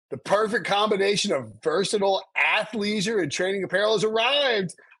The perfect combination of versatile athleisure and training apparel has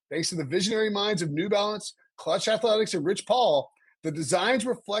arrived. Thanks to the visionary minds of New Balance, Clutch Athletics, and Rich Paul, the designs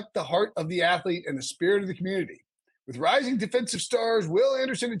reflect the heart of the athlete and the spirit of the community. With rising defensive stars Will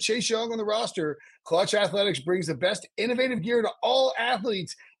Anderson and Chase Young on the roster, Clutch Athletics brings the best innovative gear to all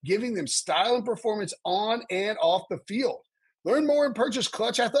athletes, giving them style and performance on and off the field. Learn more and purchase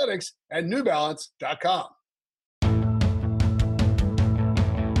Clutch Athletics at newbalance.com.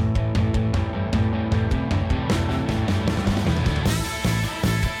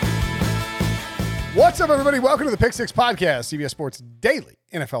 What's up, everybody? Welcome to the Pick Six Podcast, CBS Sports Daily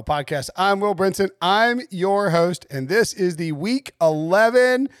NFL Podcast. I'm Will Brinson. I'm your host, and this is the Week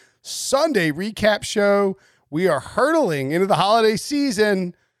 11 Sunday recap show. We are hurtling into the holiday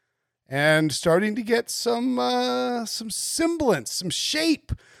season and starting to get some semblance, some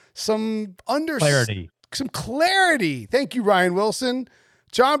shape, some clarity. Thank you, Ryan Wilson.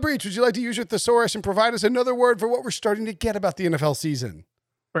 John Breach, would you like to use your thesaurus and provide us another word for what we're starting to get about the NFL season?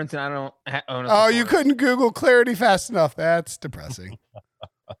 Brinson, I don't own a thesaurus. Oh, you couldn't Google clarity fast enough. That's depressing.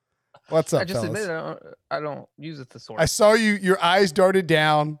 What's up, I just fellas? admitted I don't use a thesaurus. I saw your eyes darted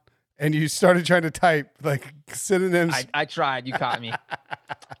down and you started trying to type like synonyms. I tried. You caught me.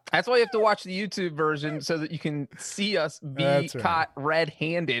 That's why you have to watch the YouTube version so that you can see us be caught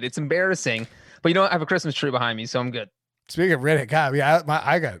red-handed. It's embarrassing. But you know what? I have a Christmas tree behind me, so I'm good. Speaking of red-handed,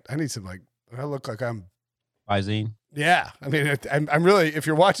 God, I need some, like, I look like I'm Visine. Yeah. I mean, I'm really, if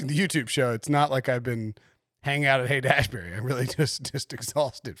you're watching the YouTube show, it's not like I've been hanging out at Hey Dashberry. I'm really just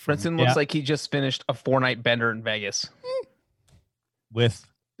exhausted. Brinson looks like he just finished a 4-night bender in Vegas. With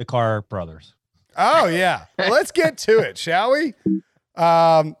the Carr brothers. Oh, yeah. Well, let's get to it, shall we?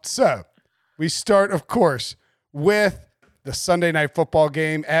 So we start, of course, with the Sunday Night Football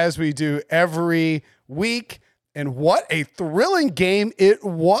game, as we do every week. And what a thrilling game it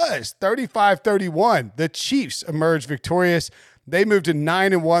was. 35-31. The Chiefs emerged victorious. They moved to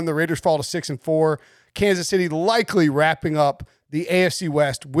 9-1. The Raiders fall to 6-4. Kansas City likely wrapping up the AFC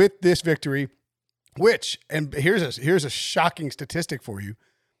West with this victory, which, and here's a shocking statistic for you.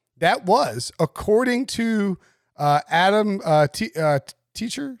 That was, according to Adam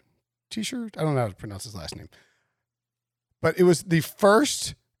Teacher, I don't know how to pronounce his last name, but it was the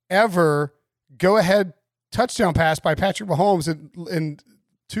first ever go-ahead touchdown pass by Patrick Mahomes in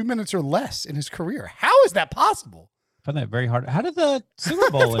 2 minutes or less in his career. How is that possible? I find that very hard. How did the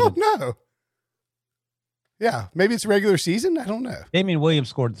Super Bowl I don't know. Yeah, maybe it's regular season. I don't know. Damian Williams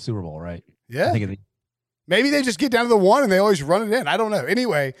scored the Super Bowl, right? Yeah. Maybe they just get down to the one and they always run it in. I don't know.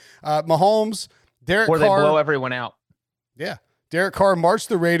 Anyway, Mahomes, Derek Carr. Or they blow everyone out. Yeah. Derek Carr marched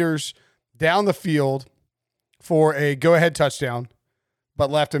the Raiders down the field for a go-ahead touchdown, but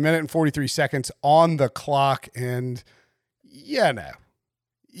left 1 minute and 43 seconds on the clock. And yeah, no.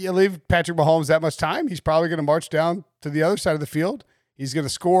 You leave Patrick Mahomes that much time, he's probably going to march down to the other side of the field. He's going to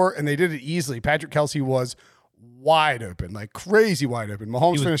score, and they did it easily. Patrick Kelce was wide open, like crazy wide open.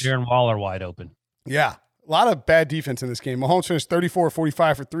 Mahomes finished Darren Waller wide open. Yeah. A lot of bad defense in this game. Mahomes finished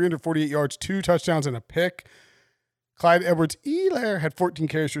 34-45 for 348 yards, 2 touchdowns, and a pick. Clyde Edwards-Helaire had 14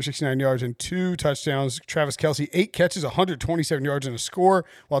 carries for 69 yards and 2 touchdowns. Travis Kelce, 8 catches, 127 yards and a score,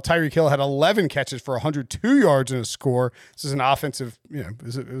 while Tyreek Hill had 11 catches for 102 yards and a score. This is an offensive,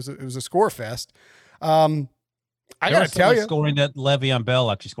 it was a score fest. I got to tell you. Scoring that Le'Veon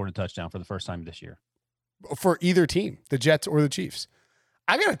Bell actually scored a touchdown for the first time this year. For either team, the Jets or the Chiefs.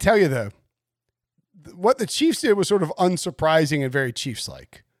 I got to tell you, though, what the Chiefs did was sort of unsurprising and very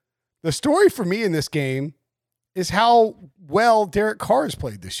Chiefs-like. The story for me in this game is how well Derek Carr has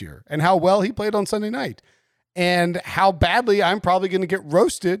played this year and how well he played on Sunday night and how badly I'm probably going to get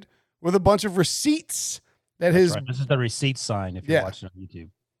roasted with a bunch of receipts that his. Right. This is the receipt sign if you're watching on YouTube.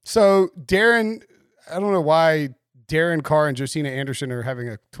 So Darren, I don't know why Darren Carr and Josina Anderson are having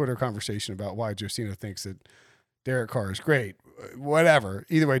a Twitter conversation about why Josina thinks that Derek Carr is great. Whatever.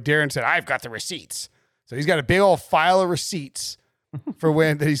 Either way, Darren said, I've got the receipts. So he's got a big old file of receipts for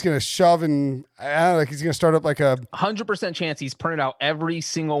when that he's going to shove and I don't know, like he's going to start up like a 100% chance he's printed out every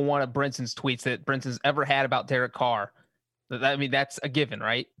single one of Brinson's tweets that Brinson's ever had about Derek Carr. I mean, that's a given,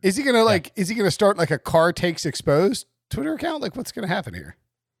 right? Is he going to is he going to start like a Carr Takes Exposed Twitter account? Like what's going to happen here?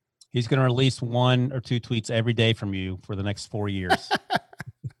 He's going to release 1 or 2 tweets every day from you for the next 4 years.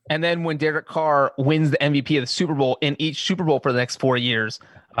 And then when Derek Carr wins the MVP of the Super Bowl in each Super Bowl for the next 4 years,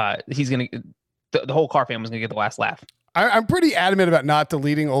 he's going to, the whole Carr family's going to get the last laugh. I'm pretty adamant about not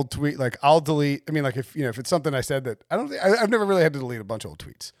deleting old tweet. Like I'll delete. I mean, like if it's something I said that I don't think I've never really had to delete a bunch of old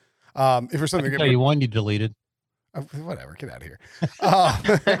tweets. If there's something, I can tell you one you deleted. Whatever, get out of here.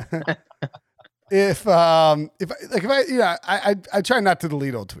 if I try not to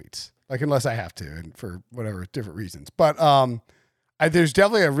delete old tweets, like unless I have to, and for whatever different reasons. But there's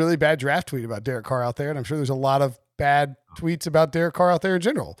definitely a really bad draft tweet about Derek Carr out there, and I'm sure there's a lot of bad tweets about Derek Carr out there in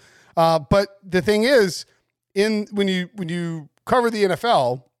general. But the thing is, when you cover the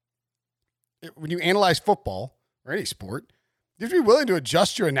NFL, when you analyze football or any sport, you have to be willing to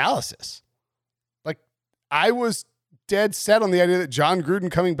adjust your analysis. Like, I was dead set on the idea that John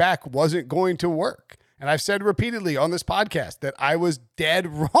Gruden coming back wasn't going to work. And I've said repeatedly on this podcast that I was dead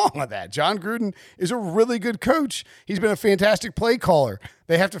wrong on that. John Gruden is a really good coach. He's been a fantastic play caller.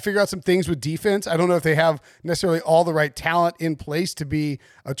 They have to figure out some things with defense. I don't know if they have necessarily all the right talent in place to be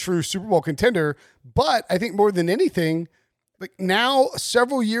a true Super Bowl contender, but I think more than anything, like now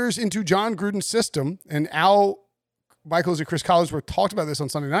several years into John Gruden's system, and Al Michaels and Chris Collinsworth talked about this on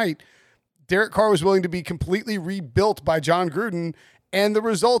Sunday night, Derek Carr was willing to be completely rebuilt by John Gruden, and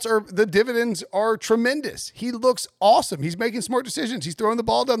the dividends are tremendous. He looks awesome. He's making smart decisions. He's throwing the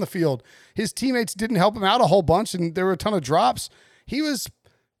ball down the field. His teammates didn't help him out a whole bunch, and there were a ton of drops. He was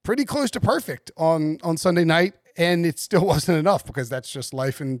pretty close to perfect on Sunday night, and it still wasn't enough because that's just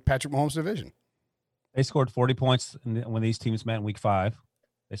life in Patrick Mahomes' division. They scored 40 points when these teams met in week 5.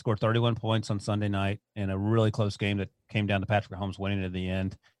 They scored 31 points on Sunday night in a really close game that came down to Patrick Mahomes winning at the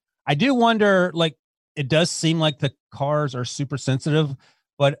end. I do wonder, like, it does seem like the Cars are super sensitive,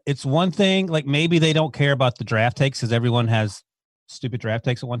 but it's one thing, like maybe they don't care about the draft takes because everyone has stupid draft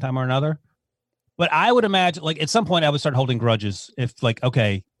takes at one time or another. But I would imagine, like, at some point I would start holding grudges if, like,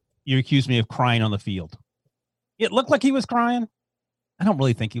 okay, you accused me of crying on the field. It looked like he was crying. I don't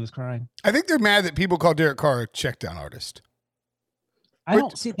really think he was crying. I think they're mad that people call Derek Carr a check down artist. I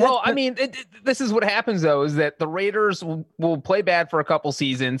don't see that. Well, I mean, this is what happens, though, is that the Raiders will play bad for a couple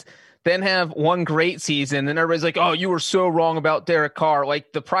seasons, then have one great season, and everybody's like, oh, you were so wrong about Derek Carr.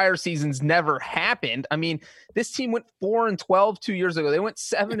 Like, the prior seasons never happened. I mean, this team went 4-12 2 years ago. They went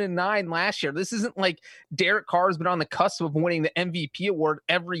 7-9 last year. This isn't like Derek Carr has been on the cusp of winning the MVP award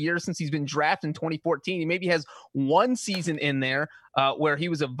every year since he's been drafted in 2014. He maybe has one season in there where he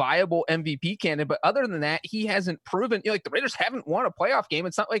was a viable MVP candidate, but other than that, he hasn't proven, like, the Raiders haven't won a playoff game.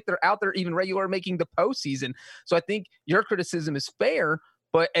 It's not like they're out there even regular making the postseason. So I think your criticism is fair,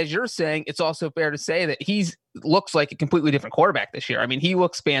 but as you're saying, it's also fair to say that he looks like a completely different quarterback this year. I mean, he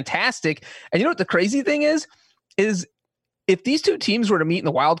looks fantastic. And you know what the crazy thing is if these two teams were to meet in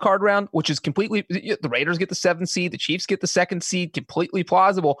the wild card round, which is completely, the Raiders get the 7th seed, the Chiefs get the 2nd seed, completely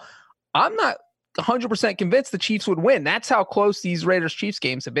plausible. I'm not 100% convinced the Chiefs would win. That's how close these Raiders-Chiefs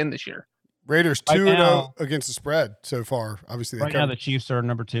games have been this year. Raiders 2-0 against the spread so far. Obviously, right now the Chiefs are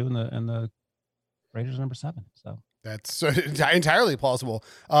number 2 and the Raiders are number 7. So that's entirely plausible.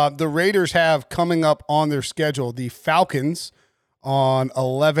 The Raiders have coming up on their schedule the Falcons on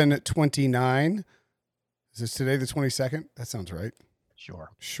 11/29. Is this today the 22nd? That sounds right.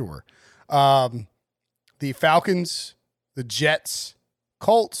 Sure. The Falcons, the Jets,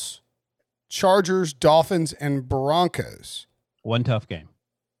 Colts, Chargers, Dolphins, and Broncos. One tough game.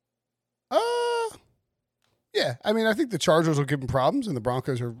 Yeah. I mean, I think the Chargers will give them problems, and the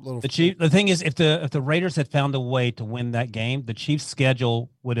Broncos are a little. The thing is, if the Raiders had found a way to win that game, the Chiefs' schedule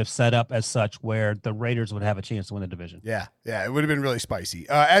would have set up as such where the Raiders would have a chance to win the division. Yeah, it would have been really spicy.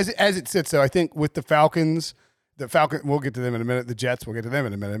 As it sits, though, I think with the Falcons, we'll get to them in a minute. The Jets, we'll get to them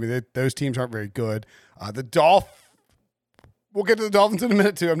in a minute. I mean, those teams aren't very good. We'll get to the Dolphins in a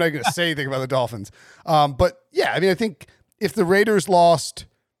minute too. I'm not going to say anything about the Dolphins, but yeah, I mean, I think if the Raiders went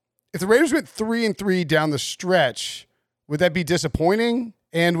 3-3 down the stretch, would that be disappointing?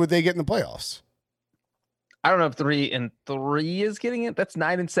 And would they get in the playoffs? I don't know if 3-3 is getting it. That's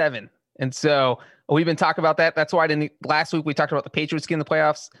 9-7. And so we've been talking about that. That's why last week we talked about the Patriots getting the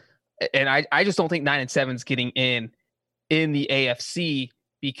playoffs. And I just don't think 9-7 is getting in the AFC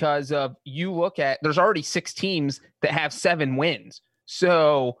because of, you look at, there's already 6 teams that have 7 wins.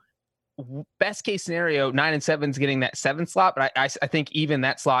 So best case scenario, 9-7 is getting that 7th slot, but I think even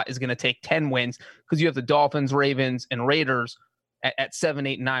that slot is going to take 10 wins because you have the Dolphins, Ravens, and Raiders at 7,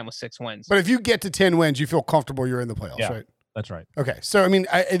 8, and 9 with 6 wins. But if you get to 10 wins, you feel comfortable you're in the playoffs, right? That's right. Okay, so I mean,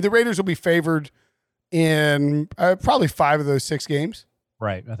 the Raiders will be favored in probably 5 of those 6 games.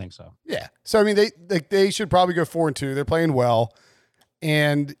 Right, I think so. Yeah. So I mean, they should probably go 4-2. They're playing well,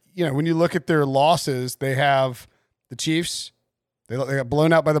 and you know when you look at their losses, they have the Chiefs. They got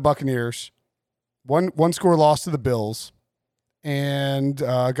blown out by the Buccaneers. One score loss to the Bills, and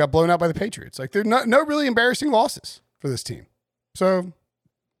got blown out by the Patriots. Like they're no really embarrassing losses for this team. So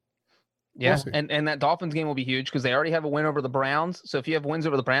yeah, and that Dolphins game will be huge because they already have a win over the Browns. So if you have wins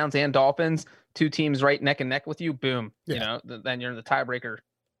over the Browns and Dolphins, 2 teams right neck and neck with you, boom. Yeah. You know, then you're in the tiebreaker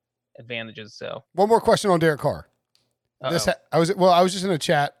advantages. So one more question on Derek Carr. Uh-oh. I was just in a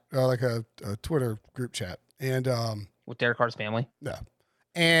chat, like a Twitter group chat, and with Derek Carr's family. yeah,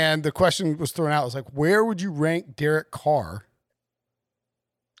 and the question was thrown out. It was like, where would you rank Derek Carr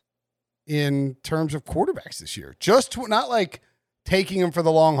in terms of quarterbacks this year? Not like taking him for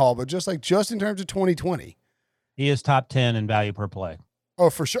the long haul, but just in terms of 2020. He is top 10 in value per play. Oh,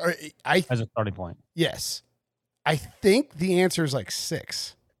 for sure. As a starting point. Yes. I think the answer is like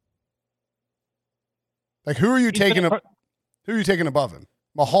 6. Like, who are you taking above him?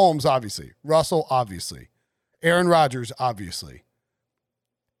 Mahomes, obviously. Russell, obviously. Aaron Rodgers, obviously.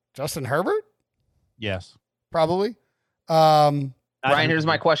 Justin Herbert? Yes. Probably. Ryan, here's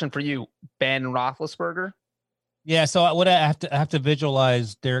my question for you. Ben Roethlisberger? Yeah, so I have to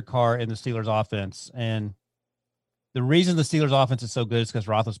visualize Derek Carr in the Steelers offense. And the reason the Steelers offense is so good is because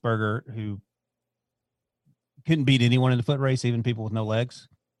Roethlisberger, who couldn't beat anyone in the foot race, even people with no legs,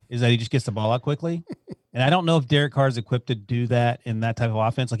 is that he just gets the ball out quickly. And I don't know if Derek Carr is equipped to do that in that type of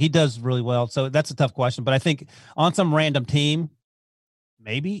offense. Like, he does really well. So that's a tough question. But I think on some random team,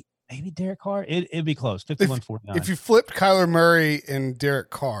 maybe Derek Carr, it'd be close. 51-49. If you flipped Kyler Murray and Derek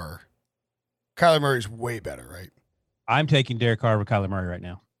Carr, Kyler Murray's way better, right? I'm taking Derek Carr over Kyler Murray right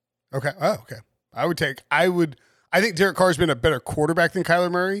now. Okay. Oh, okay. I think Derek Carr's been a better quarterback than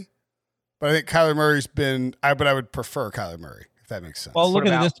Kyler Murray, but I think Kyler Murray's been, but I would prefer Kyler Murray, if that makes sense. Well, look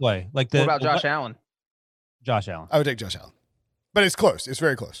at it this way. What about Josh Allen? Josh Allen. I would take Josh Allen, but it's close. It's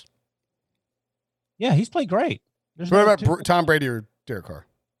very close. Yeah, he's played great. What about Tom Brady or Derek Carr?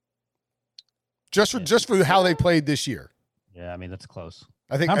 Just for how they played this year. Yeah, I mean, that's close.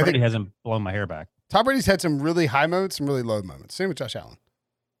 I think Tom Brady hasn't blown my hair back. Tom Brady's had some really high moments, some really low moments. Same with Josh Allen.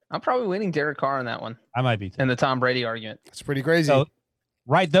 I'm probably winning Derek Carr on that one. I might be too. In the Tom Brady argument. It's pretty crazy. So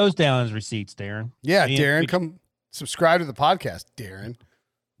write those down as receipts, Darren. Yeah, Darren, come subscribe to the podcast, Darren.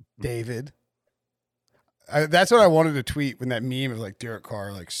 David. That's what I wanted to tweet when that meme of like Derek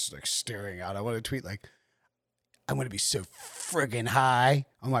Carr like staring out. I wanted to tweet like, I'm going to be so friggin' high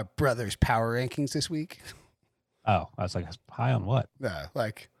on my brother's power rankings this week. Oh, I was like, high on what? Yeah,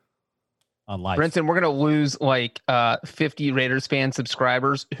 like on life. Brinson, we're going to lose like 50 Raiders fan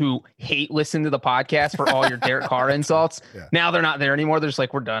subscribers who hate listening to the podcast for all your Derek Carr insults. Yeah. Now they're not there anymore. They're just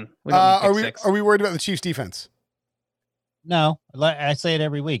like, we're done. We don't need are we worried about the Chiefs defense? No, I say it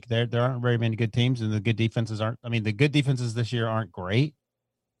every week. There aren't very many good teams, and the good defenses aren't. I mean, the good defenses this year aren't great,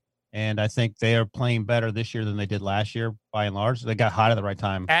 and I think they are playing better this year than they did last year by and large. They got hot at the right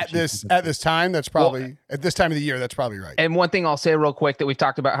time. At this time, that's probably at this time of the year. That's probably right. And one thing I'll say real quick that we've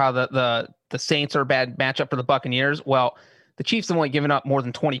talked about how the Saints are a bad matchup for the Buccaneers. Well, the Chiefs have only given up more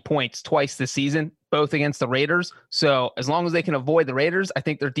than 20 points twice this season, both against the Raiders. So as long as they can avoid the Raiders, I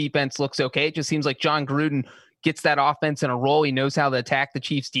think their defense looks okay. It just seems like John Gruden gets that offense in a roll. He knows how to attack the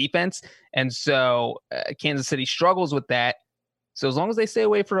Chiefs defense. And so Kansas City struggles with that. So as long as they stay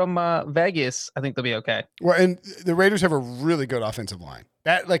away from Vegas, I think they'll be okay. Well, and the Raiders have a really good offensive line.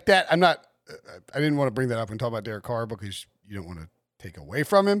 I didn't want to bring that up and talk about Derek Carr because you don't want to take away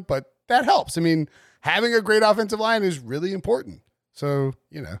from him, but that helps. I mean, having a great offensive line is really important. So,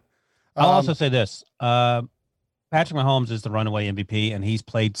 I'll also say this. Patrick Mahomes is the runaway MVP, and he's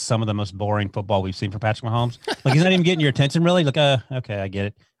played some of the most boring football we've seen for Patrick Mahomes. Like, he's not even getting your attention, really. Like, okay, I get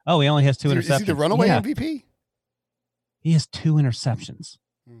it. Oh, he only has 2 interceptions. Is he the runaway MVP? He has 2 interceptions,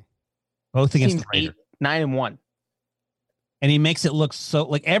 both against the Raiders. 9-1. And he makes it look so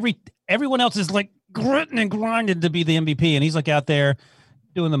like everyone else is like gritting and grinding to be the MVP, and he's like out there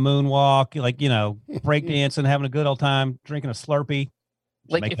doing the moonwalk, like breakdancing, having a good old time, drinking a Slurpee.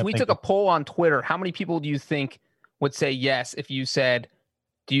 Like, if we took a poll on Twitter, how many people do you think would say yes if you said,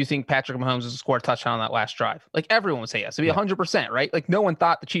 do you think Patrick Mahomes will score a touchdown on that last drive? Like, everyone would say yes. It'd be 100%, right? Like, no one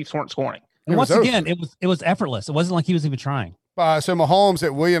thought the Chiefs weren't scoring. And once again, it was effortless. It wasn't like he was even trying. So Mahomes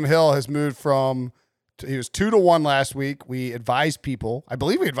at William Hill has moved from he was 2-1 last week. We advised people. I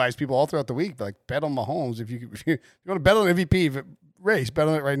believe we advised people all throughout the week, like, bet on Mahomes. If you want to bet on MVP race, bet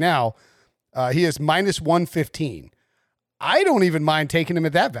on it right now. He is -115. I don't even mind taking him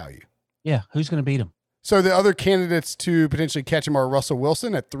at that value. Yeah, who's going to beat him? So the other candidates to potentially catch him are Russell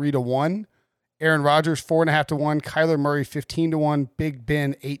Wilson at 3-1, Aaron Rodgers 4.5-1, Kyler Murray 15-1, Big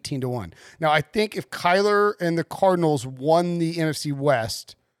Ben 18-1. Now, I think if Kyler and the Cardinals won the NFC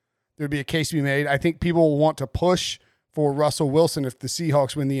West, there'd be a case to be made. I think people will want to push for Russell Wilson if the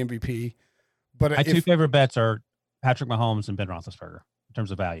Seahawks win the MVP. But my 2 favorite bets are Patrick Mahomes and Ben Roethlisberger in terms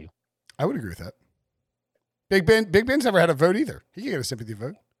of value. I would agree with that. Big Ben's never had a vote either. He can get a sympathy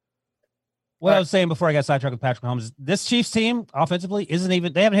vote. What I was saying before I got sidetracked with Patrick Mahomes, this Chiefs team offensively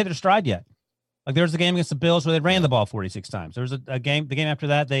they haven't hit their stride yet. Like there was a game against the Bills where they ran the ball 46 times. There was the game after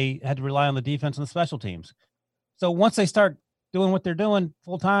that, they had to rely on the defense and the special teams. So once they start doing what they're doing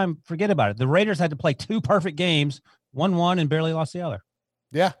full time, forget about it. The Raiders had to play 2 perfect games, won and barely lost the other.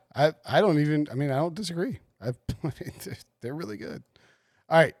 Yeah, I don't disagree. They're really good.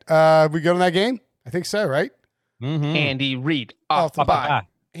 All right, we go to that game? I think so, right? Mm-hmm. Andy Reid off the bye.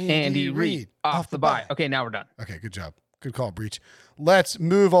 Andy Reid off the bye. Okay, now we're done. Okay, good job. Good call, Breach. Let's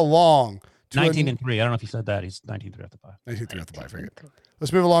move along. 19-3. I don't know if you said that. He's 19-3 off the bye. 19-3 off the bye. Very good.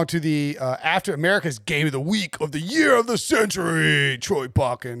 Let's move along to the after America's game of the week of the year of the century. Troy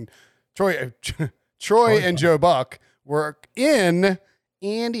and Joe Buck were in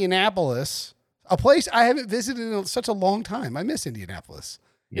Indianapolis, a place I haven't visited in such a long time. I miss Indianapolis.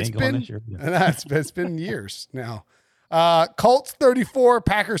 Yeah, this year. Yeah. It's been years now. Colts 34,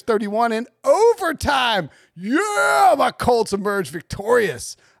 Packers 31 in overtime. Yeah, my Colts emerged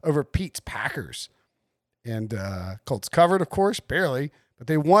victorious over Pete's Packers. And Colts covered, of course, barely, but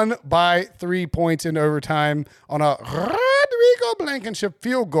they won by 3 points in overtime on a Rodrigo Blankenship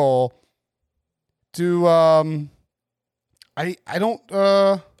field goal to I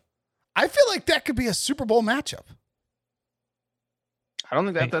feel like that could be a Super Bowl matchup. I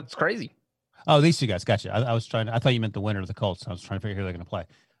don't think that's crazy. Oh, these two guys. Gotcha. I thought you meant the winner of the Colts. I was trying to figure out who they're going to play.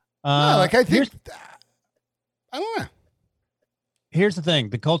 I don't know. Here's the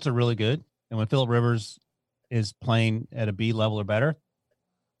thing. The Colts are really good. And when Phillip Rivers is playing at a B level or better,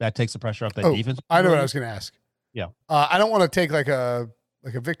 that takes the pressure off that defense. I know what I was going to ask. Yeah. I don't want to take like a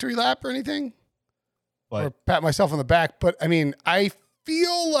victory lap or anything or pat myself on the back. But I mean, I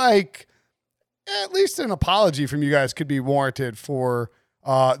feel like at least an apology from you guys could be warranted for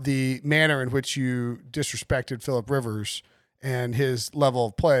the manner in which you disrespected Phillip Rivers and his level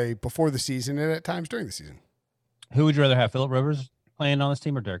of play before the season and at times during the season. Who would you rather have, Phillip Rivers playing on this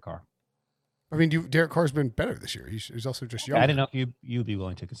team or Derek Carr? I mean, Derek Carr's been better this year. He's also just young. I didn't know if you'd be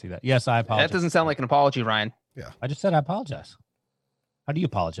willing to concede that. Yes, I apologize. That doesn't sound like an apology, Ryan. Yeah. I just said I apologize. How do you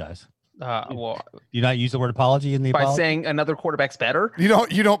apologize? Well, you not use the word apology in the by apology? saying another quarterback's better. You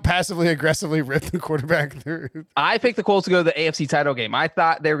don't passively aggressively rip the quarterback through. I picked the Colts to go to the AFC title game. I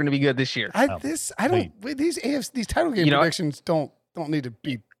thought they were going to be good this year. These title game predictions don't need to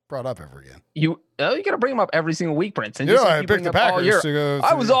be brought up ever again. You got to bring them up every single week, Prince. And I picked the Packers to go.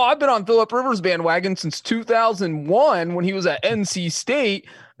 I've been on Phillip Rivers bandwagon since 2001 when he was at NC State,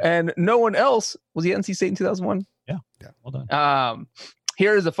 and no one else was he at NC State in 2001. Yeah. Well done.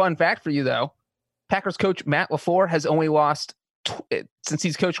 Here is a fun fact for you, though. Packers coach Matt LaFleur has only lost, since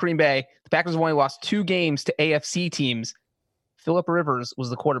he's coached Green Bay, the Packers have only lost 2 games to AFC teams. Phillip Rivers was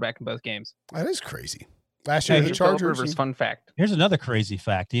the quarterback in both games. That is crazy. Last year, the Chargers. Phillip Rivers, fun fact. Here's another crazy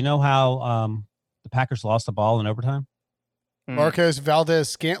fact. Do you know how the Packers lost the ball in overtime? Marquez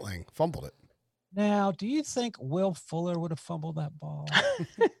Valdez-Scantling fumbled it. Now, do you think Will Fuller would have fumbled that ball?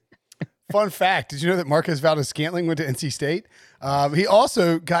 Fun fact. Did you know that Marquez Valdez-Scantling went to NC State? He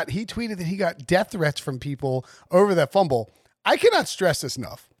also he tweeted that he got death threats from people over that fumble. I cannot stress this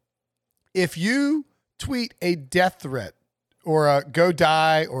enough. If you tweet a death threat or a go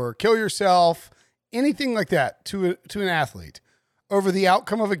die or kill yourself, anything like that to an athlete over the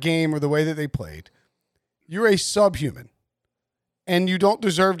outcome of a game or the way that they played, you're a subhuman. And you don't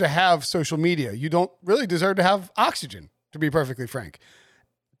deserve to have social media. You don't really deserve to have oxygen, to be perfectly frank.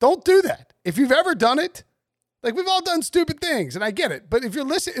 Don't do that. If you've ever done it, like we've all done stupid things, and I get it. But if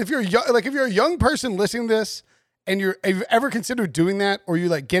you're a young person listening to this, and you've ever considered doing that, or you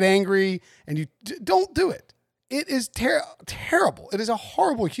like get angry and you don't do it. It is terrible. It is a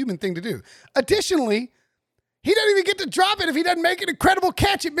horrible human thing to do. Additionally, he doesn't even get to drop it if he doesn't make an incredible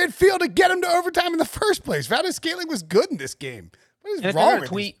catch at midfield to get him to overtime in the first place. Valdez-Scantling was good in this game. What is wrong with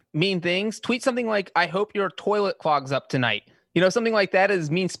tweet mean things? Tweet something like, "I hope your toilet clogs up tonight." Something like that is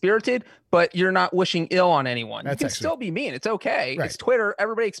mean-spirited, but you're not wishing ill on anyone. You can still be mean. It's okay. Right. It's Twitter.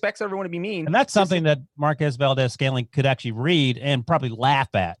 Everybody expects everyone to be mean. And that's something that Marquez Valdez-Scantling could actually read and probably laugh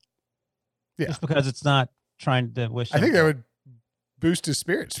at. Yeah. Just because it's not trying to wish. I think that would boost his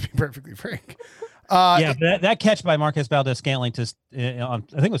spirits, to be perfectly frank. That catch by Marquez Valdez-Scantling I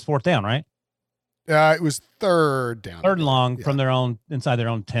think it was 4th down, right? It was 3rd down. 3rd and long from inside their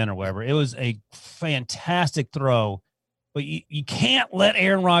own 10 or whatever. It was a fantastic throw. But you can't let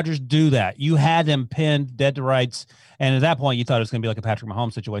Aaron Rodgers do that. You had him pinned dead to rights. And at that point, you thought it was going to be like a Patrick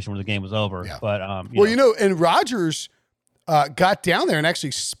Mahomes situation where the game was over. Yeah. But, and Rodgers got down there and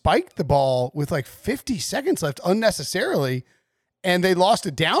actually spiked the ball with like 50 seconds left unnecessarily. And they lost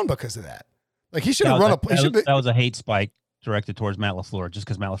it down because of that. Like he should have run that was a hate spike. directed towards Matt LaFleur just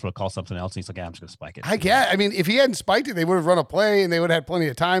because Matt LaFleur calls something else. And he's like, I'm just going to spike it. I get. I mean, if he hadn't spiked it, they would have run a play and they would have had plenty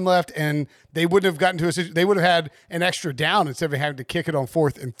of time left, and they wouldn't have gotten to a situation. They would have had an extra down instead of having to kick it on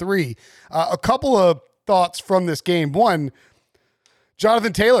 4th and 3. A couple of thoughts from this game. One,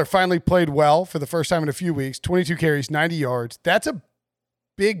 Jonathan Taylor finally played well for the first time in a few weeks. 22 carries, 90 yards. That's a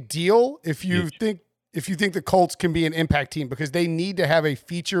big deal if you think the Colts can be an impact team, because they need to have a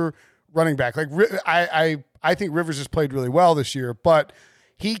feature running back. Like I think Rivers has played really well this year, but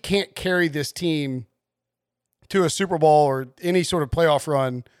he can't carry this team to a Super Bowl or any sort of playoff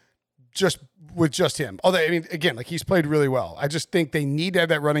run just with just him. Although, I mean, again, like, he's played really well. I just think they need to have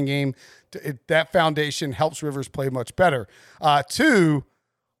that running game. That foundation helps Rivers play much better. 2,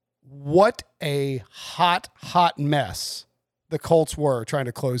 what a hot mess the Colts were trying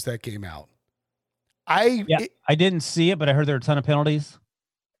to close that game out. I didn't see it, but I heard there were a ton of penalties.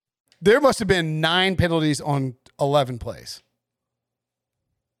 There must have been 9 penalties on 11 plays.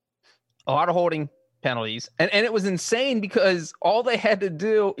 A lot of holding penalties. And it was insane because all they had to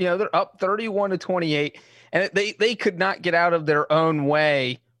do, they're up 31-28, and they could not get out of their own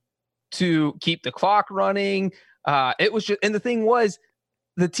way to keep the clock running. It was just, and the thing was,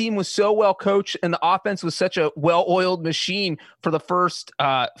 the team was so well coached and the offense was such a well-oiled machine for the first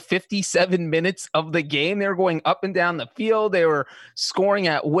 57 minutes of the game. They were going up and down the field. They were scoring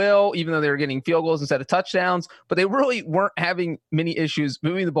at will, even though they were getting field goals instead of touchdowns, but they really weren't having many issues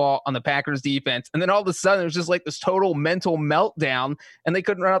moving the ball on the Packers defense. And then all of a sudden it was just like this total mental meltdown and they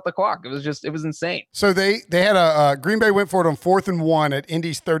couldn't run out the clock. It was insane. So they had Green Bay went for it on 4th and 1 at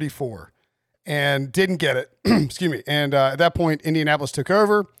Indy's 34. And didn't get it. Excuse me. And at that point, Indianapolis took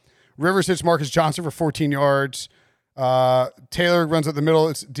over. Rivers hits Marcus Johnson for 14 yards. Taylor runs up the middle.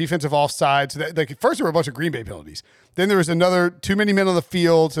 It's defensive offside. So first there were a bunch of Green Bay penalties. Then there was another too many men on the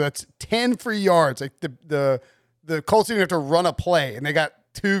field. So that's 10 free yards. Like the Colts didn't have to run a play, and they got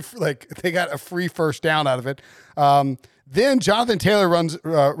they got a free first down out of it. Then Jonathan Taylor runs up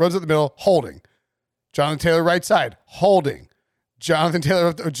the middle, holding. Jonathan Taylor right side, holding. Jonathan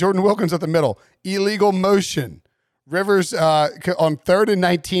Taylor, Jordan Wilkins at the middle, illegal motion. Rivers on 3rd and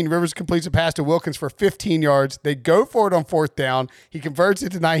 19, Rivers completes a pass to Wilkins for 15 yards. They go for it on 4th down. He converts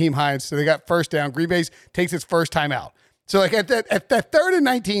it to Nyheim Hines, so they got first down. Green Bay takes its first timeout. So like at that 3rd and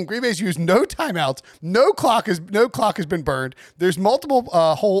 19, Green Bay's used no timeouts. No clock has been burned. There's multiple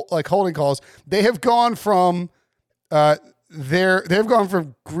holding calls. They have gone from they were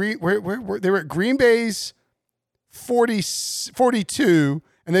at Green Bay's 42,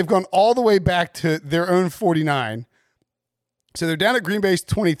 and they've gone all the way back to their own 49. So they're down at Green Bay's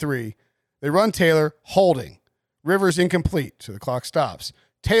 23. They run Taylor, holding. Rivers incomplete, so the clock stops.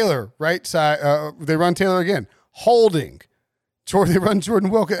 Taylor, right side, they run Taylor again, holding. They run Jordan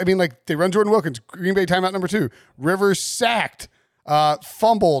Wilkins. They run Jordan Wilkins. Green Bay timeout number 2. Rivers sacked,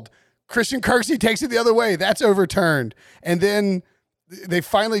 fumbled. Christian Kirksey takes it the other way. That's overturned. And then they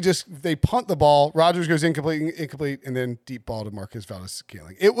finally they punt the ball. Rodgers goes incomplete, and then deep ball to Marcus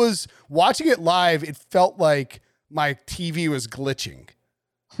Valdes-Scantling. It was, watching it live, it felt like my TV was glitching.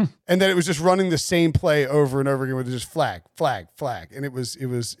 And then it was just running the same play over and over again with just flag. And it was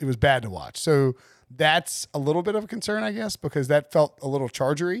bad to watch. So that's a little bit of a concern, I guess, because that felt a little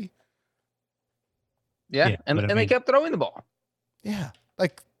Chargery. Yeah. And they kept throwing the ball. Yeah.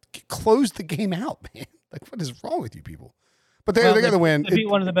 Like, close the game out, man. Like, what is wrong with you people? But they got the win. They beat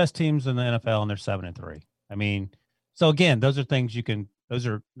one of the best teams in the NFL, and they're 7-3. I mean, so again, those are things those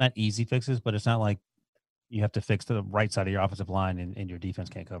are not easy fixes, but it's not like you have to fix the right side of your offensive line and your defense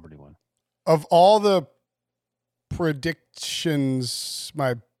can't cover anyone. Of all the predictions,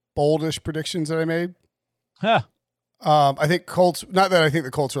 my boldish predictions that I made, I think Colts, not that I think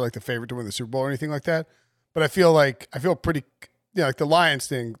the Colts are like the favorite to win the Super Bowl or anything like that, but I feel pretty, like the Lions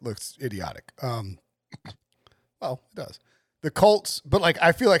thing looks idiotic. Well, it does. The Colts, but like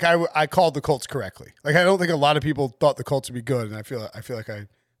I feel like I called the Colts correctly. Like I don't think a lot of people thought the Colts would be good, and I feel like I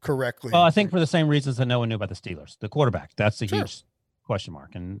correctly. Well, I think for the same reasons that no one knew about the Steelers, the quarterback. That's the huge question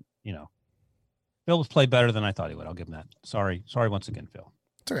mark, and Phil was played better than I thought he would. I'll give him that. Sorry once again, Phil.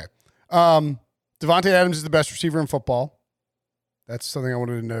 It's okay. Devontae Adams is the best receiver in football. That's something I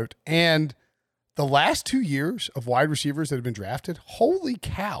wanted to note. And the last 2 years of wide receivers that have been drafted, holy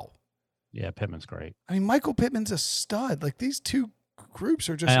cow. Yeah, Pittman's great. I mean, Michael Pittman's a stud. Like, these two groups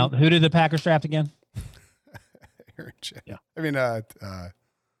are just. Now, who did the Packers draft again? Aaron Jones. Yeah. I mean,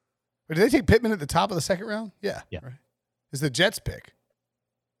 did they take Pittman at the top of the second round? Yeah. Yeah. Right. Is the Jets pick?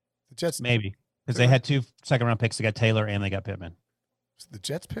 The Jets. Maybe. Because they had 2 second-round picks. They got Taylor and they got Pittman. Was it the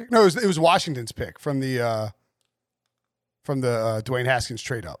Jets pick? No, it was Washington's pick from the Dwayne Haskins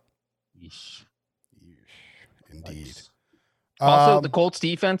trade up. Yeesh. Indeed. Nice. Also, the Colts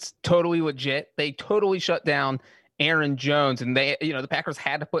defense, totally legit. They totally shut down Aaron Jones, and the Packers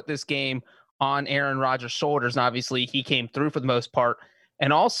had to put this game on Aaron Rodgers' shoulders, and obviously he came through for the most part.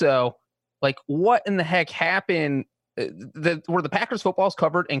 And also, like, what in the heck happened? Were the Packers footballs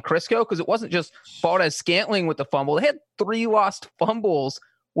covered in Crisco? Because it wasn't just Valdez-Scantling with the fumble. They had 3 lost fumbles,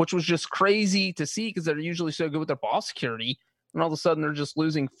 which was just crazy to see because they're usually so good with their ball security. And all of a sudden, they're just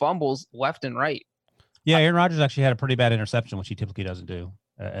losing fumbles left and right. Yeah, Aaron Rodgers actually had a pretty bad interception, which he typically doesn't do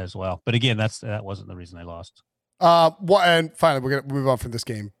as well. But again, that wasn't the reason they lost. And finally, we're going to move on from this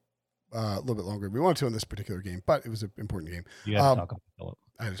game a little bit longer. We wanted to in this particular game, but it was an important game. You had to talk about Phillip.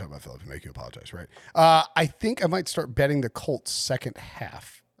 I had to talk about Phillip and make you apologize, right? I think I might start betting the Colts second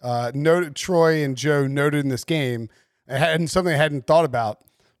half. Noted Troy and Joe noted in this game, and something I hadn't thought about,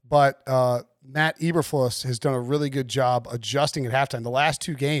 but Matt Eberflus has done a really good job adjusting at halftime. The last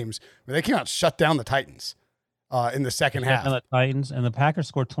 2 games, where they came out and shut down the Titans in the second half. The Titans and the Packers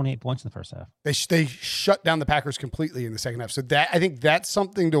scored 28 points in the first half. They shut down the Packers completely in the second half. So I think that's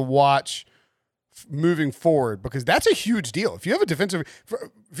something to watch moving forward, because that's a huge deal. If you have a defensive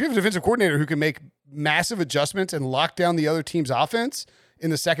coordinator who can make massive adjustments and lock down the other team's offense in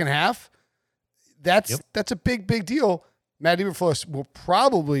the second half, that's a big deal. Matt Eberflus will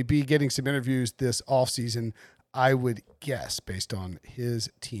probably be getting some interviews this offseason, I would guess, based on his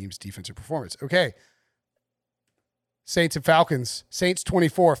team's defensive performance. Okay. Saints and Falcons. Saints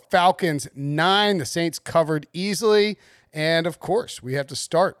 24, Falcons 9. The Saints covered easily. And, of course, we have to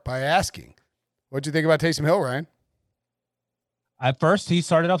start by asking, what do you think about Taysom Hill, Ryan? At first, he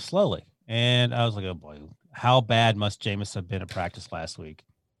started off slowly. And I was like, oh, boy, how bad must Jameis have been at practice last week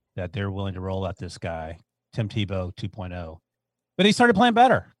that they're willing to roll out this guy, Tim Tebow 2.0. But he started playing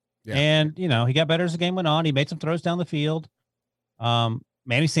better. Yeah. And, he got better as the game went on. He made some throws down the field.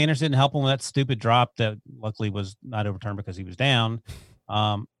 Manny Sanders didn't help him with that stupid drop that luckily was not overturned because he was down.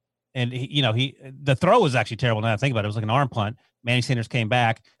 And the throw was actually terrible. Now I think about it, it was like an arm punt. Manny Sanders came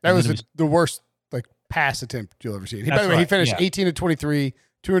back. That was the worst pass attempt you'll ever see. By the way, he finished 18 of 23,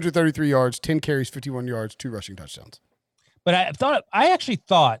 233 yards, 10 carries, 51 yards, 2 rushing touchdowns. But I actually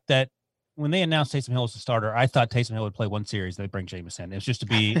thought that when they announced Taysom Hill as the starter, I thought Taysom Hill would play one series. They'd bring Jameis in. It was just to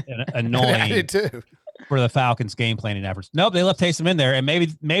be annoying. I did too. For the Falcons game planning efforts. Nope, they left Taysom in there, and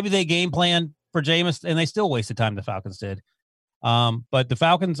maybe they game planned for Jameis, and they still wasted time. The Falcons did. But the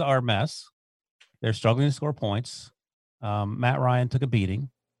Falcons are a mess. They're struggling to score points. Matt Ryan took a beating,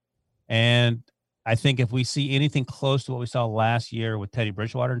 and I think if we see anything close to what we saw last year with Teddy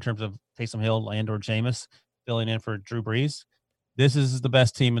Bridgewater in terms of Taysom Hill and or Jameis filling in for Drew Brees, this is the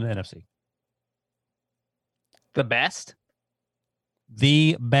best team in the NFC. The best?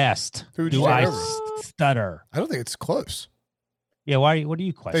 The best. Who do I stutter? I don't think it's close. Yeah, what do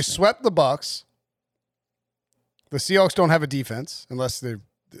you question? They swept the Bucs. The Seahawks don't have a defense unless they're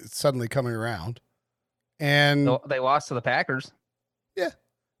suddenly coming around. And they lost to the Packers. Yeah.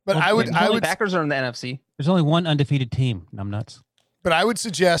 But the Packers are in the NFC. There's only one undefeated team. I'm nuts. But I would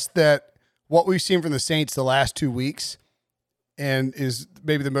suggest that what we've seen from the Saints the last 2 weeks, and is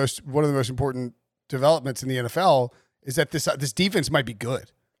maybe one of the most important developments in the NFL, is that this defense might be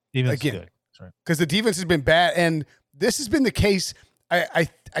good. Defense again, is good. That's right. Because the defense has been bad, and this has been the case. I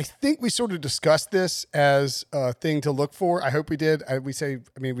think we sort of discussed this as a thing to look for. I hope we did. We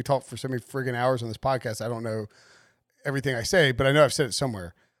talked for so many friggin' hours on this podcast. I don't know everything I say, but I know I've said it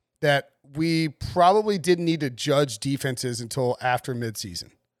somewhere, that we probably didn't need to judge defenses until after midseason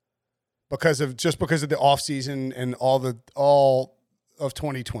because of the offseason and all of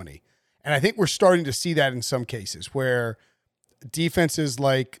 2020. And I think we're starting to see that in some cases where defenses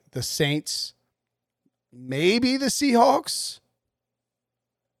like the Saints, maybe the Seahawks,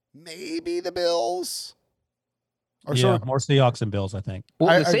 maybe the Bills. More Seahawks than Bills, I think.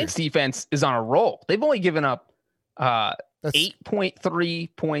 Well, the Saints defense is on a roll. They've only given up 8.3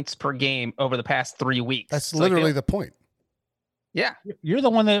 points per game over the past 3 weeks. That's literally the point. Yeah. You're the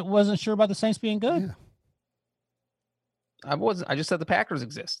one that wasn't sure about the Saints being good. Yeah. I just said the Packers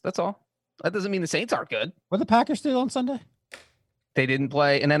exist. That's all. That doesn't mean the Saints aren't good. What the Packers did on Sunday? They didn't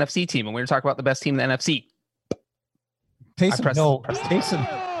play an NFC team, and we were talking about the best team in the NFC. Taysom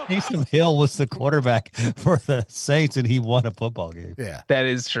Hill was the quarterback for the Saints, and he won a football game. Yeah, that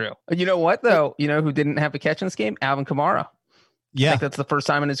is true. You know what, though? You know who didn't have a catch in this game? Alvin Kamara. Yeah, I think that's the first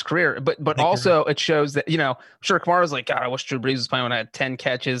time in his career. But also it shows that, I'm sure Kamara's like, God, I wish Drew Brees was playing when I had 10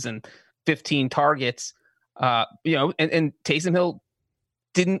 catches and 15 targets. And Taysom Hill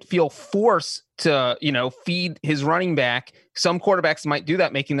didn't feel forced to, feed his running back. Some quarterbacks might do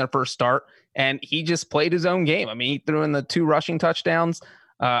that making their first start, and he just played his own game. I mean, he threw in the 2 rushing touchdowns.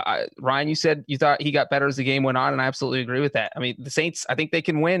 Ryan, you said you thought he got better as the game went on, and I absolutely agree with that. I mean, the Saints, I think they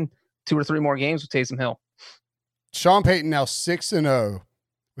can win 2 or 3 more games with Taysom Hill. Sean Payton now 6-0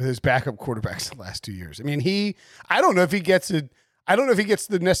 with his backup quarterbacks the last 2 years. I mean, I don't know if he gets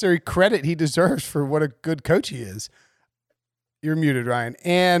the necessary credit he deserves for what a good coach he is. You're muted, Ryan.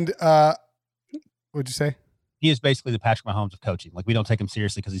 And what'd you say? He is basically the Patrick Mahomes of coaching. Like, we don't take him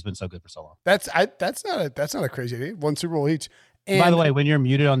seriously because he's been so good for so long. That's not a crazy idea. 1 Super Bowl each. And by the way, when you're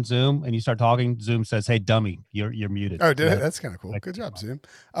muted on Zoom and you start talking, Zoom says, "Hey, dummy, you're muted." Oh, did it? That's kind of cool. Good job, Zoom.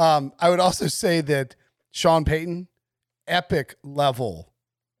 I would also say that Sean Payton, epic level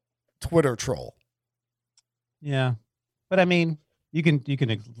Twitter troll. Yeah, but I mean, you can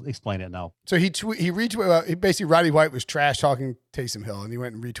explain it now. So he retweeted. Basically, Roddy White was trash talking Taysom Hill, and he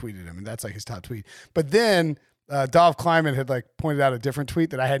went and retweeted him, and that's like his top tweet. But then Dov Kleiman had like pointed out a different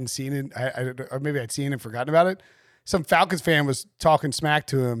tweet that I hadn't seen, or maybe I'd seen and forgotten about it. Some Falcons fan was talking smack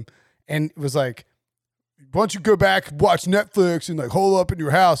to him and was like, "Why don't you go back, watch Netflix, and like hole up in your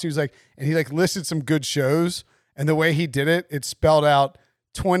house?" He was like, and he like listed some good shows, and the way he did it, it spelled out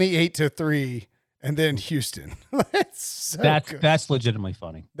 28-3, and then Houston. That's legitimately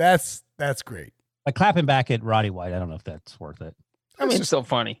funny. That's great. Like clapping back at Roddy White, I don't know if that's worth it. I mean, it's so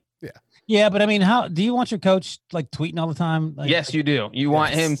funny. Yeah, but I mean, how do you want your coach like tweeting all the time? Like, yes, you do. You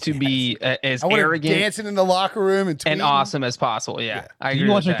want him to be as arrogant, dancing in the locker room, and awesome as possible. Yeah. I agree.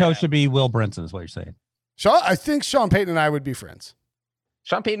 You want your coach to be Will Brinson, is what you're saying. I think Sean Payton and I would be friends.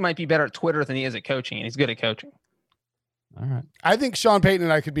 Sean Payton might be better at Twitter than he is at coaching, and he's good at coaching. All right. I think Sean Payton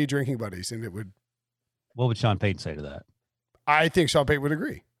and I could be drinking buddies, and it would. What would Sean Payton say to that? I think Sean Payton would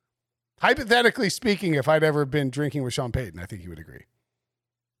agree. Hypothetically speaking, if I'd ever been drinking with Sean Payton, I think he would agree.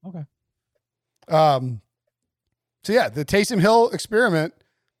 Okay. So yeah, the Taysom Hill experiment.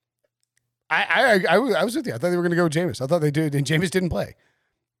 I was with you. I thought they were going to go with Jameis. I thought they did, and Jameis didn't play.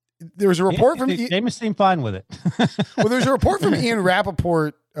 There was a report from Jameis seemed fine with it. Well, there's a report from Ian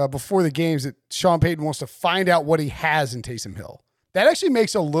Rappaport before the games that Sean Payton wants to find out what he has in Taysom Hill. That actually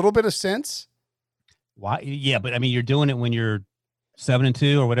makes a little bit of sense. Why? Yeah, but I mean, you're doing it when you're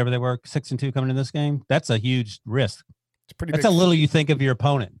 7-2 or whatever they were, 6-2 coming in this game. That's a huge risk. It's pretty. That's a little you think of your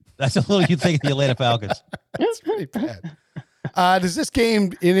opponent. That's a little you think of the Atlanta Falcons. That's pretty bad. Does this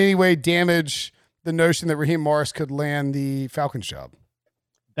game in any way damage the notion that Raheem Morris could land the Falcons job?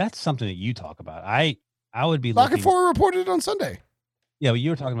 That's something that you talk about. I would be Lock looking. and reported it on Sunday. Yeah, but you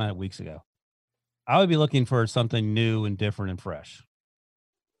were talking about it weeks ago. I would be looking for something new and different and fresh.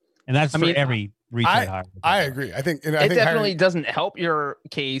 And that's for every retread hire. I agree. I think it definitely doesn't help your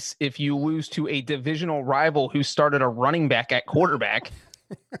case if you lose to a divisional rival who started a running back at quarterback.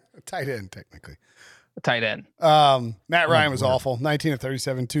 Tight end, technically. A tight end. Matt Ryan was awful. 19 of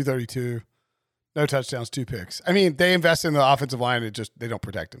 37, 232. No touchdowns, 2 picks. I mean, they invest in the offensive line. They don't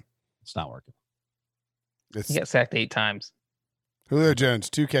protect him. It's not working. He got sacked 8 times. Julio Jones,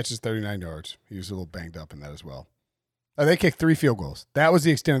 2 catches, 39 yards. He was a little banged up in that as well. They kicked 3 field goals. That was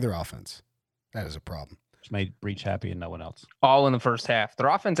the extent of their offense. That is a problem. Which made Breach happy and no one else. All in the first half. Their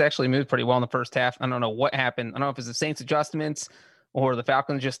offense actually moved pretty well in the first half. I don't know what happened. I don't know if it's the Saints adjustments or the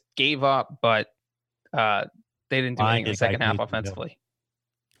Falcons just gave up, but they didn't do anything in the second half offensively.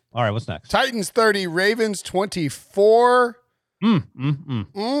 All right, what's next? Titans 30, Ravens 24.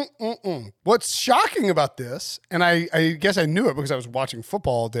 What's shocking about this, and I guess I knew it because I was watching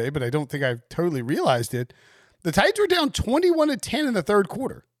football all day, but I don't think I totally realized it. The Titans were down 21-10 in the third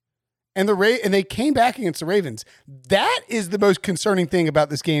quarter, and they came back against the Ravens. That is the most concerning thing about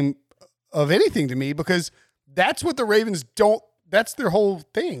this game of anything to me, because that's what the Ravens don't. That's their whole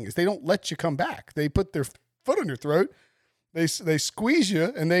thing, is they don't let you come back. They put their foot on your throat. They squeeze you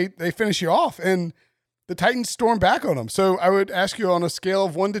and they finish you off, and the Titans storm back on them. So I would ask you, on a scale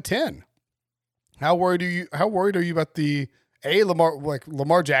of 1 to 10, how worried are you about the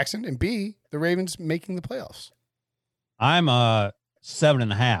Lamar Jackson, and B, the Ravens making the playoffs? I'm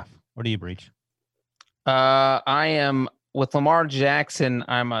 7.5. What do you, Breach? I am with Lamar Jackson.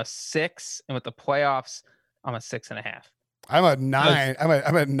 I'm a 6, and with the playoffs, I'm a 6.5. I'm a 9. I'm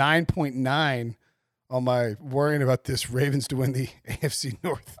at 9.9 on my worrying about this Ravens to win the AFC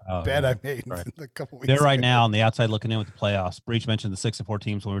North bet I made a couple weeks ago. They're right now on the outside looking in with the playoffs. Breach mentioned the 6-4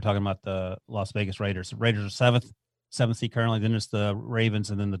 teams when we were talking about the Las Vegas Raiders. The Raiders are seventh seed currently. Then it's the Ravens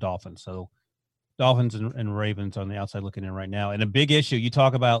and then the Dolphins. So Dolphins and Ravens on the outside looking in right now. And a big issue, you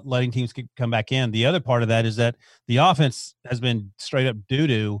talk about letting teams come back in. The other part of that is that the offense has been straight up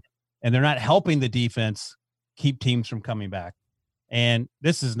doo-doo, and they're not helping the defense keep teams from coming back. And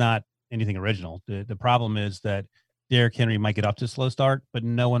this is not anything original. The problem is that Derrick Henry might get up to a slow start, but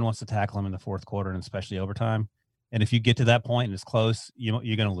no one wants to tackle him in the fourth quarter, and especially overtime. And if you get to that point and it's close, you're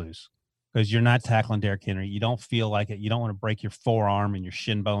going to lose because you're not tackling Derrick Henry. You don't feel like it. You don't want to break your forearm and your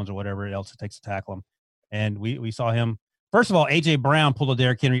shin bones or whatever else it takes to tackle him. And we saw him. First of all, A.J. Brown pulled a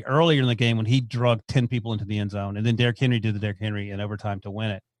Derrick Henry earlier in the game when he drug 10 people into the end zone. And then Derrick Henry did the Derrick Henry in overtime to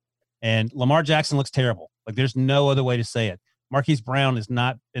win it. And Lamar Jackson looks terrible. Like, there's no other way to say it. Marquise Brown has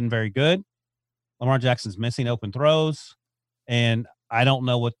not been very good. Lamar Jackson's missing open throws. And I don't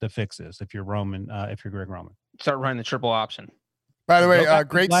know what the fix is if you're Greg Roman. Start running the triple option. By the way,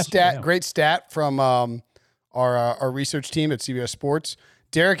 great stat from our research team at CBS Sports.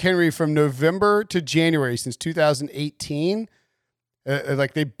 Derrick Henry from November to January since 2018,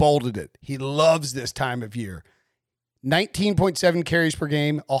 like they bolded it. He loves this time of year. 19.7 carries per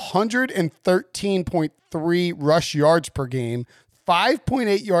game, 113.3 rush yards per game,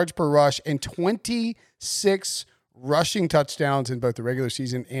 5.8 yards per rush, and 26 rushing touchdowns in both the regular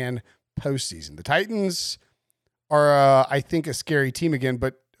season and postseason. The Titans are, I think, a scary team again,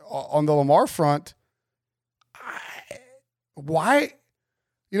 but on the Lamar front, why?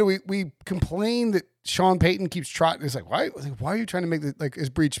 You know, we complain that Sean Payton keeps trotting. It's like, why are you trying to make like as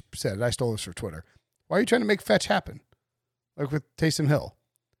Breach said, I stole this from Twitter. Why are you trying to make fetch happen? Like with Taysom Hill.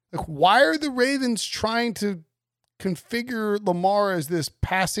 Like, why are the Ravens trying to configure Lamar as this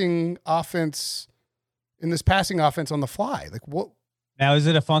passing offense on the fly? Like, what? Now, is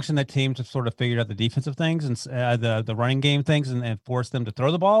it a function that teams have sort of figured out the defensive things and the running game things and forced them to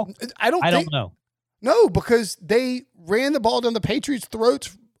throw the ball? I don't know. No, because they ran the ball down the Patriots'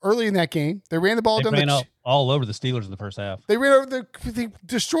 throats early in that game. They ran the ball down all over the Steelers in the first half. They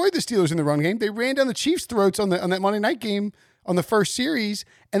destroyed the Steelers in the run game. They ran down the Chiefs' throats on that Monday night game on the first series,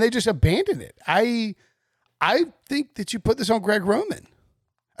 and they just abandoned it. I think that you put this on Greg Roman.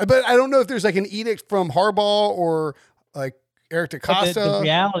 But I don't know if there's like an edict from Harbaugh or like Eric DeCosta. The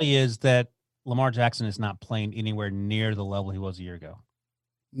reality is that Lamar Jackson is not playing anywhere near the level he was a year ago.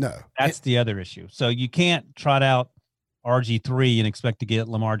 No. That's the other issue. So you can't trot out RG3 and expect to get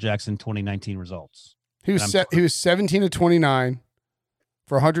Lamar Jackson 2019 results. He was 17 of 29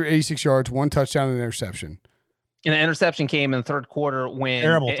 for 186 yards, 1 touchdown and an interception. And the interception came in the third quarter when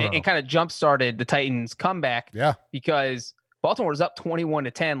it kind of jump-started the Titans' comeback. Yeah. Because Baltimore was up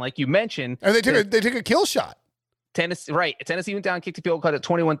 21-10, like you mentioned. And they took a kill shot. Tennessee went down, kicked a field goal at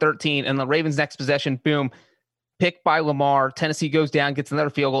 21-13, and the Ravens' next possession, boom, picked by Lamar. Tennessee goes down, gets another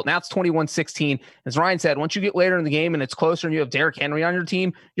field goal. Now it's 21-16. As Ryan said, once you get later in the game and it's closer and you have Derrick Henry on your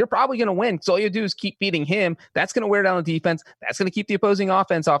team, you're probably going to win. So all you do is keep beating him. That's going to wear down the defense. That's going to keep the opposing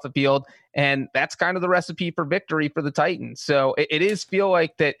offense off the field. And that's kind of the recipe for victory for the Titans. So it is feel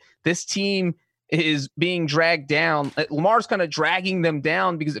like that this team is being dragged down. Lamar's kind of dragging them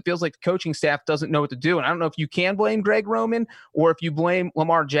down because it feels like the coaching staff doesn't know what to do. And I don't know if you can blame Greg Roman or if you blame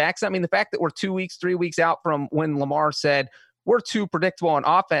Lamar Jackson. I mean, the fact that we're 3 weeks out from when Lamar said we're too predictable on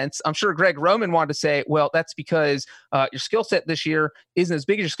offense, I'm sure Greg Roman wanted to say, well, that's because your skill set this year isn't as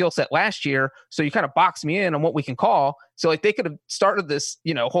big as your skill set last year. So you kind of box me in on what we can call. So like they could have started this,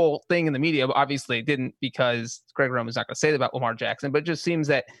 whole thing in the media, but obviously it didn't because Greg Roman's not going to say that about Lamar Jackson, but it just seems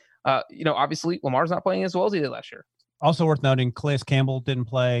that obviously Lamar's not playing as well as he did last year. Also worth noting, Calais Campbell didn't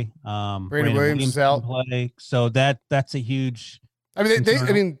play. Brandon Williams is out. Didn't play. So that's a huge. I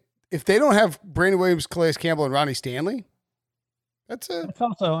mean, if they don't have Brandon Williams, Calais Campbell, and Ronnie Stanley, that's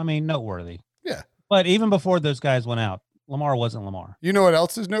also, noteworthy. Yeah. But even before those guys went out, Lamar wasn't Lamar. You know what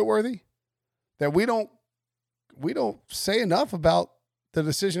else is noteworthy? That we don't say enough about the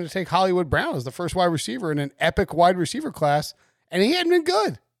decision to take Hollywood Brown as the first wide receiver in an epic wide receiver class, and he hadn't been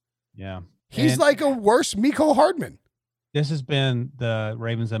good. Yeah. He's like a worse Mecole Hardman. This has been the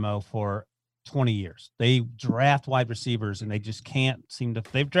Ravens' MO for 20 years. They draft wide receivers, and they just can't seem to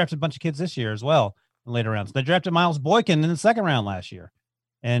 – they've drafted a bunch of kids this year as well in later rounds. They drafted Miles Boykin in the second round last year.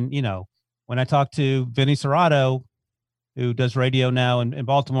 And, when I talked to Vinny Serrato, who does radio now in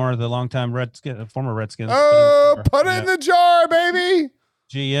Baltimore, the longtime former Redskins. Oh, put it in the jar, baby.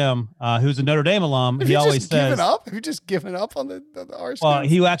 GM, who's a Notre Dame alum, he always says, Have you just given up on the RSK? Well,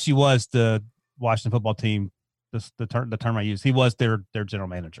 he actually was the Washington football team. The term I use, he was their general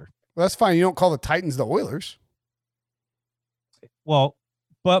manager. Well, that's fine. You don't call the Titans the Oilers. Well,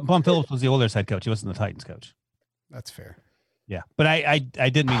 but Bum Phillips was the Oilers head coach. He wasn't the Titans coach. That's fair. Yeah, but I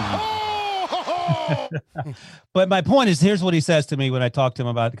didn't mean to. But my point is, here's what he says to me when I talk to him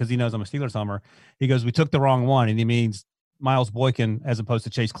about, because he knows I'm a Steelers homer. He goes, "We took the wrong one," and he means Miles Boykin as opposed to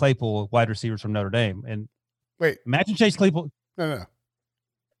Chase Claypool, wide receivers from Notre Dame. And wait, imagine Chase Claypool. No.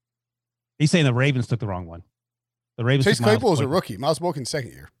 He's saying the Ravens took the wrong one. The Ravens. Chase Claypool is a rookie. Miles Boykin's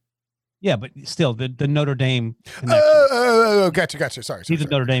second year. Yeah, but still, the Notre Dame connection. Gotcha. Sorry. He's a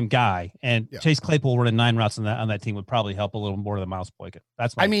Notre Dame guy, and yeah. Chase Claypool running 9 routes on that team would probably help a little more than Miles Boykin.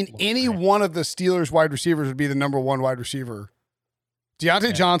 That's any one of the Steelers wide receivers would be the number one wide receiver.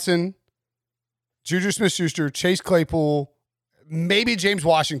 Deontay Johnson, Juju Smith-Schuster, Chase Claypool, maybe James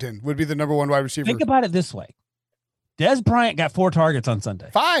Washington would be the number one wide receiver. Think about it this way. Dez Bryant got 4 targets on Sunday.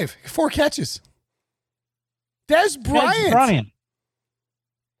 4 catches. Dez Bryant.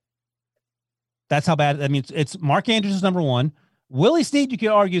 That's how bad. I mean, it's Mark Andrews is number 1. Willie Snead, you could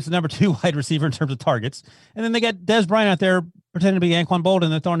argue, is the number 2 wide receiver in terms of targets. And then they got Dez Bryant out there pretending to be Anquan Bolden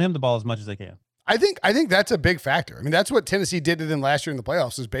and they're throwing him the ball as much as they can. I think that's a big factor. I mean, that's what Tennessee did to them last year in the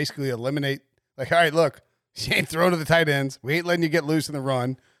playoffs, is basically eliminate, like, all right, look, you ain't throwing to the tight ends. We ain't letting you get loose in the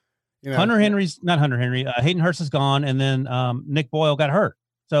run. You know, Hayden Hurst is gone, and then Nick Boyle got hurt.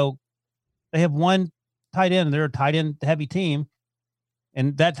 So they have one tight end, and they're a tight end heavy team.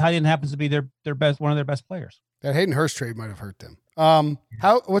 And that tight end happens to be their best, one of their best players. That Hayden Hurst trade might have hurt them.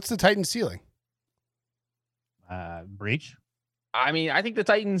 What's the Titans ceiling? Breach. I mean, I think the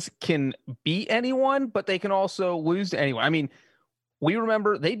Titans can beat anyone, but they can also lose to anyone. I mean, we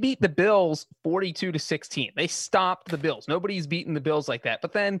remember they beat the Bills 42-16. They stopped the Bills. Nobody's beaten the Bills like that.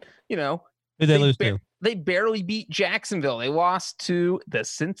 But then, you know, who they lose to? They barely beat Jacksonville. They lost to the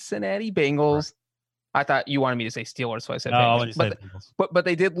Cincinnati Bengals. Right. I thought you wanted me to say Steelers, so I said Bengals. But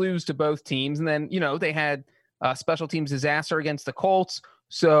they did lose to both teams. And then, you know, they had a special teams disaster against the Colts.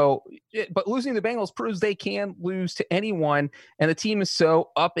 So, but losing the Bengals proves they can lose to anyone. And the team is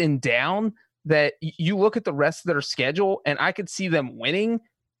so up and down that you look at the rest of their schedule, and I could see them winning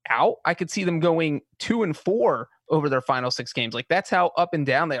out. I could see them going 2-4 over their final 6 games. Like, that's how up and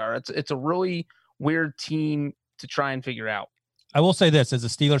down they are. It's a really weird team to try and figure out. I will say this, as a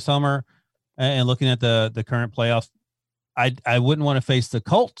Steelers homer, and looking at the current playoffs, I wouldn't want to face the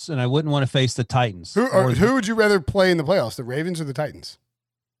Colts, and I wouldn't want to face the Titans. Who would you rather play in the playoffs, the Ravens or the Titans?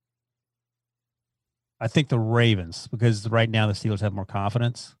 I think the Ravens, because right now the Steelers have more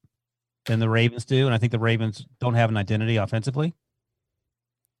confidence than the Ravens do, and I think the Ravens don't have an identity offensively.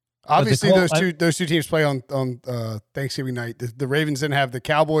 Obviously, those two teams play on Thanksgiving night. The Ravens then have the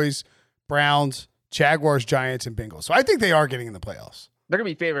Cowboys, Browns, Jaguars, Giants, and Bengals. So I think they are getting in the playoffs. They're going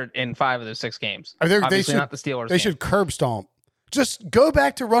to be favored in 5 of those 6 games. Obviously, not the Steelers. They should curb stomp. Just go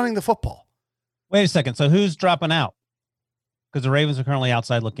back to running the football. Wait a second. So who's dropping out? Because the Ravens are currently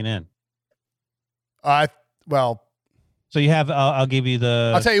outside looking in. So you have. I'll give you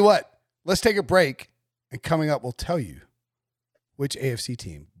the. I'll tell you what. Let's take a break, and coming up, we'll tell you which AFC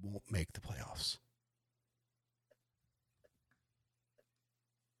team won't make the playoffs.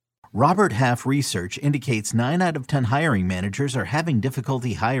 Robert Half research indicates 9 out of 10 hiring managers are having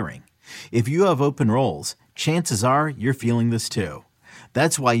difficulty hiring. If you have open roles, chances are you're feeling this too.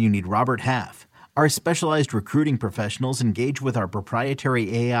 That's why you need Robert Half. Our specialized recruiting professionals engage with our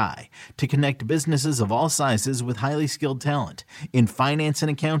proprietary AI to connect businesses of all sizes with highly skilled talent in finance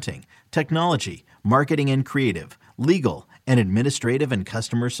and accounting, technology, marketing and creative, legal, and administrative and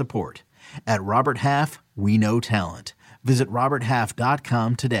customer support. At Robert Half, we know talent. Visit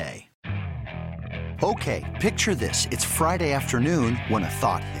roberthalf.com today. Okay, picture this. It's Friday afternoon when a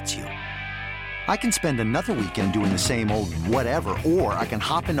thought hits you. I can spend another weekend doing the same old whatever, or I can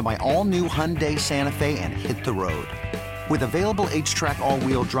hop into my all-new Hyundai Santa Fe and hit the road. With available H-Track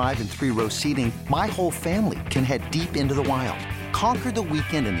all-wheel drive and 3-row seating, my whole family can head deep into the wild. Conquer the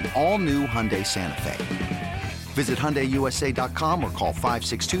weekend in the all-new Hyundai Santa Fe. Visit HyundaiUSA.com or call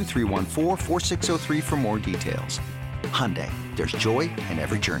 562-314-4603 for more details. Hyundai, there's joy in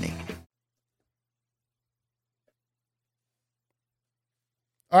every journey.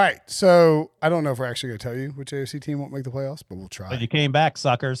 All right, so I don't know if we're actually going to tell you which AFC team won't make the playoffs, but we'll try. But you came back,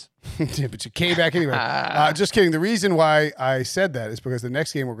 suckers. Yeah, but you came back anyway. Just kidding. The reason why I said that is because the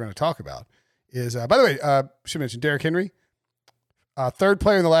next game we're going to talk about is, by the way, should mention Derrick Henry, third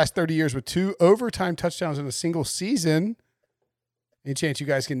player in the last 30 years with 2 overtime touchdowns in a single season. Any chance you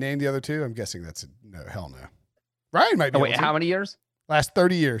guys can name the other 2? I'm guessing that's no. Hell no. Ryan might be. Wait, how many years? Last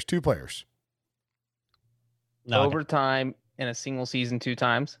 30 years, 2 players. No, overtime in a single season 2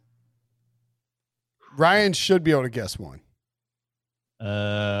 times. Ryan should be able to guess one.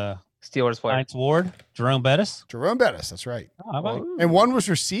 Steelers player. Ninth Ward, Jerome Bettis. Jerome Bettis, that's right. Oh, and one was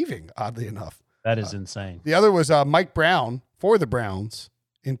receiving, oddly enough. That is insane. The other was Mike Brown for the Browns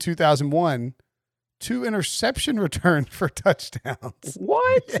in 2001. 2 interception returns for touchdowns.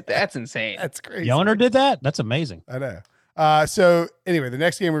 What? Yeah. That's insane. That's crazy. The owner did that? That's amazing. I know. So anyway, the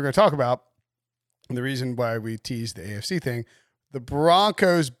next game we're going to talk about, and the reason why we teased the AFC thing, the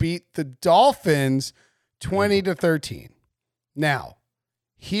Broncos beat the Dolphins 20-13. Now,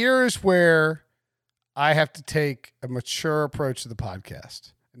 Here's where I have to take a mature approach to the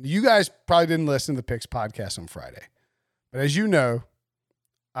podcast. You guys probably didn't listen to the Picks podcast on Friday, but as you know,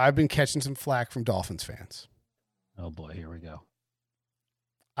 I've been catching some flack from Dolphins fans. Oh boy, here we go.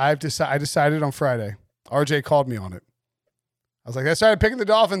 I decided on Friday. RJ called me on it. I was like, I started picking the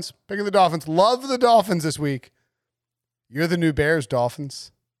Dolphins. Love the Dolphins this week. You're the new Bears,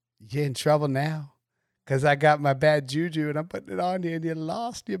 Dolphins. You're in trouble now because I got my bad juju and I'm putting it on you and you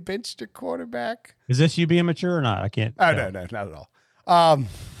lost. You benched your quarterback. Is this you being mature or not? I can't. Oh, no, not at all.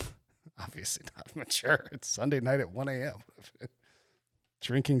 Obviously not mature. It's Sunday night at 1 a.m.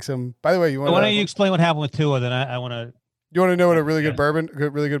 Drinking some. By the way, why don't you explain what happened with Tua? Then I want to. You want to know what a really good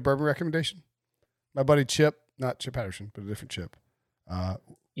really good bourbon recommendation? My buddy Chip, not Chip Patterson, but a different Chip.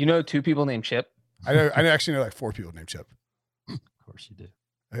 You know 2 people named Chip? I actually know like 4 people named Chip. Of course you do.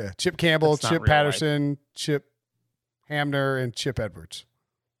 Yeah, Chip Campbell, That's not Chip real Patterson, life. Chip Hamner, and Chip Edwards.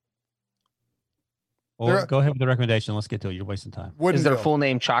 Well, go ahead with the recommendation. Let's get to it. You're wasting time. Is their full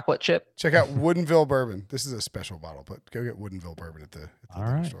name Chocolate Chip? Check out Woodinville Bourbon. This is a special bottle, but go get Woodinville Bourbon at the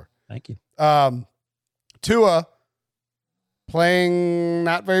store. Thank you. Tua playing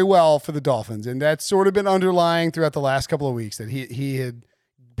not very well for the Dolphins, and that's sort of been underlying throughout the last couple of weeks that he had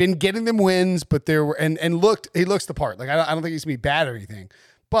been getting them wins, but there were he looks the part. Like I don't think he's gonna be bad or anything,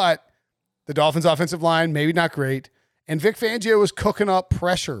 but the Dolphins' offensive line maybe not great, and Vic Fangio was cooking up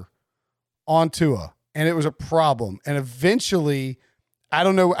pressure on Tua. And it was a problem. And eventually, I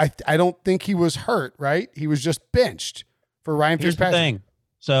don't know. I don't think he was hurt, right? He was just benched for Ryan Fitzpatrick. Here's the thing.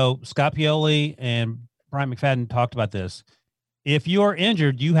 So Scott Pioli and Brian McFadden talked about this. If you're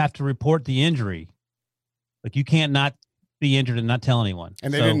injured, you have to report the injury. Like you can't not be injured and not tell anyone.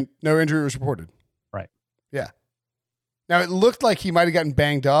 And no injury was reported. Right. Yeah. Now it looked like he might have gotten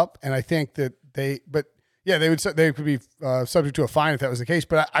banged up, and I think that they could be subject to a fine if that was the case.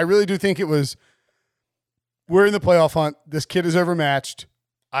 But I really do think it was. We're in the playoff hunt. This kid is overmatched.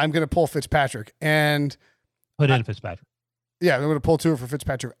 I'm going to pull Fitzpatrick and put in Fitzpatrick. Yeah, I'm going to pull Tua for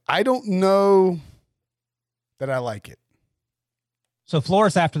Fitzpatrick. I don't know that I like it. So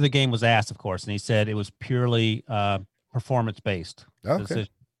Flores after the game was asked, of course, and he said it was purely performance based to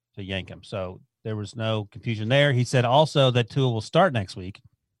yank him. So there was no confusion there. He said also that Tua will start next week.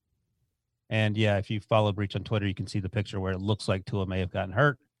 And yeah, if you follow Breach on Twitter, you can see the picture where it looks like Tua may have gotten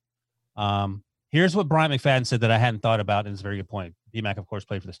hurt. Here's what Brian McFadden said that I hadn't thought about, and it's a very good point. BMAC, of course,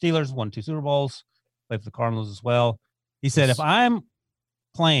 played for the Steelers, won 2 Super Bowls, played for the Cardinals as well. He said, if I'm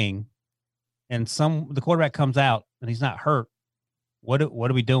playing and the quarterback comes out and he's not hurt, what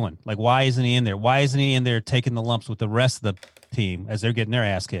are we doing? Like, why isn't he in there? Why isn't he in there taking the lumps with the rest of the team as they're getting their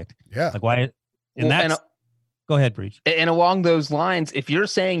ass kicked? Yeah. Like, why? Go ahead, Breach. And along those lines, if you're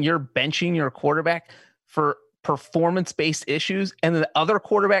saying you're benching your quarterback for performance-based issues and the other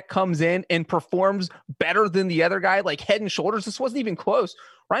quarterback comes in and performs better than the other guy, like head and shoulders, this wasn't even close.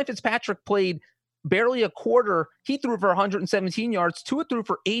 Ryan Fitzpatrick played barely a quarter. He threw for 117 yards. Tua threw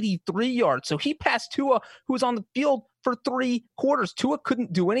for 83 yards. So he passed Tua, who was on the field for 3 quarters. Tua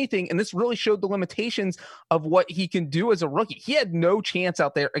couldn't do anything, and this really showed the limitations of what he can do as a rookie. He had no chance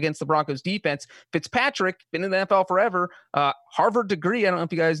out there against the Broncos defense. Fitzpatrick, been in the NFL forever, Harvard degree. I don't know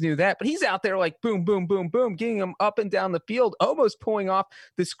if you guys knew that, but he's out there like boom, boom, boom, boom, getting him up and down the field, almost pulling off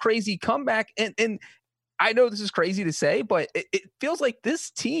this crazy comeback. And I know this is crazy to say, but it feels like this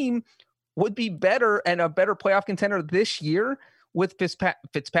team would be better and a better playoff contender this year with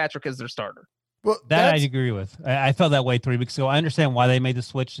Fitzpatrick as their starter. Well, that I agree with. I felt that way 3 weeks ago. I understand why they made the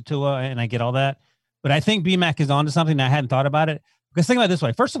switch to Tua, and I get all that. But I think BMAC is onto something that I hadn't thought about it. Because think about it this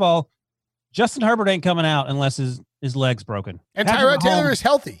way. First of all, Justin Herbert ain't coming out unless his leg's broken. And Tyrod Taylor is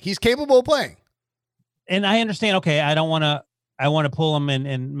healthy. He's capable of playing. And I understand, okay, I want to pull him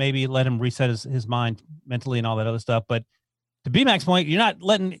and maybe let him reset his mind mentally and all that other stuff. But to BMAC's point, you're not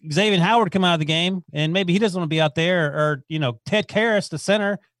letting Xavier Howard come out of the game, and maybe he doesn't want to be out there. Or, Ted Karras, the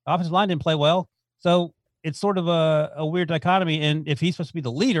center, offensive line didn't play well. So it's sort of a weird dichotomy. And if he's supposed to be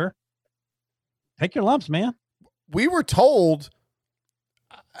the leader, take your lumps, man. We were told,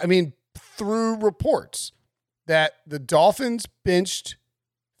 through reports, that the Dolphins benched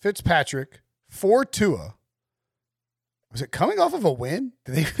Fitzpatrick for Tua. Was it coming off of a win?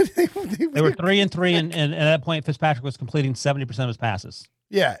 They were 3-3, and at that point, Fitzpatrick was completing 70% of his passes.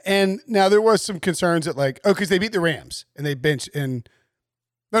 Yeah, and now there was some concerns that because they beat the Rams and they benched and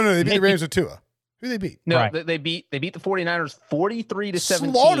they beat the Rams with Tua. Who they beat? No, right. they beat the 49ers 43-17.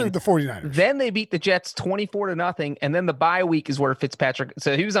 Slaughtered the 49ers. Then they beat the Jets 24-0, and then the bye week is where Fitzpatrick.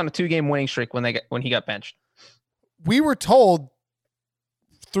 So he was on a 2-game winning streak when he got benched. We were told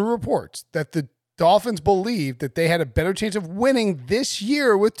through reports that the Dolphins believed that they had a better chance of winning this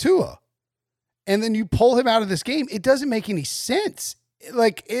year with Tua. And then you pull him out of this game. It doesn't make any sense.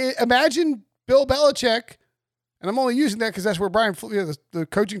 Like, imagine Bill Belichick, and I'm only using that because that's where the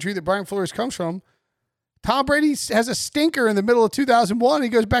coaching tree that Brian Flores comes from. Tom Brady has a stinker in the middle of 2001. He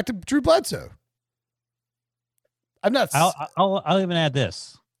goes back to Drew Bledsoe. I'm not. I'll even add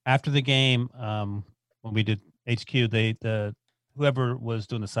this. After the game, when we did HQ, whoever was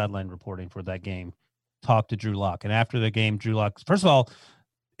doing the sideline reporting for that game talked to Drew Lock. And after the game, Drew Lock, first of all,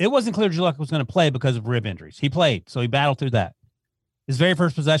 it wasn't clear Drew Lock was going to play because of rib injuries. He played, so he battled through that. His very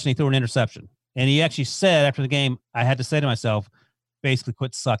first possession, he threw an interception. And he actually said after the game, I had to say to myself, basically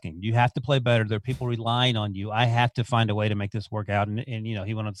quit sucking. You have to play better. There are people relying on you. I have to find a way to make this work out. And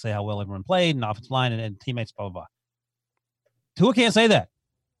he went on to say how well everyone played and offensive line and teammates, blah, blah, blah. Tua can't say that.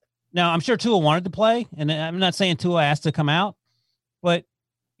 Now, I'm sure Tua wanted to play, and I'm not saying Tua asked to come out, but,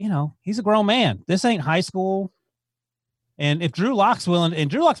 he's a grown man. This ain't high school. And if Drew Lock's willing, and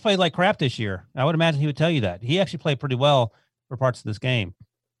Drew Lock's played like crap this year, I would imagine he would tell you that. He actually played pretty well for parts of this game.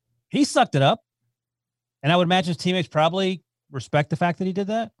 He sucked it up, and I would imagine his teammates probably respect the fact that he did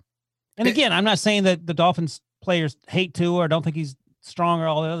that. And again, I'm not saying that the Dolphins players hate Tua or don't think he's strong or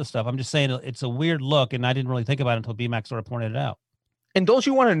all the other stuff. I'm just saying it's a weird look, and I didn't really think about it until BMAC sort of pointed it out. And don't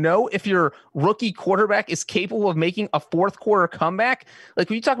you want to know if your rookie quarterback is capable of making a fourth quarter comeback? Like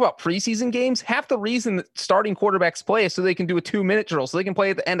when you talk about preseason games, half the reason that starting quarterbacks play is so they can do a 2-minute drill, so they can play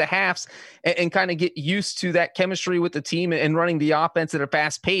at the end of halves and kind of get used to that chemistry with the team and running the offense at a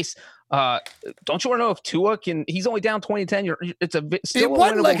fast pace. Don't you want to know if Tua can? He's only down 20-10. It's still it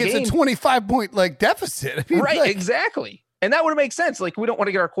wasn't like game. It's a 25-point deficit. I mean, right? Exactly. And that would make sense. Like, we don't want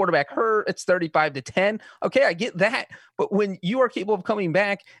to get our quarterback hurt. It's 35-10. Okay, I get that. But when you are capable of coming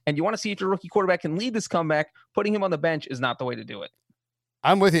back and you want to see if your rookie quarterback can lead this comeback, putting him on the bench is not the way to do it.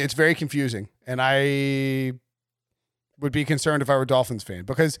 I'm with you. It's very confusing. And I would be concerned if I were a Dolphins fan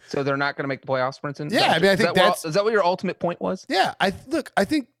because. So they're not going to make the playoffs, Brinson? Yeah, I mean, I think is that what your ultimate point was? Yeah. I think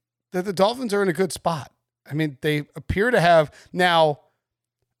that the Dolphins are in a good spot. I mean, they appear to have now.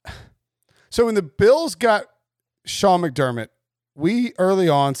 So when the Bills got Sean McDermott, we early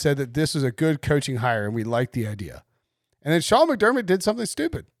on said that this was a good coaching hire and we liked the idea. And then Sean McDermott did something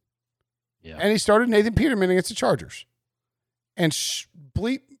stupid. Yeah. And he started Nathan Peterman against the Chargers. And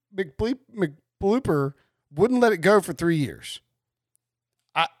McBlooper wouldn't let it go for 3 years.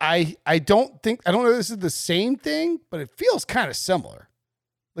 I don't know if this is the same thing, but it feels kind of similar.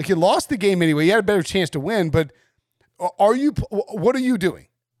 Like, you lost the game anyway. You had a better chance to win, but what are you doing?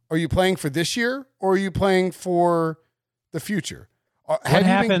 Are you playing for this year or are you playing for the future? What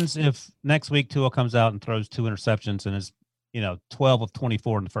happens if next week Tua comes out and throws 2 interceptions and is, 12 of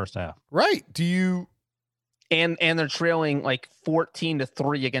 24 in the first half? Right. Do you? And they're trailing like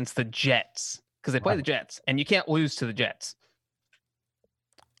 14-3 against the Jets because they play the Jets, and you can't lose to the Jets.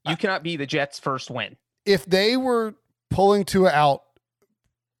 You cannot be the Jets' first win. If they were pulling Tua out,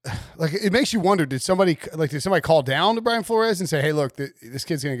 like, it makes you wonder, did somebody call down to Brian Flores and say, hey, look, this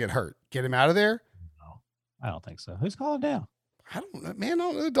kid's going to get hurt. Get him out of there? No, I don't think so. Who's calling down? I don't know, man. I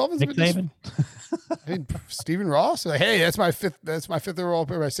don't know. The Dolphins. Nick Saban? I mean, Stephen Ross. Like, hey, that's my fifth overall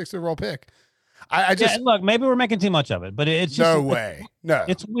pick, my 6th overall pick. I just look, maybe we're making too much of it, but it's just no way. No,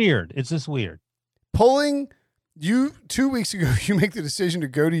 it's weird. It's just weird. Pulling you 2 weeks ago, you make the decision to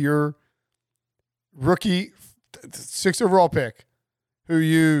go to your rookie 6th overall pick, who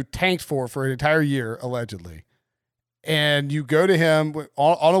you tanked for an entire year, allegedly. And you go to him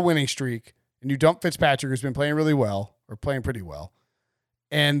on a winning streak and you dump Fitzpatrick, who's been playing really well or playing pretty well.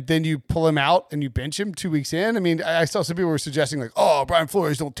 And then you pull him out and you bench him 2 weeks in. I mean, I saw some people were suggesting like, oh, Brian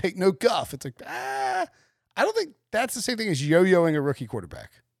Flores don't take no guff. It's like, I don't think that's the same thing as yo-yoing a rookie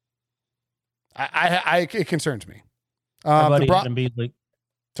quarterback. It concerns me. Our buddy Adam Beasley.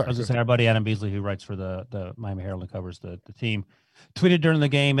 Sorry, I was going to say our buddy Adam Beasley, who writes for the Miami Herald and covers the team, tweeted during the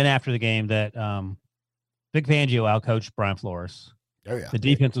game and after the game that Vic Fangio outcoached Brian Flores. Oh, yeah. The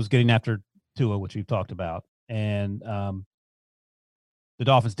defense was getting after Tua, which we've talked about. And the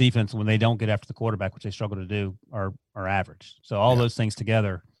Dolphins defense, when they don't get after the quarterback, which they struggle to do, are average. So all those things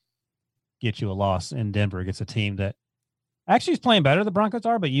together get you a loss in Denver against a team that actually is playing better than the Broncos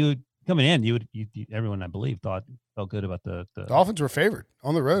are, but coming in, everyone, I believe, felt good about the Dolphins were favored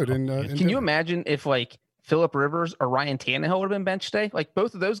on the road. Can you imagine if like Phillip Rivers or Ryan Tannehill would have been benched today? Like,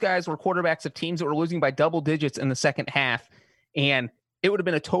 both of those guys were quarterbacks of teams that were losing by double digits in the second half, and it would have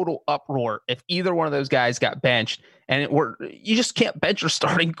been a total uproar if either one of those guys got benched. And you just can't bench your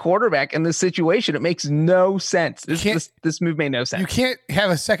starting quarterback in this situation. It makes no sense. This move made no sense. You can't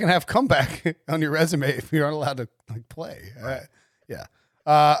have a second half comeback on your resume if you aren't allowed to play. Yeah.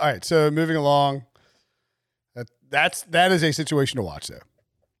 All right. So moving along, that is a situation to watch, though.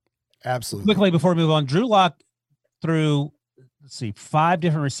 Absolutely. Quickly before we move on, Drew Lock threw, 5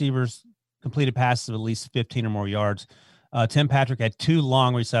 different receivers completed passes of at least 15 or more yards. Tim Patrick had 2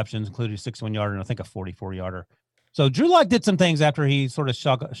 long receptions, including a 61-yarder and I think a 44-yarder. So Drew Lock did some things after he sort of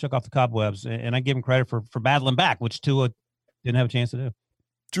shook off the cobwebs, and I give him credit for battling back, which Tua didn't have a chance to do.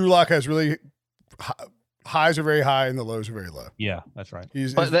 Drew Lock has really highs are very high and the lows are very low. Yeah, that's right.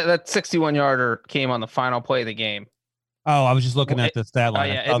 But that 61-yarder came on the final play of the game. Oh, I was just looking at the stat line.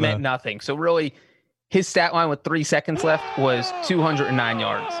 Oh, yeah, it meant nothing. So really, his stat line with 3 seconds left was 209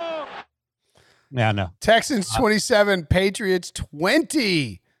 yards. Yeah, no. Texans 27, Patriots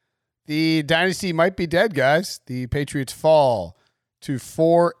 20. The dynasty might be dead, guys. The Patriots fall to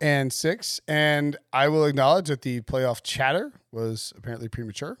 4-6, and I will acknowledge that the playoff chatter was apparently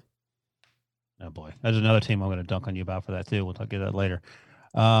premature. Oh boy, there's another team I'm going to dunk on you about for that too. We'll talk about that later.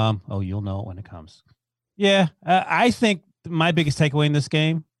 You'll know it when it comes. Yeah, I think my biggest takeaway in this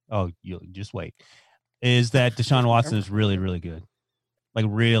game. Oh, you just wait. Is that Deshaun Watson is really, really good, like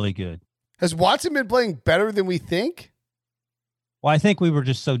really good. Has Watson been playing better than we think? Well, I think we were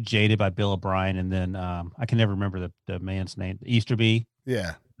just so jaded by Bill O'Brien, and then I can never remember the man's name, Easterby.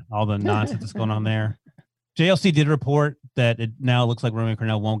 Yeah, all the nonsense that's going on there. JLC did report that it now looks like Romeo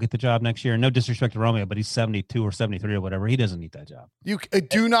Crennel won't get the job next year. No disrespect to Romeo, but he's 72 or 73 or whatever. He doesn't need that job. You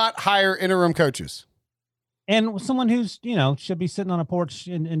do not hire interim coaches. And someone who's, should be sitting on a porch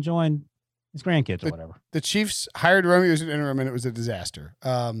and enjoying his grandkids or whatever. The Chiefs hired Romeo as an interim, and it was a disaster.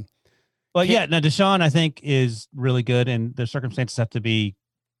 But yeah, now Deshaun, I think, is really good, and the circumstances have to be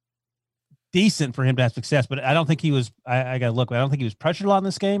decent for him to have success. But I don't think he was. I got to look. I don't think he was pressured a lot in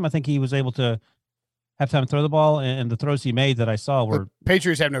this game. I think he was able to have time to throw the ball, and the throws he made that I saw were. The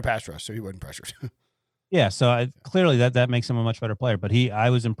Patriots have no pass rush, so he wasn't pressured. Yeah, so clearly that makes him a much better player. But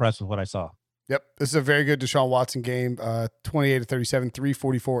I was impressed with what I saw. Yep, this is a very good Deshaun Watson game. 28-37,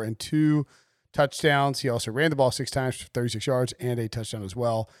 344, and 2 touchdowns. He also ran the ball 6 times for 36 yards and a touchdown as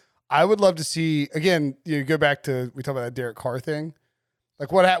well. I would love to see, again, go back to, we talked about that Derek Carr thing.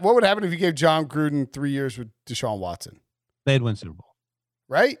 Like what would happen if you gave John Gruden 3 years with Deshaun Watson? They'd win Super Bowl.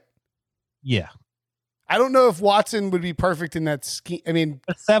 Right? Yeah. I don't know if Watson would be perfect in that scheme. I mean,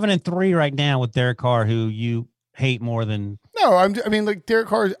 7-3 right now with Derek Carr, who you hate more than. No, like Derek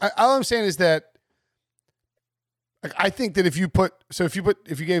Carr. All I'm saying is that, like, I think that if you gave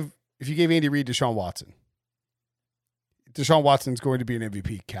Andy Reid Deshaun Watson's going to be an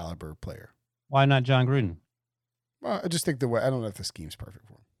MVP caliber player. Why not John Gruden? Well, I just think I don't know if the scheme's perfect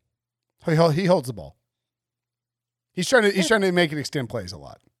for him. He holds the ball. He's trying to make it extend plays a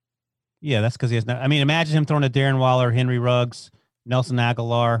lot. Yeah, that's because he has no. I mean, imagine him throwing to Darren Waller, Henry Ruggs, Nelson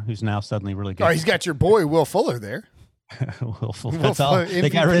Aguilar, who's now suddenly really good. Oh, he's got your boy Will Fuller there. Will Fuller. That's all. MVP, they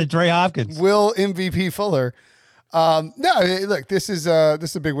got rid of Dre Hopkins. Will MVP Fuller. No, look, this is a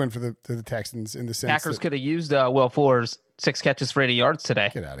big win for the Texans in the sense Packers could have used Will Fuller's 6 catches for 80 yards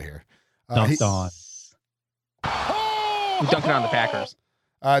today. Get out of here. Dunked on. He's dunking on the Packers.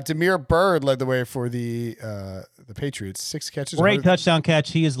 Damiere Byrd led the way for the Patriots. 6 catches. Great touchdown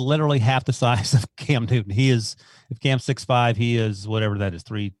catch. He is literally half the size of Cam Newton. He is, if Cam's 6'5", he is whatever that is,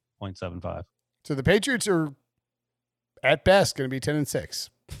 3.75. So the Patriots are at best going to be 10-6.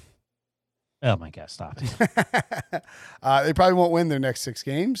 Oh my God! Stop. They probably won't win their next 6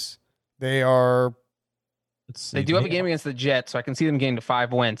 games. They are. They do have a game against the Jets, so I can see them getting to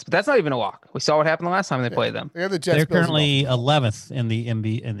 5 wins. But that's not even a walk. We saw what happened the last time they played them. They have the Jets. They're currently 11th in the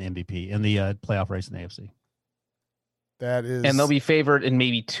MVP in the playoff race in the AFC. That is, and they'll be favored in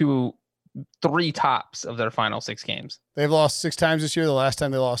maybe 2-3 tops of their final 6 games. They've lost 6 times this year. The last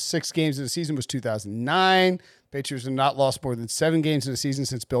time they lost 6 games in the season was 2009. Patriots have not lost more than 7 games in the season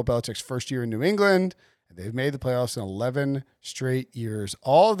since Bill Belichick's first year in New England. And they've made the playoffs in 11 straight years.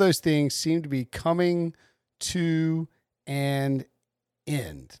 All of those things seem to be coming to an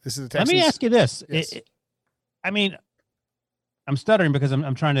end. This is the Texans. Let me ask you this. Yes. I'm stuttering because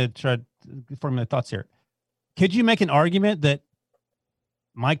I'm trying to formulate thoughts here. Could you make an argument that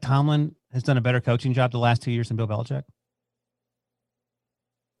Mike Tomlin has done a better coaching job the last 2 years than Bill Belichick?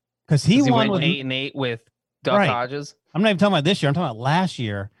 Because he won with 8-8 with Duck Hodges. I'm not even talking about this year. I'm talking about last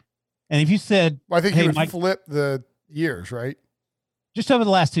year. And if you said, well, I think you would flip the years, right? Just over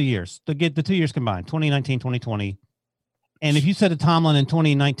the last 2 years, to get the 2 years combined, 2019, 2020. And if you said to Tomlin in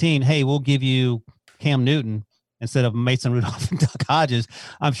 2019, hey, we'll give you Cam Newton instead of Mason Rudolph and Duck Hodges,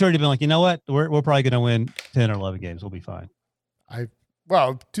 I'm sure he'd be like, you know what? We're probably going to win 10 or 11 games. We'll be fine.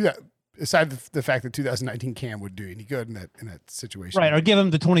 Aside the fact that 2019 Cam would do any good in that situation. Right, or give him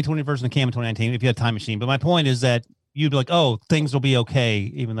the 2020 version of Cam in 2019 if you had a time machine. But my point is that you'd be like, oh, things will be okay,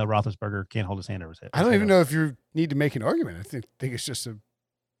 even though Roethlisberger can't hold his hand over his head. I don't even know if you need to make an argument. I think it's just a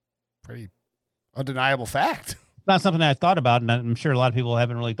pretty undeniable fact. It's not something I thought about, and I'm sure a lot of people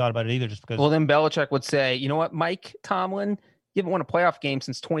haven't really thought about it either, just because. Well, then Belichick would say, you know what, Mike Tomlin, you haven't won a playoff game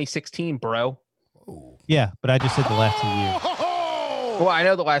since 2016, bro. Oh. Yeah, but I just said the last 2 years. Well, I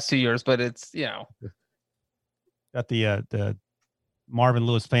know the last 2 years, but it's, Got the Marvin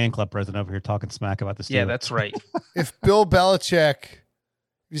Lewis fan club president over here talking smack about the Steelers. Yeah, that's right. If Bill Belichick,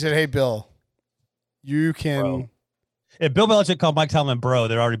 you said, hey, Bill, you can. Bro. If Bill Belichick called Mike Tomlin bro,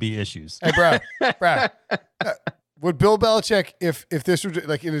 there'd already be issues. Hey, bro. Would Bill Belichick, if this were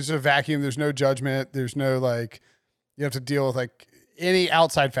like it is a vacuum, there's no judgment, there's no like, you have to deal with like any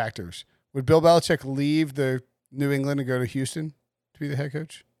outside factors. Would Bill Belichick leave the New England and go to Houston to be the head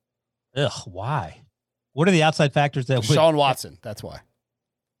coach? Ugh, why? What are the outside factors that would? Sean Watson. That's why.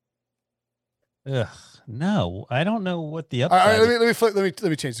 Ugh, no, I don't know what the All right, upside. let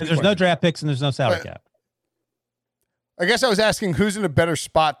me change. There's no draft picks and there's no salary cap. I guess I was asking who's in a better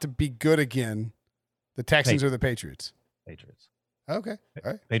spot to be good again, the Texans or the Patriots? Patriots. Okay.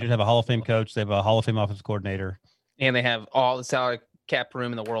 All right. Patriots have a Hall of Fame coach. They have a Hall of Fame offensive coordinator. And they have all the salary cap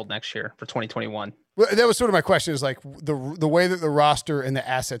room in the world next year for 2021. Well, that was sort of my question is like the way that the roster and the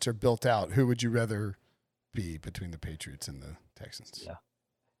assets are built out, who would you rather be between the Patriots and the Texans? Yeah.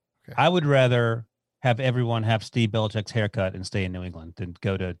 Okay. I would rather have everyone have Steve Belichick's haircut and stay in New England than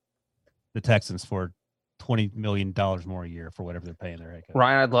go to the Texans for $20 million more a year for whatever they're paying their haircut.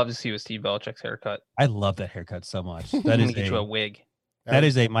 Ryan, I'd love to see you with Steve Belichick's haircut. I love that haircut so much. I'm That gonna is get you a wig.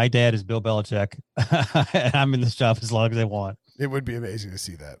 my dad is Bill Belichick. And I'm in this job as long as I want. It would be amazing to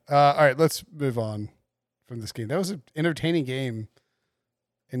see that. All right, let's move on from this game. That was an entertaining game,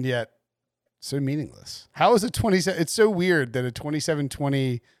 and yet so meaningless. How is it 27? It's so weird that a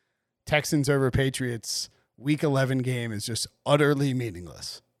 27-20 Texans over Patriots Week 11 game is just utterly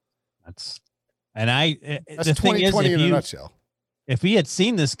meaningless. That's That's the thing 2020 is, in a nutshell. if we had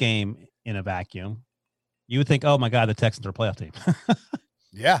seen this game in a vacuum, you would think, oh my God, the Texans are a playoff team.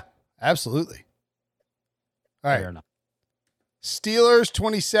 Yeah, absolutely. All Fair right. enough. Steelers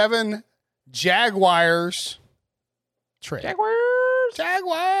 27, Jaguars. Trey.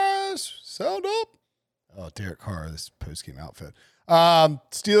 Jaguars. Sold up. Oh, Derek Carr, this post-game outfit.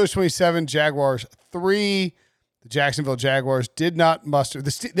 Steelers 27, Jaguars 3. The Jacksonville Jaguars did not muster.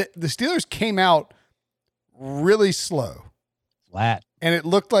 The Steelers came out really slow. Flat. And it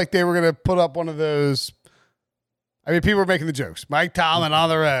looked like they were going to put up one of those. I mean, people were making the jokes. Mike Tomlin on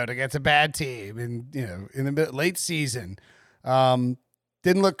the road against a bad team, and in the late season,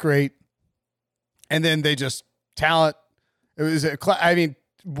 didn't look great. And then they just talent. It was.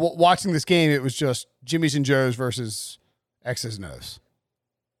 Watching this game, it was just Jimmys and Joes versus X's and O's.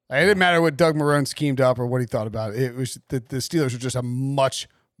 It didn't matter what Doug Marrone schemed up or what he thought about it. It was the Steelers were just a much,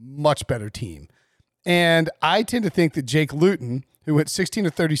 much better team. And I tend to think that Jake Luton, who went 16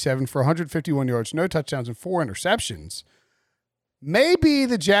 of 37 for 151 yards, no touchdowns, and 4 interceptions, may be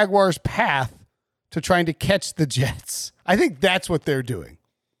the Jaguars' path to trying to catch the Jets. I think that's what they're doing.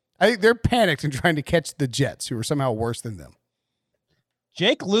 I think they're panicked and trying to catch the Jets, who are somehow worse than them.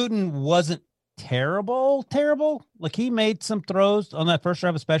 Jake Luton wasn't terrible. Like, he made some throws on that first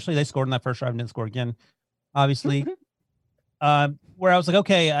drive, especially. They scored on that first drive and didn't score again, obviously. Where I was like,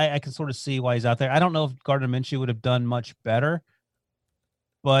 okay, I can sort of see why he's out there. I don't know if Gardner Minshew would have done much better,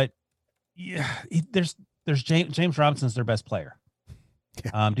 but yeah, there's James Robinson's their best player.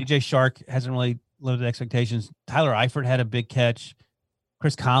 Yeah. DJ Shark hasn't really lived to expectations. Tyler Eifert had a big catch.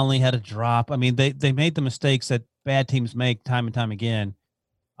 Chris Conley had a drop. I mean, they made the mistakes that bad teams make time and time again.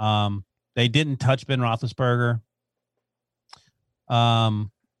 They didn't touch Ben Roethlisberger. And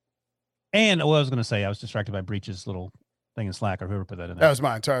what I was going to say, I was distracted by Breach's little thing in Slack or whoever put that in there. That was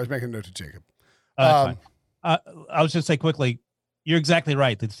mine. Sorry, I was making a note to Jacob. That's fine. I was just say quickly, you're exactly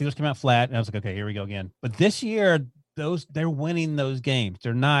right. The Steelers came out flat, and I was like, okay, here we go again. But this year, they're winning those games.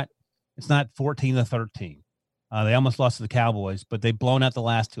 It's not 14-13. They almost lost to the Cowboys, but they've blown out the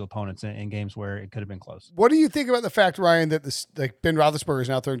last two opponents in games where it could have been close. What do you think about the fact, Ryan, that Ben Roethlisberger is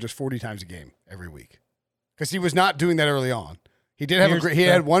now throwing just 40 times a game every week? Because he was not doing that early on. He did have he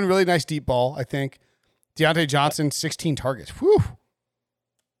had one really nice deep ball, I think. Deontay Johnson, 16 targets. Whew.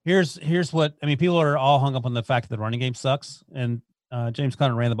 Here's what I mean. People are all hung up on the fact that the running game sucks, and James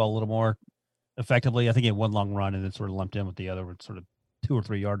Conner ran the ball a little more effectively. I think he had one long run and then sort of lumped in with the other, with sort of 2 or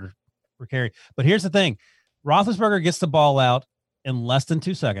 3 yarder per carry. But here's the thing: Roethlisberger gets the ball out in less than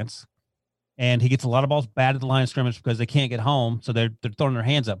 2 seconds, and he gets a lot of balls bad at the line of scrimmage because they can't get home, so they're throwing their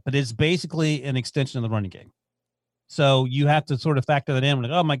hands up. But it's basically an extension of the running game. So you have to sort of factor that in. Like,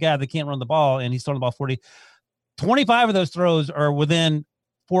 oh my God, they can't run the ball, and he's throwing the ball 25 of those throws are within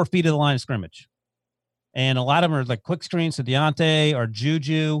 4 feet of the line of scrimmage. And a lot of them are like quick screens to Deontay or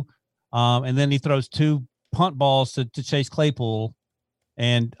Juju. And then he throws 2 punt balls to Chase Claypool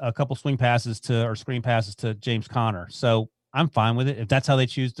and a couple swing passes or screen passes to James Conner. So I'm fine with it if that's how they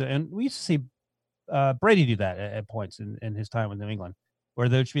choose to. And we used to see Brady do that at points in his time with New England, where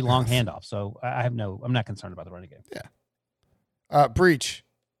there should be long handoffs. So I'm not concerned about the running game. Yeah. Breach.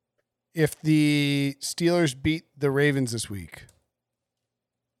 If the Steelers beat the Ravens this week,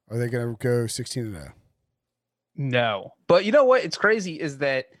 are they going to go 16-0? No. But you know what? It's crazy is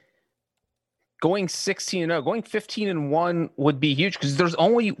that going 16-0, going 15-1 would be huge because there's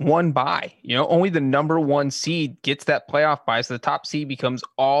only one bye. Only the number 1 seed gets that playoff bye. So the top seed becomes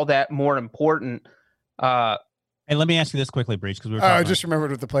all that more important. Hey, let me ask you this quickly, Breach, because I just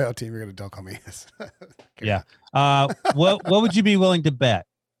remembered with the playoff team, you're going to dunk on me. Yeah. What would you be willing to bet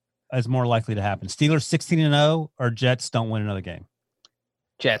is more likely to happen? Steelers 16-0 or Jets don't win another game?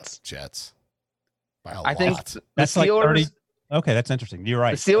 Jets. By a I think lot. That's Steelers, like 30. Okay, that's interesting. You're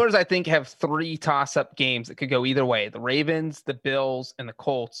right. The Steelers, I think, have 3 toss-up games that could go either way. The Ravens, the Bills, and the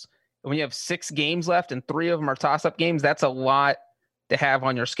Colts. And when you have 6 games left and 3 of them are toss-up games, that's a lot to have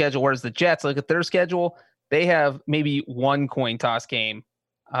on your schedule. Whereas the Jets, look at their schedule, they have maybe 1 coin toss game.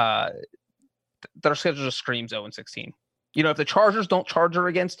 Their schedule just screams 0-16. If the Chargers don't charger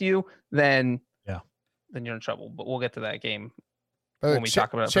against you, then you're in trouble. But we'll get to that game when we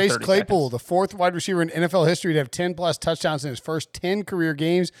talk about it. Chase Claypool, seconds. the 4th wide receiver in NFL history to have 10+ touchdowns in his first 10 career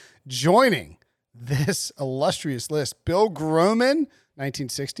games, joining this illustrious list. Bill Groman,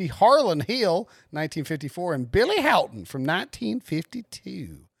 1960, Harlan Hill, 1954, and Billy Houghton from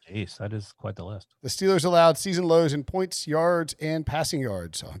 1952. Jeez, that is quite the list. The Steelers allowed season lows in points, yards, and passing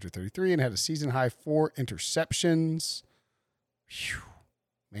yards, 133, and had a season high 4 interceptions. Whew.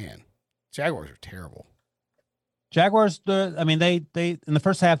 Man, Jaguars are terrible. Jaguars, they in the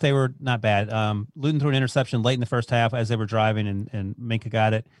first half, they were not bad. Luton threw an interception late in the first half as they were driving, and Minka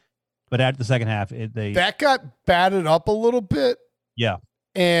got it. But at the second half, that got batted up a little bit. Yeah.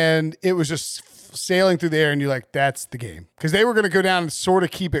 And it was just sailing through the air, and you're like, that's the game. Because they were going to go down and sort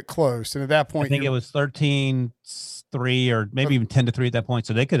of keep it close. And at that point, I think it was 13-3 or maybe even 10-3 at that point.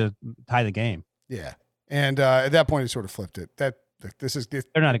 So they could have tied the game. Yeah. And at that point, it sort of flipped it. They're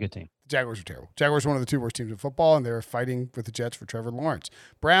not a good team. The Jaguars are terrible. Jaguars are one of the 2 worst teams in football, and they're fighting with the Jets for Trevor Lawrence.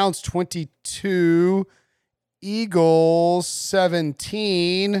 Browns 22, Eagles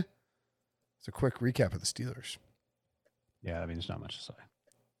 17. It's a quick recap of the Steelers. Yeah, there's not much to say.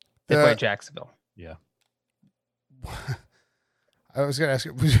 They play Jacksonville. Yeah. I was going to ask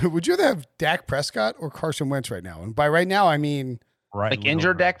you, would you rather have Dak Prescott or Carson Wentz right now? And by right now, I mean... Right. Like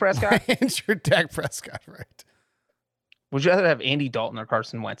injured Dak Prescott? Injured Dak Prescott, right. Would you rather have Andy Dalton or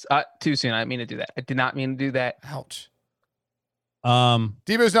Carson Wentz? Too soon. I didn't mean to do that. I did not mean to do that. Ouch.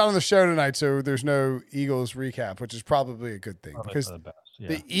 Debo's not on the show tonight, so there's no Eagles recap, which is probably a good thing because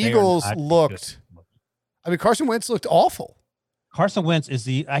the Eagles looked. Carson Wentz looked awful. Carson Wentz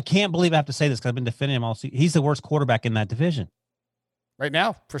I can't believe I have to say this because I've been defending him all season. He's the worst quarterback in that division right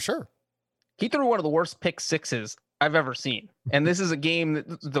now, for sure. He threw one of the worst pick sixes I've ever seen. And this is a game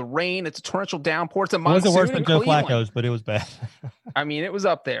that the rain, it's a torrential downpour. It's a monsoon. It wasn't worse than Joe Flacco's, but it was bad. It was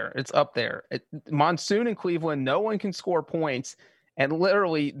up there. It's up there. Monsoon in Cleveland, no one can score points. And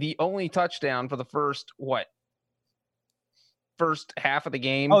literally the only touchdown for the first half of the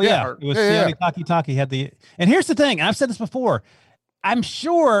game. Oh, yeah. It was Sione Taki had and here's the thing. I've said this before. I'm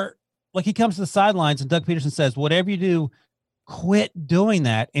sure he comes to the sidelines and Doug Peterson says, whatever you do, quit doing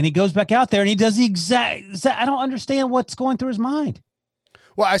that. And he goes back out there and he does the exact. I don't understand what's going through his mind.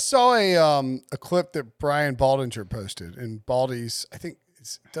 Well, I saw a clip that Brian Baldinger posted, and Baldy's, I think,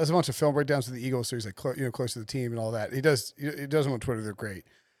 does a bunch of film breakdowns of the Eagles, so he's like, close to the team and all that. He does them on Twitter. They're great.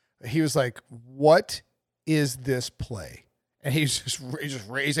 He was like, "What is this play?" And he's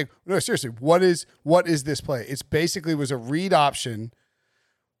like, "No, seriously, what is this play?" It's basically was a read option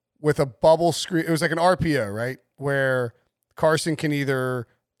with a bubble screen. It was like an RPO, right, where Carson can either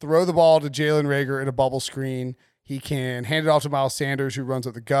throw the ball to Jalen Reagor in a bubble screen, he can hand it off to Miles Sanders, who runs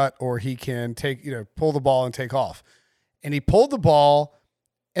up the gut, or he can pull the ball and take off. And he pulled the ball,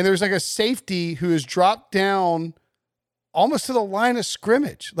 and there's like a safety who is dropped down almost to the line of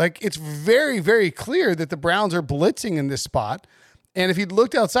scrimmage. Like, it's very, very clear that the Browns are blitzing in this spot. And if he'd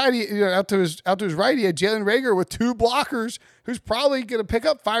looked outside, out to his right, he had Jalen Reagor with 2 blockers, who's probably going to pick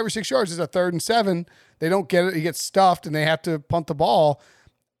up 5 or 6 yards. It's a 3rd and 7. They don't get it. He gets stuffed, and they have to punt the ball.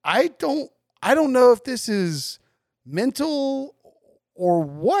 I don't know if this is mental or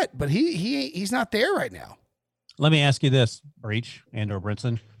what, but he's not there right now. Let me ask you this, Breach and or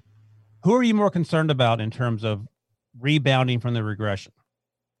Brinson. Who are you more concerned about in terms of rebounding from the regression?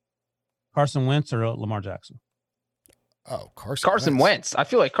 Carson Wentz or Lamar Jackson? Oh, Carson Wentz. I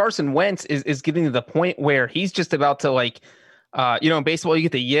feel like Carson Wentz is getting to the point where he's just about to in baseball, you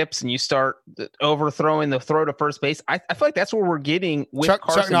get the yips and you start overthrowing the throw to first base. I feel like that's where we're getting with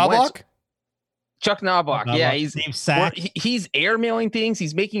Carson Wentz. Chuck Knobloch. Yeah, he's airmailing things.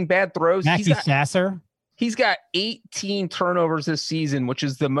 He's making bad throws. Sasser. He's got 18 turnovers this season, which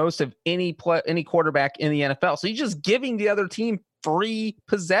is the most of any quarterback in the NFL. So he's just giving the other team free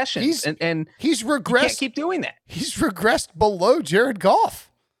possessions, and he's regressed. You can't keep doing that. He's regressed below Jared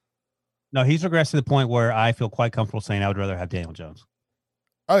Goff. No, he's regressed to the point where I feel quite comfortable saying I would rather have Daniel Jones.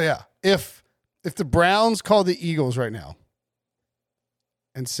 Oh yeah, if the Browns called the Eagles right now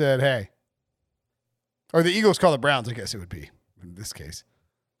and said, "Hey," or the Eagles call the Browns, I guess it would be in this case.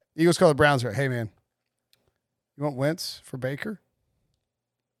 The Eagles call the Browns, right? Hey man, you want Wentz for Baker?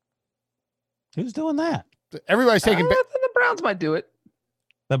 Who's doing that? Everybody's taking. The Browns might do it.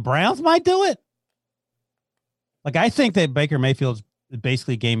 The Browns might do it. Like, I think that Baker Mayfield's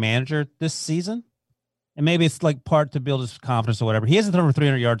basically game manager this season, and maybe it's like part to build his confidence or whatever. He hasn't thrown for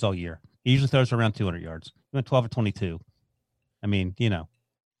 300 yards all year. He usually throws for around 200 yards. He went 12 or 22. I mean,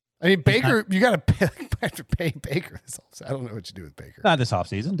 Baker, you got to pay Baker this offseason. I don't know what you do with Baker. Not this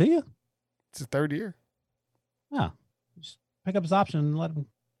offseason, do you? It's his third year. No, just pick up his option and let him.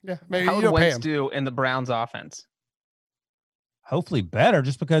 Yeah, maybe How you would don't pay Wentz him. do in the Browns offense? Hopefully better,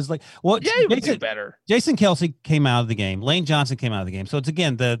 just because he would do better. Jason Kelce came out of the game. Lane Johnson came out of the game. So it's,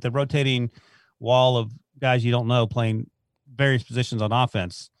 again, the rotating wall of guys you don't know playing various positions on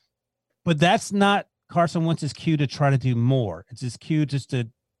offense. But that's not Carson Wentz's cue to try to do more. It's his cue just to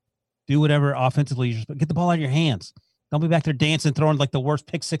do whatever offensively. Get the ball out of your hands. Don't be back there dancing, throwing like the worst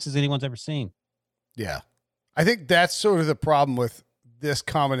pick sixes anyone's ever seen. Yeah. I think that's sort of the problem with this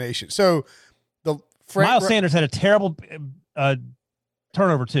combination. So Miles Sanders had a terrible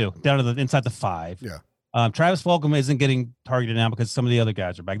turnover too, down to the inside the 5. Yeah. Travis Fulgham isn't getting targeted now because some of the other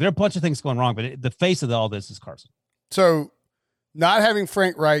guys are back. There are a bunch of things going wrong, but the face of all this is Carson. So not having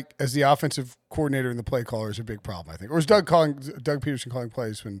Frank Reich as the offensive coordinator and the play caller is a big problem, I think. Or was Doug Peterson calling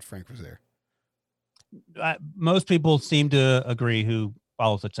plays when Frank was there? Most people seem to agree who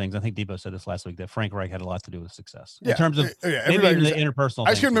follow such things. I think Debo said this last week that Frank Reich had a lot to do with success in terms of maybe even the interpersonal.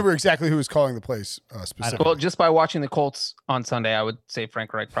 I just couldn't remember exactly who was calling the plays specifically. Well, just by watching the Colts on Sunday, I would say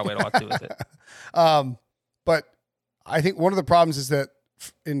Frank Reich probably had a lot to do with it. But I think one of the problems is that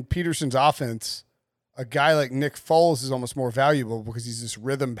in Peterson's offense, a guy like Nick Foles is almost more valuable because he's this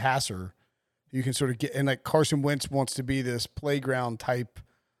rhythm passer. You can sort of get, and like Carson Wentz wants to be this playground type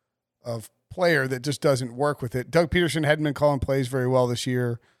of player that just doesn't work with it. Doug Peterson hadn't been calling plays very well this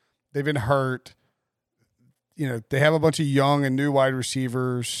year. They've been hurt. They have a bunch of young and new wide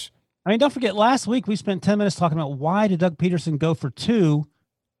receivers. I mean, don't forget, last week we spent 10 minutes talking about why did Doug Peterson go for 2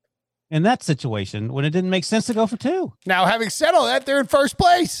 in that situation when it didn't make sense to go for 2. Now, having said all that, they're in first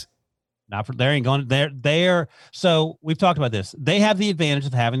place. Not for there ain't going there. So we've talked about this. They have the advantage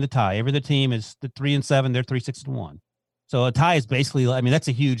of having the tie. Every other team is the 3-7. They're 3-6-1. So a tie is basically, that's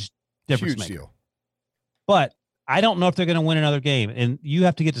a huge difference maker. Deal. But I don't know if they're going to win another game. And you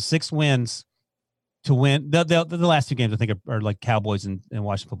have to get to 6 wins to win. The last 2 games, I think, are like Cowboys and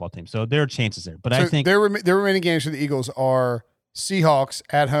Washington football team. So there are chances there. But I think their remaining games for the Eagles are Seahawks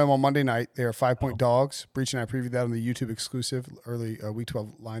at home on Monday night. They are 5-point dogs. Breach and I previewed that on the YouTube exclusive early Week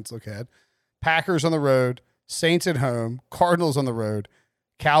 12 lines look ahead. Packers on the road. Saints at home. Cardinals on the road.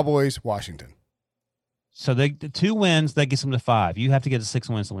 Cowboys, Washington. So the 2 wins, that gets them to 5. You have to get to 6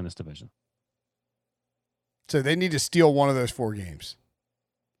 wins to win this division. So they need to steal one of those 4 games.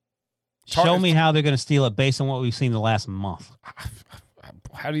 Show me how they're going to steal it based on what we've seen the last month.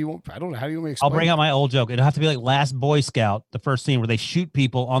 How do you want me to explain? I'll bring out my old joke. It'll have to be like Last Boy Scout, the first scene where they shoot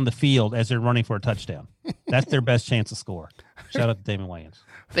people on the field as they're running for a touchdown. That's their best chance to score. Shout out to Damon Wayans.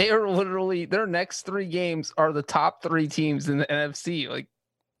 They are literally, their next 3 games are the top 3 teams in the NFC. Like,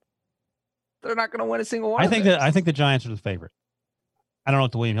 they're not going to win a single one. I think the Giants are the favorite. I don't know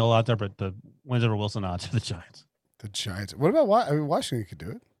what the William Hill odds are, but the wins over Wilson odds are the Giants. The Giants. What about Washington could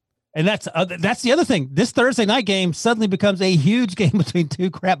do it? And that's the other thing. This Thursday night game suddenly becomes a huge game between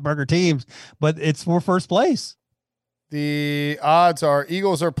 2 crap burger teams, but it's for first place. The odds are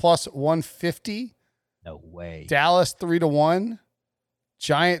Eagles are plus 150. No way. Dallas 3-1.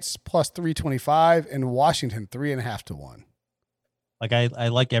 Giants plus 325, and Washington 3.5 to 1. Like I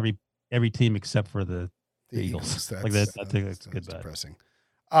like every team except for the Eagles. That's, like that, I think that's good. Depressing.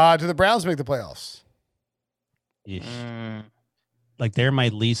 Do the Browns make the playoffs? Like they're my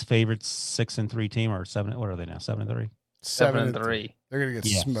least favorite 6-3 team or 7. What are they now? 7-3. 7-3. They're going to get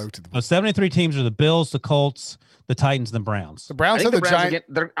Yes. smoked at the So 73 teams are the Bills, the Colts, the Titans, and the Browns. The I Browns think have the the Browns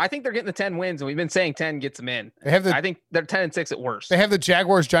Giants. I think they're getting the 10 wins, and we've been saying 10 gets them in. They have the I think they're 10-6 at worst. they have the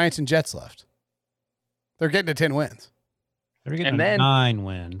Jaguars, Giants, and Jets left. They're getting to 10 wins. They're getting And then- 9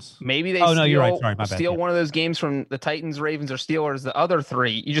 wins. Maybe they Oh, no, you're right. Sorry, my bad. steal Yeah. one of those games from the Titans, Ravens, or Steelers. The other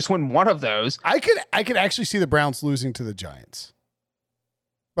 3, you just win one of those. I could actually see the Browns losing to the Giants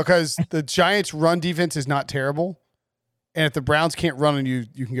because the Giants' run defense is not terrible, and if the Browns can't run on you,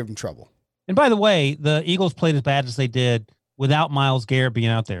 you can give them trouble. And by the way, the Eagles played as bad as they did without Myles Garrett being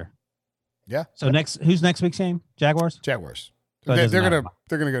out there. Yeah. So who's next week's game? Jaguars? Jaguars. So it They're doesn't gonna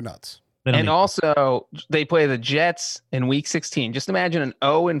matter. go nuts. They don't And need- also, they play the Jets in Week 16. Just imagine an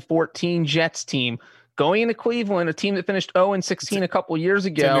 0-14 Jets team going into Cleveland, a team that finished 0-16 a couple years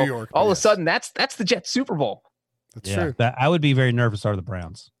in ago. New York, All of yes. a sudden, that's the Jets Super Bowl. That's yeah, true. I would be very nervous are the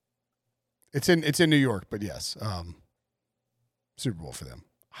Browns. It's in New York, but yes, Super Bowl for them.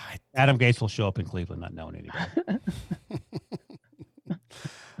 Adam Gates will show up in Cleveland not knowing anybody.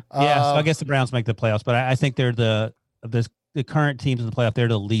 Uh, Yeah, so I guess the Browns make the playoffs, but I think they're the current teams in the playoff. They're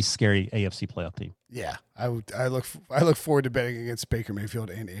the least scary AFC playoff team. yeah, I look forward to betting against Baker Mayfield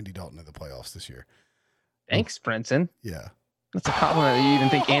and Andy Dalton in the playoffs this year. Thanks, Brinson. Yeah. That's a compliment that you even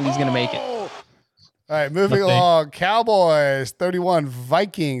think Andy's going to make it. All right, moving Okay. along. Cowboys 31,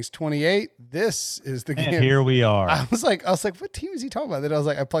 Vikings 28. This is the And game. here we are. I was like, what team is he talking about? Then I was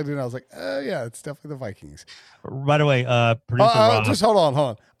like, I plugged it in. I was like, oh yeah, it's definitely the Vikings. By the way, producer Rob, Just hold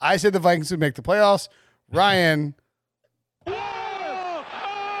on. I said the Vikings would make the playoffs. Ryan.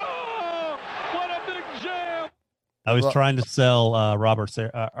 I was Well- trying to sell Robert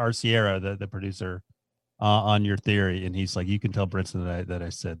Arciera, the producer, on your theory, and he's like, "You can tell Brinson that I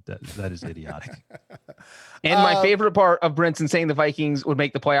said that is idiotic." And my favorite part of Brinson saying the Vikings would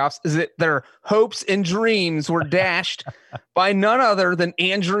make the playoffs is that their hopes and dreams were dashed by none other than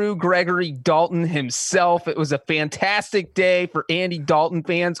Andrew Gregory Dalton himself. It was a fantastic day for Andy Dalton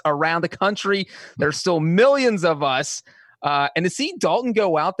fans around the country. There's still millions of us. And to see Dalton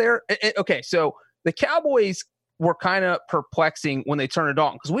go out there. Okay, so the Cowboys were kind of perplexing when they turned to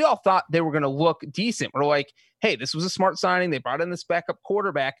Dalton because we all thought they were going to look decent. We're like, hey, this was a smart signing. They brought in this backup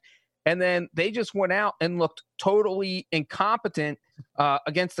quarterback. And then they just went out and looked totally incompetent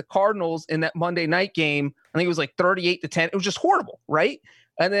against the Cardinals in that Monday night game. I think it was like 38-10. It was just horrible, right?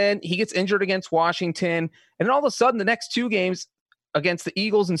 And then he gets injured against Washington. And then all of a sudden, the next 2 games against the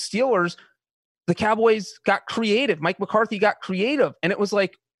Eagles and Steelers, the Cowboys got creative. Mike McCarthy got creative. And it was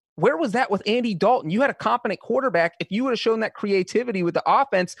like, where was that with Andy Dalton? You had a competent quarterback. If you would have shown that creativity with the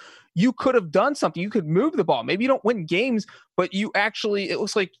offense, you could have done something. You could move the ball. Maybe you don't win games, but you actually, it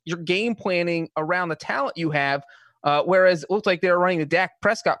looks like you're game planning around the talent you have. Whereas it looks like they were running the Dak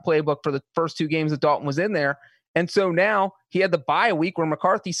Prescott playbook for the first 2 games that Dalton was in there. And so now he had the bye week where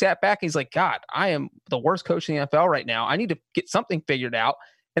McCarthy sat back. And he's like, God, I am the worst coach in the NFL right now. I need to get something figured out.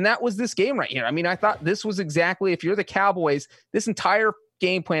 And that was this game right here. I mean, I thought this was exactly, if you're the Cowboys, this entire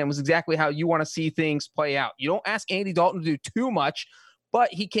game plan was exactly how you want to see things play out. You don't ask Andy Dalton to do too much,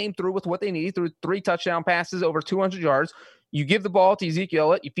 but he came through with what they needed through 3 touchdown passes over 200 yards. You give the ball to Ezekiel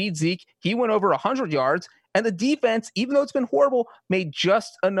Elliott, you feed Zeke. He went over 100 yards, and the defense, even though it's been horrible, made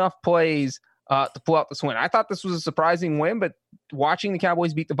just enough plays to pull out this win. I thought this was a surprising win, but watching the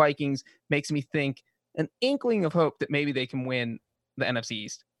Cowboys beat the Vikings makes me think an inkling of hope that maybe they can win the NFC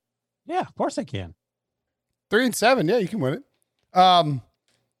East. Yeah, of course they can. 3-7. Yeah, you can win it.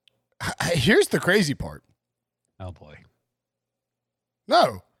 Here's the crazy part. Oh boy,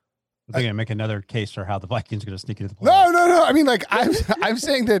 No, they're gonna make another case for how the Vikings are gonna sneak into the playoffs. no. I mean, like I'm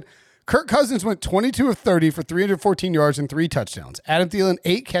saying that Kirk Cousins went 22 of 30 for 314 yards and 3 touchdowns. Adam Thielen,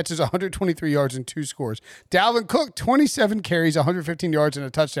 8 catches, 123 yards and 2 scores. Dalvin Cook, 27 carries, 115 yards and a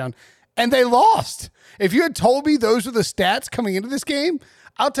touchdown. And they lost. If you had told me those were the stats coming into this game,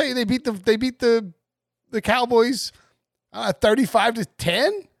 I'll tell you they beat the Cowboys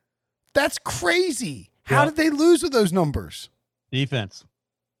 35-10. That's crazy. How Yeah. did they lose with those numbers? Defense.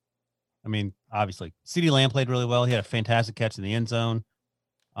 I mean, obviously, CeeDee Lamb played really well. He had a fantastic catch in the end zone.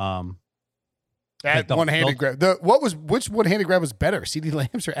 That don't- one-handed grab. Which one-handed grab was better, CeeDee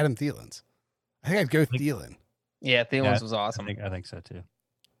Lamb's or Adam Thielen's? I think I'd go with Thielen. Yeah, Thielen's was I awesome. think so too.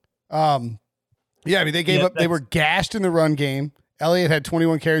 Yeah, I mean they gave Yeah, up. They were gashed in the run game. Elliott had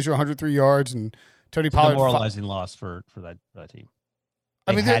 21 carries for 103 yards, and Tony It's a Pollard. demoralizing loss for that team.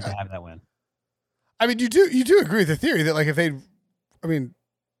 I They mean, had to have that win. I mean, you do agree with the theory that like if they, I mean,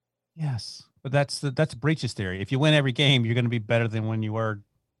 Yes, but that's Breach's theory. If you win every game, you're going to be better than when you were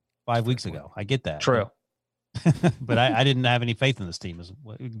 5 weeks ago. I get that. True. But I didn't have any faith in this team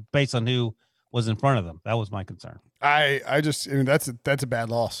based on was in front of them. That was my concern. I mean, that's a bad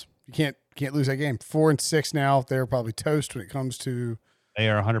loss. You can't lose that game. 4-6 now. They're probably toast when it comes to. They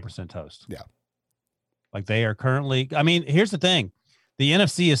are 100% toast. Yeah. Like they are currently. I mean, here's the thing: the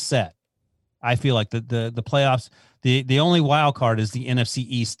NFC is set. I feel like the playoffs. The only wild card is the NFC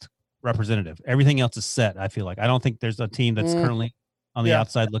East representative. Everything else is set. I feel like I don't think there's a team that's currently on the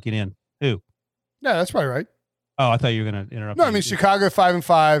outside looking in. Who? No, that's probably right. Oh, I thought you were going to interrupt. No, I mean Chicago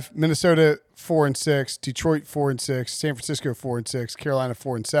 5-5, Minnesota 4-6, Detroit 4-6, San Francisco 4-6, Carolina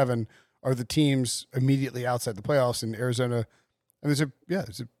 4-7 are the teams immediately outside the playoffs. And Arizona, and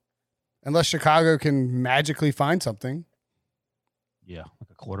unless Chicago can magically find something. Yeah,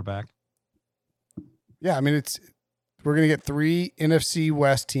 like a quarterback. Yeah, I mean we're going to get 3 NFC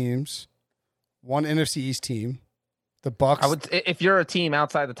West teams, 1 NFC East team. The Bucks. If you're a team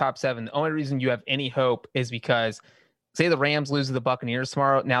outside the top 7, the only reason you have any hope is because, say, the Rams lose to the Buccaneers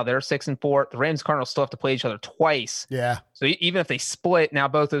tomorrow. Now they're 6-4. The Rams and Cardinals still have to play each other twice. Yeah. So even if they split, now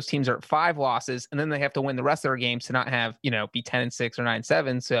both those teams are at 5 losses, and then they have to win the rest of their games to not have be 10-6 or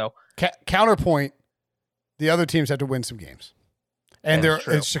 9-7. So counterpoint, the other teams have to win some games, and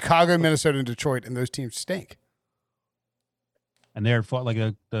it's Chicago, Minnesota, and Detroit, and those teams stink. And they're like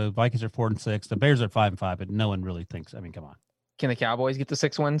the Vikings are 4-6. The Bears are 5-5, but no one really thinks. I mean, come on. Can the Cowboys get to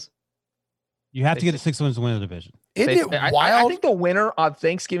 6 wins? You have to get to 6 wins to win the division. Isn't it wild? I think the winner of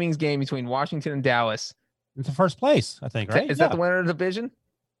Thanksgiving's game between Washington and Dallas. It's the first place, I think, right? Is that the winner of the division?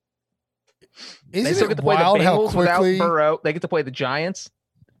 Isn't they still get to play the wild how Bengals quickly without Burrow. They get to play the Giants,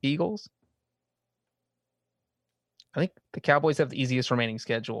 Eagles. I think the Cowboys have the easiest remaining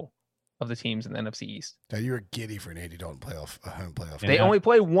schedule of the teams in the NFC East. Yeah, you were giddy for an Andy Dalton home playoff. They only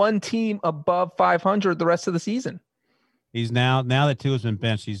play one team above 500 the rest of the season. He's now that Tua's been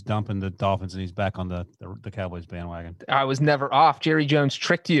benched, he's dumping the Dolphins and he's back on the Cowboys bandwagon. I was never off. Jerry Jones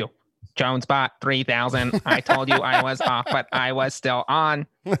tricked you. Jones bought 3,000. I told you I was off, but I was still on.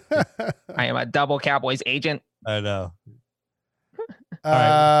 I am a double Cowboys agent. I know.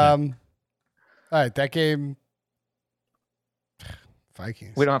 All right, that game.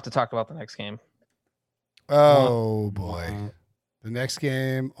 Vikings. We don't have to talk about the next game. Oh boy. The next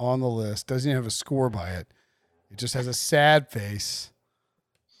game on the list doesn't even have a score by it. It just has a sad face.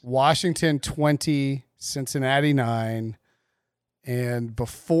 Washington 20, Cincinnati 9. And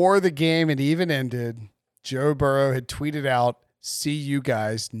before the game had even ended, Joe Burrow had tweeted out, "See you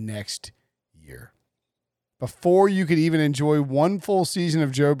guys next year." Before you could even enjoy one full season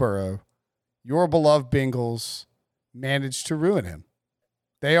of Joe Burrow, your beloved Bengals managed to ruin him.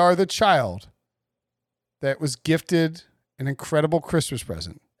 They are the child that was gifted an incredible Christmas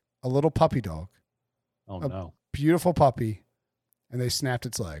present, a little puppy dog. Oh, no. Beautiful puppy, and they snapped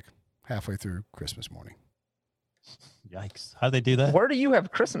its leg halfway through Christmas morning. Yikes. How'd they do that? Where do you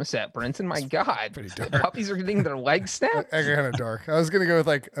have Christmas at, Brenton? My God. Pretty dark. The puppies are getting their legs snapped? I got kind of dark. I was going to go with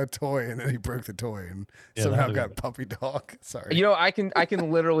like a toy, and then he broke the toy and somehow got puppy dog. Sorry. I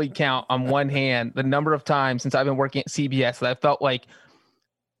can literally count on one hand the number of times since I've been working at CBS that I felt like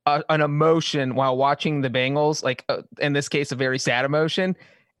an emotion while watching the Bengals, like in this case, a very sad emotion.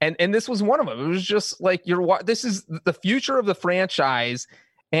 And this was one of them. It was just like, this is the future of the franchise.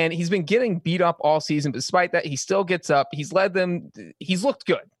 And he's been getting beat up all season. But despite that, he still gets up. He's led them. He's looked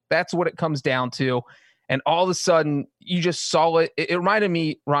good. That's what it comes down to. And all of a sudden, you just saw it. It reminded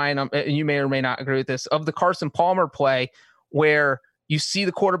me, Ryan, and you may or may not agree with this, of the Carson Palmer play where you see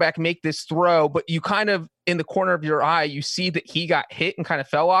the quarterback make this throw, but you kind of, in the corner of your eye, you see that he got hit and kind of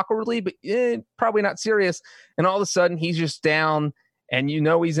fell awkwardly, but probably not serious. And all of a sudden, he's just down, and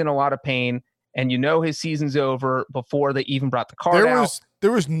he's in a lot of pain, and his season's over before they even brought the card out.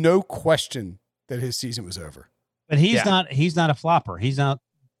 There was no question that his season was over. But he's not a flopper. He's not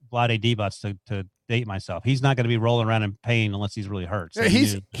Vlade Divac to date myself. He's not going to be rolling around in pain unless he's really hurt. So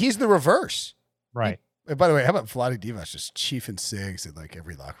he's the reverse. Right. By the way, how about Vlade Divac just chiefing cigs in like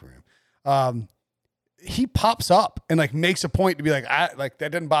every locker room? He pops up and like makes a point to be like, that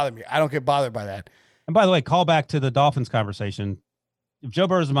doesn't bother me. I don't get bothered by that. And by the way, call back to the Dolphins conversation. If Joe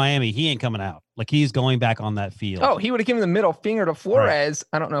Burrow's in Miami, he ain't coming out. Like he's going back on that field. Oh, he would have given the middle finger to Flores. Right.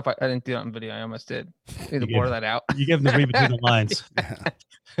 I don't know if I didn't do that on video. I almost did. I need to blur that out. You give him the read between the lines.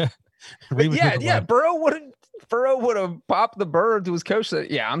 Burrow would have popped the bird to his coach.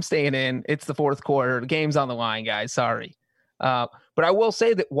 That, I'm staying in. It's the fourth quarter. The game's on the line, guys. Sorry. But I will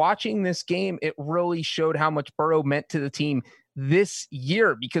say that watching this game, it really showed how much Burrow meant to the team this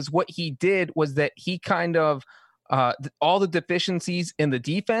year, because what he did was that he kind of all the deficiencies in the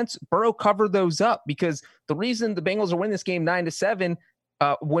defense, Burrow covered those up, because the reason the Bengals are winning this game 9-7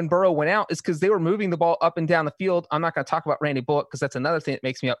 when Burrow went out is because they were moving the ball up and down the field. I'm not going to talk about Randy Bullock because that's another thing that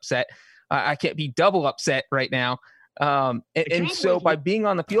makes me upset. I can't be double upset right now. And so by being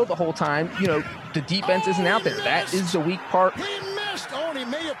on the field the whole time, the defense isn't out there. That is the weak part. He missed. Oh, and he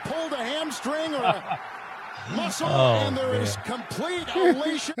may have pulled a hamstring or a muscle, and there is complete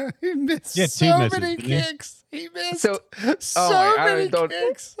elation. He missed Yeah, so misses, many didn't he? kicks. He missed So- many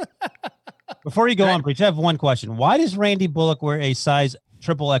kicks. Before you go on, Breach, I have one question. Why does Randy Bullock wear a size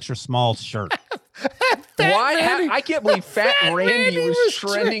triple extra small shirt? I can't believe Fat Randy was was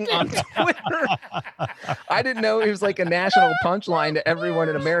trending on Twitter. I didn't know it was like a national punchline to everyone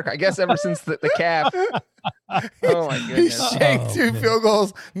in America. I guess ever since the calf. Oh my He goodness. shanked two man. field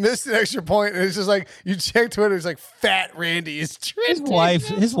goals, missed an extra point, and it's just like you check Twitter. It's like Fat Randy is His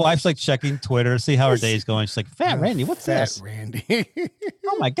trending. his wife's like checking Twitter, see how her day's going. She's like, "Fat Randy, what's Fat this? Randy.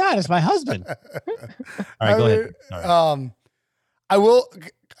 Oh my God, it's my husband." All right, go ahead. Sorry.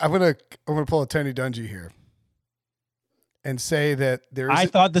 I'm gonna pull a Tony Dungy here and say that I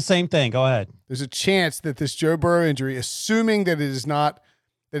thought the same thing. Go ahead. there's a chance that this Joe Burrow injury, assuming that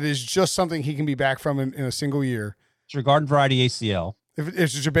it is just something he can be back from in a single year. It's your garden variety ACL. If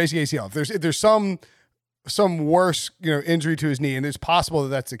it's just your basic ACL, if there's some worse injury to his knee, and it's possible that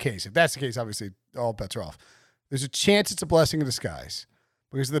that's the case. If that's the case, obviously all bets are off. There's a chance it's a blessing in disguise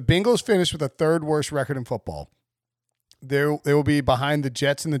because the Bengals finished with the third worst record in football. They will be behind the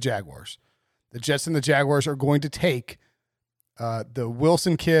Jets and the Jaguars. The Jets and the Jaguars are going to take the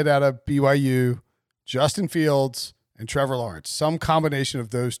Wilson kid out of BYU, Justin Fields, and Trevor Lawrence. Some combination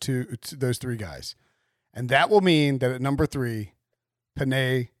of those three guys. And that will mean that at number 3,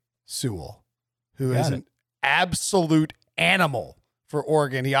 Penei Sewell, who is an absolute animal for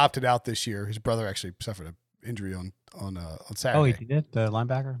Oregon. He opted out this year. His brother actually suffered an injury on Saturday. Oh, he did, the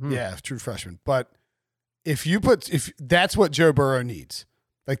linebacker. Yeah, true freshman. But if that's what Joe Burrow needs,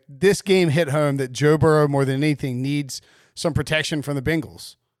 like this game hit home that Joe Burrow more than anything needs some protection from the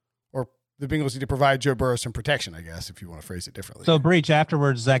Bengals, or the Bengals need to provide Joe Burrow some protection, I guess, if you want to phrase it differently. So Breach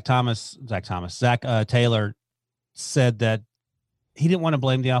afterwards, Zach Taylor said that he didn't want to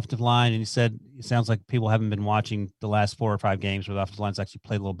blame the offensive line, and he said it sounds like people haven't been watching the last 4 or 5 games where the offensive line's actually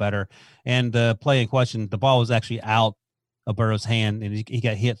played a little better. And the play in question, the ball was actually out of Burrow's hand, and he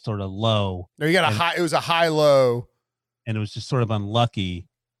got hit sort of low. No, you got it was a high-low. And it was just sort of unlucky.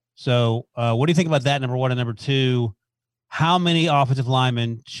 So what do you think about that, number 1? And number 2, how many offensive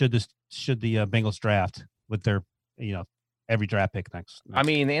linemen should the Bengals draft with their, every draft pick next? I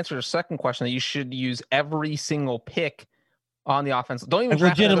mean, the answer to the second question, that you should use every single pick on the offense. Don't even Like,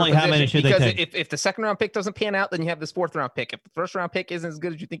 draft another legitimately, how many position, should they because take? if the second round pick doesn't pan out, then you have this 4th round pick. If the first round pick isn't as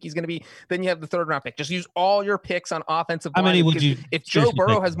good as you think he's going to be, then you have the 3rd round pick. Just use all your picks on offensive How many line, would because you if Joe seriously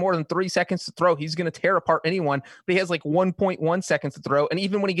Burrow take? has more than 3 seconds to throw, he's going to tear apart anyone. But he has like 1.1 seconds to throw, and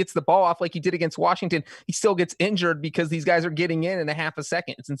even when he gets the ball off, like he did against Washington, he still gets injured because these guys are getting in a half a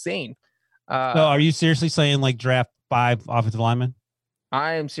second. It's insane. So are you seriously saying like draft 5 offensive linemen?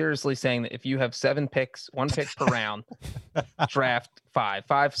 I am seriously saying that if you have 7 picks, 1 pick per round, draft 5.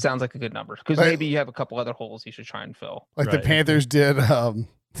 5 sounds like a good number, because Like- maybe you have a couple other holes you should try and fill. Like the Right. Panthers did.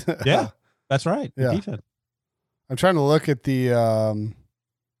 Yeah, that's right. Yeah. Defense. I'm trying to look at the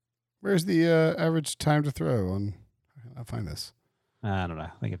where's the average time to throw on. I'll find this. I don't know.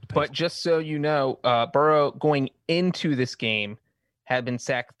 I think it depends. But just so you know, Burrow going into this game had been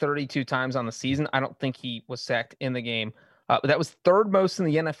sacked 32 times on the season. I don't think he was sacked in the game. But that was 3rd most in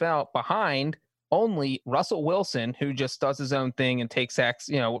the NFL, behind only Russell Wilson, who just does his own thing and takes sacks,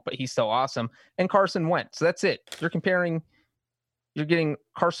 but he's still awesome, and Carson Wentz. So that's it. You're getting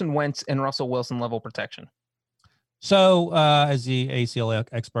Carson Wentz and Russell Wilson level protection. So as the ACL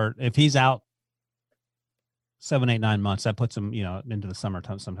expert, if he's out 7, 8, 9 months, that puts him, into the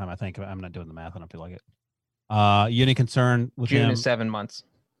summertime sometime. I think I'm not doing the math. I don't feel like it. You any concern with June him? is 7 months.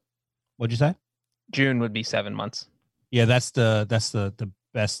 What'd you say? June would be 7 months. Yeah, that's the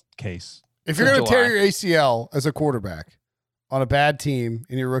best case. If you're For going to tear July. your ACL as a quarterback on a bad team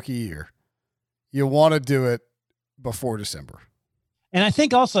in your rookie year, you want to do it before December. And I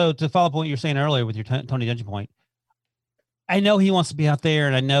think also, to follow up on what you were saying earlier with your Tony Dungy point, I know he wants to be out there,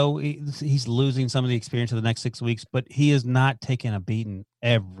 and I know he's losing some of the experience of the next 6 weeks, but he is not taking a beating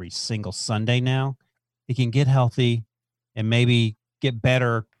every single Sunday now. He can get healthy and maybe get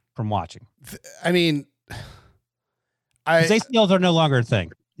better from watching. I mean, His ACLs are no longer a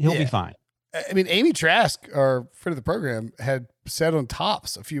thing. He'll Yeah. be fine. I mean, Amy Trask, our friend of the program, had said on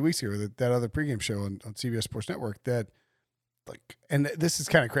Tops a few weeks ago, that other pregame show on CBS Sports Network, that like, and this is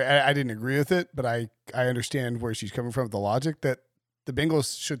kind of crazy. I didn't agree with it, but I understand where she's coming from with the logic that the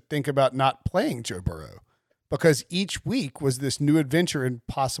Bengals should think about not playing Joe Burrow, because each week was this new adventure and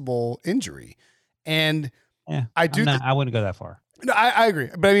possible injury. And Yeah, I do. I wouldn't go that far. No, I agree,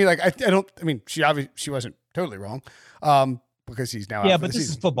 but I mean, like, I don't. I mean, she wasn't totally wrong, because he's now. Yeah, out for but the this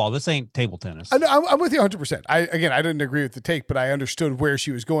season. is football. This ain't table tennis. I'm with you 100%. I didn't agree with the take, but I understood where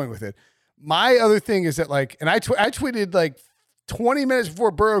she was going with it. My other thing is that, like, and I tweeted like 20 minutes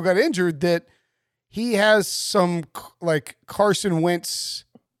before Burrow got injured that he has some like Carson Wentz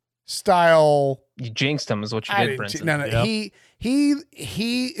style. You jinxed him, is what you did, Brinson. No, Yep.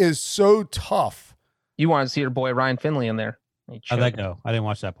 he is so tough. You wanted to see your boy Ryan Finley in there. How'd that go? I didn't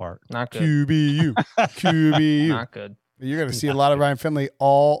watch that part. Not good. QBU. Not good. You're going to see a lot of Ryan Finley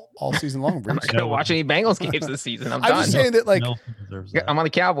all season long. I'm Bruce. not going to watch any Bengals games this season. I'm I'm done. just saying that, like, No one deserves that. I'm on the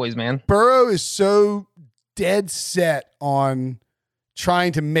Cowboys, man. Burrow is so dead set on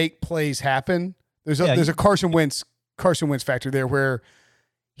trying to make plays happen. There's a Carson Wentz factor there where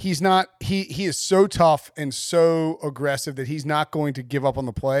he's not he is so tough and so aggressive that he's not going to give up on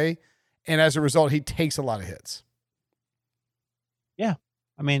the play, and as a result, he takes a lot of hits.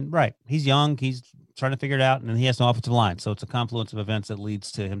 I mean, right. He's young. He's trying to figure it out, and then he has no offensive line. So it's a confluence of events that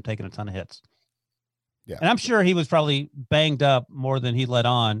leads to him taking a ton of hits. Yeah. And I'm sure he was probably banged up more than he let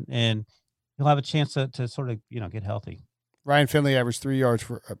on, and he'll have a chance to sort of, get healthy. Ryan Finley averaged 3 yards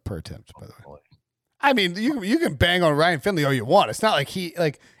per attempt, by the way. I mean, you can bang on Ryan Finley all you want. It's not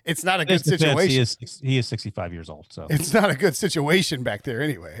like it's not a good situation. He is 65 years old, so It's not a good situation back there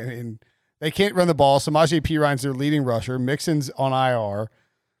anyway. I mean, they can't run the ball. Samaje Perine's their leading rusher. Mixon's on IR.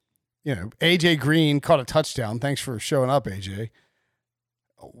 AJ Green caught a touchdown. Thanks for showing up, AJ.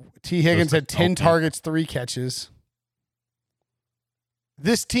 T. Higgins had 10 targets, 3 catches.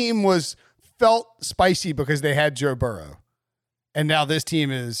 This team felt spicy because they had Joe Burrow. And now this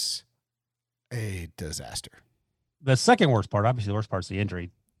team is a disaster. The second worst part, obviously the worst part is the injury.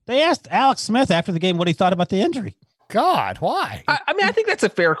 They asked Alex Smith after the game what he thought about the injury. God, why? I mean, I think that's a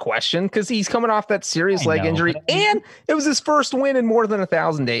fair question because he's coming off that serious leg injury, and it was his first win in more than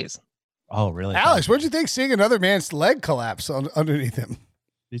 1,000 days. Oh, really? Alex, what'd you think seeing another man's leg collapse underneath him?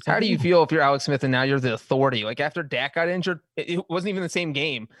 How do you feel if you're Alex Smith and now you're the authority? Like after Dak got injured, it wasn't even the same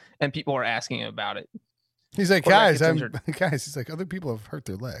game, and people are asking him about it. He's like, guys, he's like, other people have hurt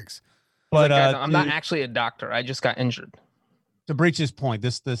their legs. But guys, I'm not actually a doctor. I just got injured. To Breach's point,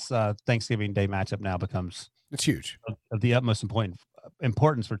 this Thanksgiving Day matchup now becomes it's huge of the utmost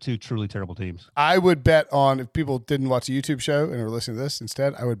importance for two truly terrible teams. I would bet on, if people didn't watch a YouTube show and were listening to this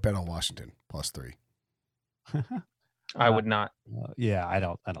instead, I would bet on Washington +3. I would not. Yeah, I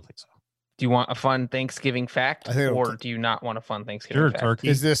don't think so. Do you want a fun Thanksgiving fact, or do you not want a fun Thanksgiving fact? Turkey.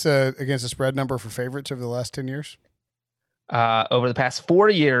 Is this against a spread number for favorites over the last 10 years? Over the past 4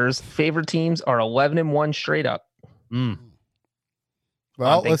 years, favorite teams are 11-1 straight up.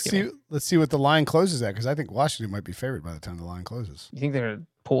 Well, let's see what the line closes at, because I think Washington might be favored by the time the line closes. You think they're gonna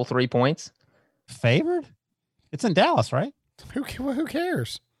pull 3 points? Favored? It's in Dallas, right? Who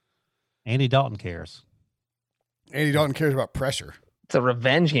cares? Andy Dalton cares. Andy Dalton cares about pressure. It's a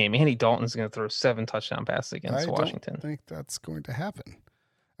revenge game. Andy Dalton's going to throw 7 touchdown passes against Washington. I think that's going to happen.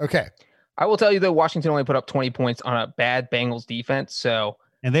 Okay. I will tell you though, Washington only put up 20 points on a bad Bengals defense.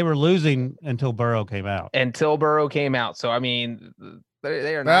 And they were losing until Burrow came out. So I mean,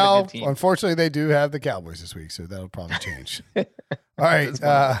 they are not a good team. Unfortunately, they do have the Cowboys this week, so that'll probably change. All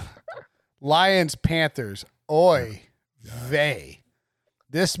right. Lions, Panthers. Oy vey.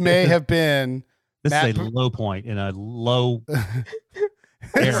 This may have been. This is a low point in a low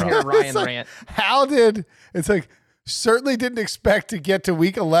era. Ryan rant. It's like, certainly didn't expect to get to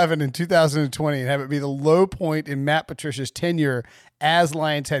week 11 in 2020 and have it be the low point in Matt Patricia's tenure as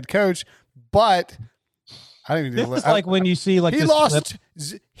Lions head coach. But I don't even. This is like when you see like he this lost.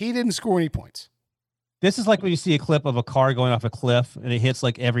 clip. He didn't score any points. This is like when you see a clip of a car going off a cliff and it hits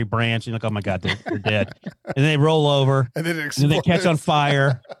like every branch. And you're like, oh my God, they're dead. And they roll over and then they catch on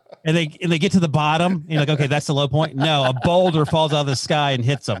fire. And they get to the bottom. And you're like, okay, that's the low point. No, a boulder falls out of the sky and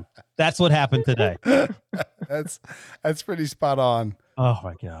hits them. That's what happened today. That's pretty spot on. Oh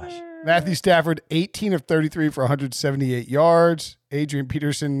my gosh. Matthew Stafford, 18 of 33 for 178 yards. Adrian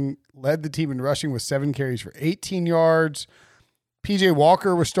Peterson led the team in rushing with 7 carries for 18 yards. PJ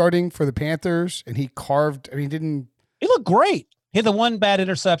Walker was starting for the Panthers, and he looked great. He had the one bad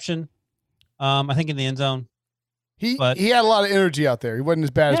interception, I think in the end zone. He had a lot of energy out there. He wasn't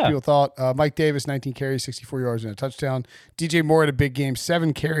as bad as people thought. Mike Davis, 19 carries, 64 yards, and a touchdown. DJ Moore had a big game,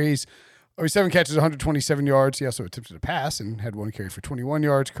 7 catches, 127 yards. He also attempted a pass and had 1 carry for 21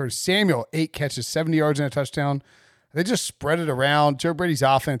 yards. Curtis Samuel, 8 catches, 70 yards, and a touchdown. They just spread it around. Joe Brady's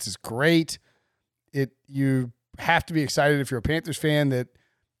offense is great. You have to be excited if you're a Panthers fan that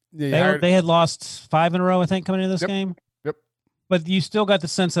they had lost 5 in a row, I think, coming into this game. Yep. But you still got the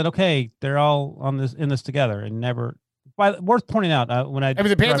sense that, okay, they're all in this together and never. worth pointing out when I mean,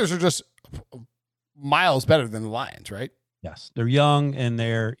 the Panthers are just miles better than the Lions, right? Yes, they're young and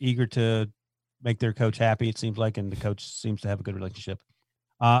they're eager to make their coach happy. It seems like, and the coach seems to have a good relationship.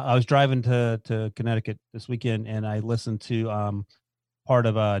 I was driving to Connecticut this weekend, and I listened to part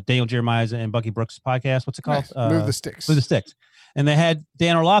of Daniel Jeremiah's and Bucky Brooks' podcast. What's it called? Nice. Move the Sticks. Move the Sticks. And they had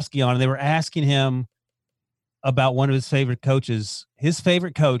Dan Orlovsky on, and they were asking him about one of his favorite coaches. His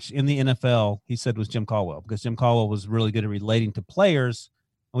favorite coach in the NFL, he said, was Jim Caldwell, because Jim Caldwell was really good at relating to players.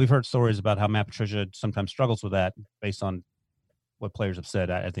 And we've heard stories about how Matt Patricia sometimes struggles with that based on what players have said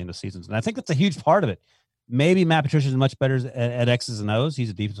at the end of seasons. And I think that's a huge part of it. Maybe Matt Patricia is much better at X's and O's. He's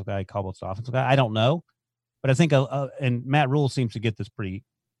a defensive guy. Caldwell's an offensive guy. I don't know. But I think, and Matt Rule seems to get this pretty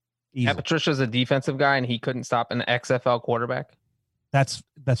easily. Matt Patricia's a defensive guy, and he couldn't stop an XFL quarterback. That's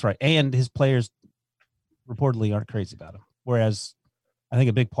right. And his players reportedly aren't crazy about him. Whereas I think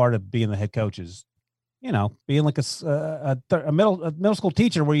a big part of being the head coach is, being like a middle school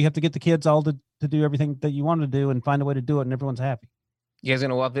teacher where you have to get the kids all to do everything that you want to do and find a way to do it, and everyone's happy. You guys are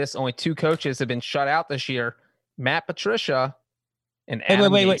going to love this. Only 2 coaches have been shut out this year, Matt Patricia and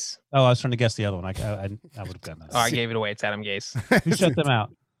Adam Gase. Oh, I was trying to guess the other one. I would have gotten that. Oh, I gave it away. It's Adam Gase. Who shut them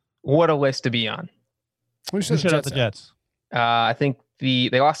out? What a list to be on. Who shut out the Jets? I think they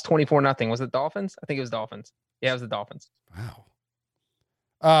lost 24-0. Was it Dolphins? I think it was Dolphins. Yeah, it was the Dolphins.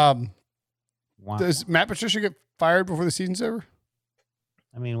 Wow. Does Matt Patricia get fired before the season's over?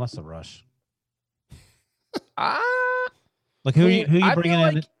 I mean, what's the rush? Like who you bringing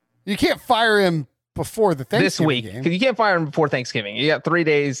in? Like you can't fire him before the Thanksgiving this week game. because you can't fire him before Thanksgiving. You got 3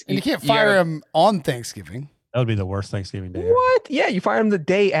 days, and you can't fire him on Thanksgiving. That would be the worst Thanksgiving day. What? Yeah, you fire him the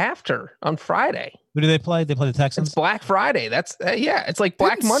day after on Friday. Who do they play? They play the Texans. It's Black Friday. That's it's like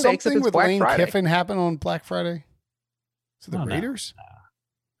Black Monday, except it's with Black Lane Friday. Kiffin happen on Black Friday. So the Raiders. No.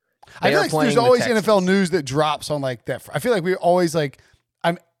 I feel like there's always NFL news that drops on like that. I feel like we always like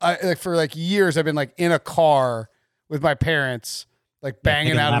for like years I've been like in a car with my parents, like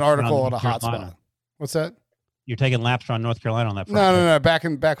banging out an article on a hotspot. What's that? You're taking laps around North Carolina on that. No. Back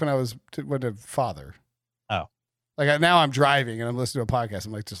when I was with a father. Oh, like now I'm driving and I'm listening to a podcast.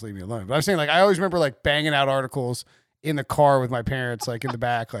 I'm like, just leave me alone. But I'm saying like I always remember like banging out articles in the car with my parents, like in the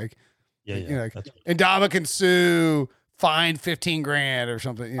back, like like Ndamukong Suh fined $15,000 or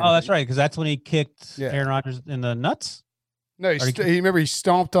something. Oh, that's right, because that's when he kicked Aaron Rodgers in the nuts. No, he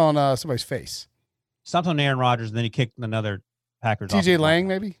stomped on somebody's face. Stomped on Aaron Rodgers, and then he kicked another Packers. TJ Lang,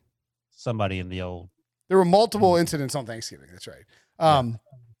 maybe somebody in the old. There were multiple incidents on Thanksgiving. That's right.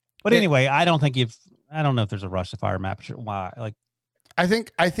 But anyway, I don't know if there's a rush to fire Matt Patricia. Why? Like, I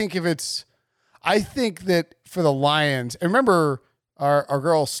think that for the Lions, and remember our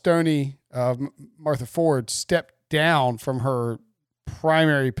girl Stoney, Martha Ford, stepped down from her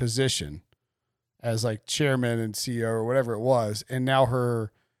primary position as like chairman and CEO or whatever it was, and now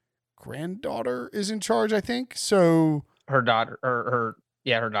her granddaughter is in charge, I think. So her daughter, her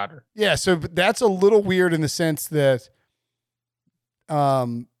daughter. Yeah, so that's a little weird in the sense that,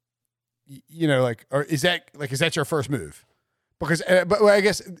 or is that your first move? Because, but I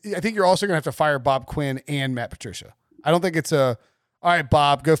think you're also gonna have to fire Bob Quinn and Matt Patricia. I don't think it's all right,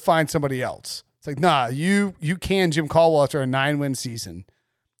 Bob, go find somebody else. It's like, nah, you can Jim Caldwell after a 9-win season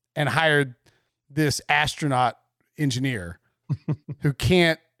and hired this astronaut engineer who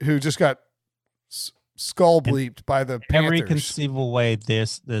just got skull bleeped by the Panthers. Every conceivable way,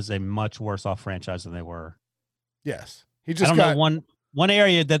 this is a much worse off franchise than they were. Yes. I don't know one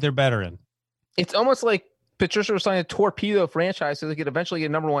area that they're better in. It's almost like Patricia was trying to torpedo franchise so they could eventually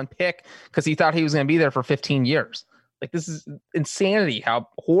get a #1 pick because he thought he was going to be there for 15 years. Like, this is insanity how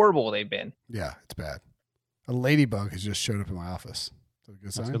horrible they've been. Yeah, it's bad. A ladybug has just showed up in my office.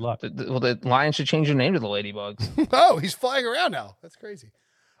 That's good luck. The Lions should change their name to the Ladybugs. Oh, he's flying around now. That's crazy.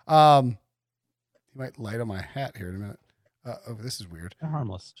 He might light on my hat here in a minute. This is weird. They're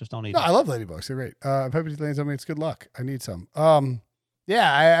harmless. Just don't eat them. I love ladybugs. They're great. If he lands on me, it's good luck. I need some. I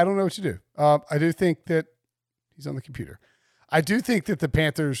don't know what to do. I do think that he's on the computer. I do think that the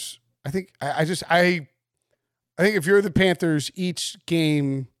Panthers, I think if you're the Panthers, each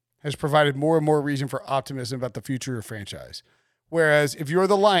game has provided more and more reason for optimism about the future of your franchise. Whereas if you're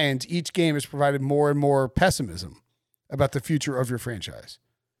the Lions, each game has provided more and more pessimism about the future of your franchise.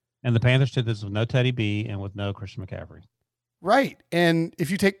 And the Panthers did this with no Teddy B and with no Christian McCaffrey. Right. And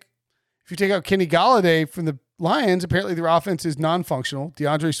if you take out Kenny Golladay from the Lions, apparently their offense is non-functional.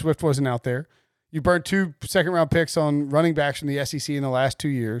 DeAndre Swift wasn't out there. You burned 2 second-round picks on running backs from the SEC in the last 2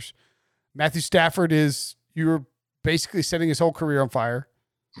 years. Matthew Stafford you were basically setting his whole career on fire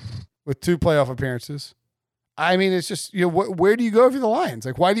with 2 playoff appearances. I mean, it's just, where do you go if you're the Lions?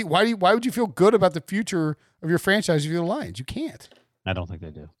 Like, why would you feel good about the future of your franchise if you're the Lions? You can't. I don't think they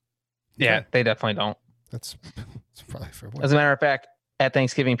do. Yeah, they definitely don't. That's probably a fair point. As a matter of fact, at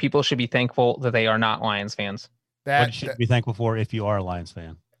Thanksgiving, people should be thankful that they are not Lions fans. What you should be thankful for if you are a Lions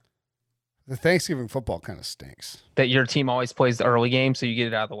fan. The Thanksgiving football kind of stinks. That your team always plays the early game, so you get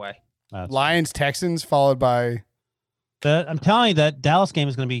it out of the way. Lions, Texans, followed by... I'm telling you, that Dallas game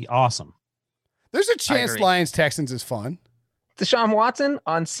is going to be awesome. There's a chance Lions, Texans is fun. Deshaun Watson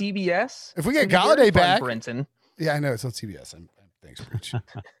on CBS. If we get Galladay back... Brenton. Yeah, I know. It's on CBS. Thanks, Rich.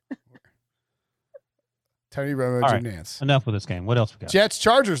 Tony Romo, Jim Nance. Enough with this game. What else we got? Jets,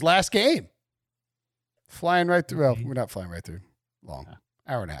 Chargers, last game. Flying right through. Well, we're not flying right through. Long.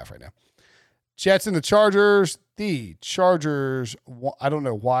 Hour and a half right now. Jets and the Chargers. The Chargers, I don't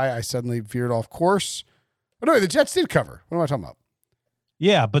know why I suddenly veered off course. But no, the Jets did cover. What am I talking about?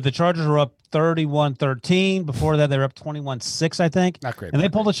 Yeah, but the Chargers were up 31-13. Before that, they were up 21-6, I think. Not great. And they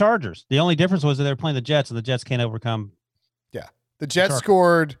pulled the Chargers. The only difference was that they were playing the Jets, and the Jets can't overcome. Yeah. The Jets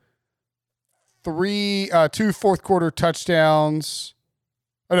scored 2 fourth quarter touchdowns.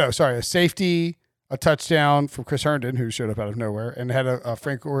 Oh, no, sorry. A safety, a touchdown from Chris Herndon, who showed up out of nowhere, and had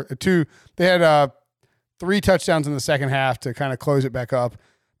they had 3 touchdowns in the second half to kind of close it back up.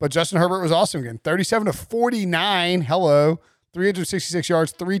 But Justin Herbert was awesome again. 37-49. Hello. 366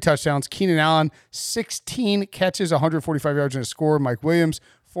 yards, 3 touchdowns. Keenan Allen, 16 catches, 145 yards and a score. Mike Williams,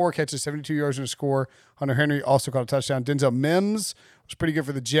 4 catches, 72 yards and a score. Hunter Henry also caught a touchdown. Denzel Mims was pretty good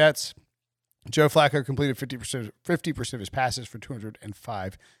for the Jets. Joe Flacco completed 50% of his passes for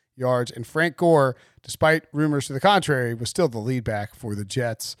 205 yards. And Frank Gore, despite rumors to the contrary, was still the lead back for the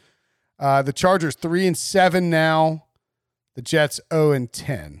Jets. The Chargers 3-7 now. The Jets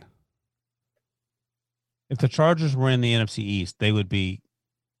 0-10. If the Chargers were in the NFC East, they would be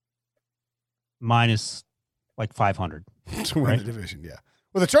minus like 500 to win the division. Yeah.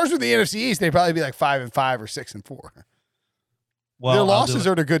 Well, the Chargers in the NFC East, they'd probably be like 5-5 or 6-4. Well, their losses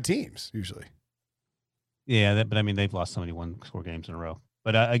are to good teams usually. Yeah, but I mean they've lost so many one-score games in a row.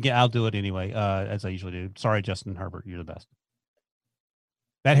 But again, I'll do it anyway, as I usually do. Sorry, Justin Herbert, you're the best.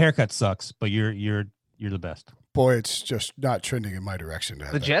 That haircut sucks, but you're the best. Boy, it's just not trending in my direction.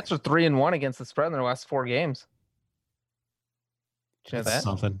 The Jets are 3-1 against the spread in their last 4 games. Did you know that?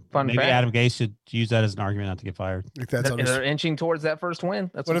 Something. Fun Maybe fact. Adam Gase should use that as an argument not to get fired. They're inching towards that first win.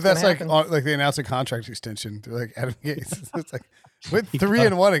 What if that's like they announced a contract extension? They're like Adam Gase. It's like with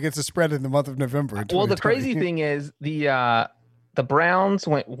 3-1 against the spread in the month of November. Well, the crazy thing is the Browns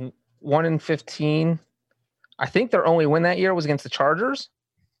went 1-15. I think their only win that year was against the Chargers.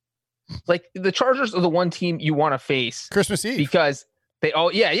 Like the Chargers are the one team you want to face Christmas Eve because they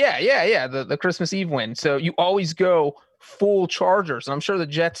the Christmas Eve win. So you always go full Chargers. And I'm sure the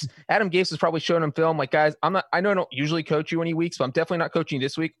Jets, Adam Gase has probably shown them film like, guys, I know I don't usually coach you any weeks, but I'm definitely not coaching you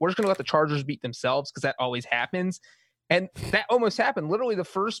this week. We're just going to let the Chargers beat themselves because that always happens. And that almost happened. Literally the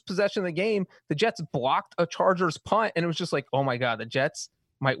first possession of the game, the Jets blocked a Chargers punt. And it was just like, oh my God, the Jets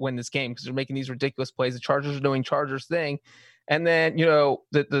might win this game because they're making these ridiculous plays. The Chargers are doing Chargers thing. And then,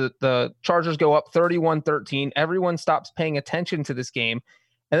 the Chargers go up 31-13. Everyone stops paying attention to this game.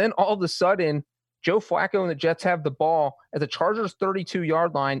 And then all of a sudden, Joe Flacco and the Jets have the ball at the Chargers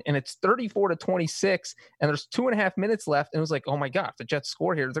 32-yard line, and it's 34-26, and there's 2.5 minutes left. And it was like, oh my God, if the Jets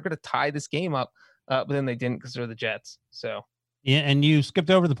score here, they're going to tie this game up. But then they didn't because they're the Jets. So, yeah, and you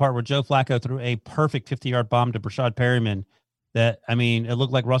skipped over the part where Joe Flacco threw a perfect 50-yard bomb to Brashad Perryman that, I mean, it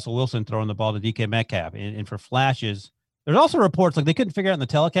looked like Russell Wilson throwing the ball to DK Metcalf. And for flashes, there's also reports like they couldn't figure out in the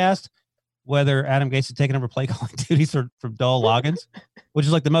telecast whether Adam Gase had taken over play calling duties from Dole Loggins, which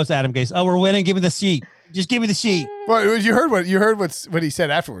is like the most Adam Gase. Oh, we're winning. Give me the sheet. Just give me the sheet. Well, you heard what he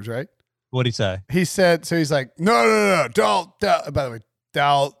said afterwards, right? What'd he say? He said, so he's like, no, don't. By the way,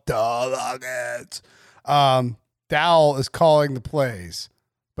 Dole Loggins. Dowell is calling the plays,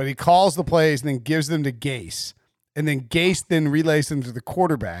 but he calls the plays and then gives them to Gase, and then Gase then relays them to the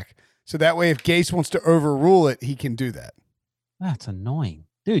quarterback. So that way, if Gase wants to overrule it, he can do that. That's annoying.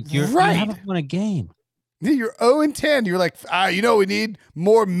 Dude, you haven't won a game. Yeah, you're 0-10. You're like, we need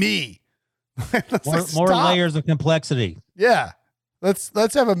more me. more layers of complexity. Yeah. Let's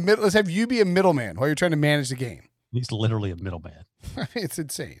have you be a middleman while you're trying to manage the game. He's literally a middleman. It's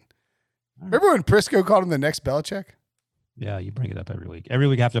insane. Remember when Prisco called him the next Belichick? Yeah, you bring it up every week. Every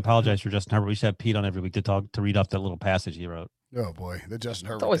week I have to apologize for Justin Herbert. We should have Pete on every week to read off that little passage he wrote. Oh boy, the Justin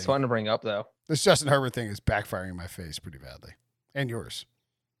Herbert. It's always fun to bring up though. This Justin Herbert thing is backfiring in my face pretty badly, and yours.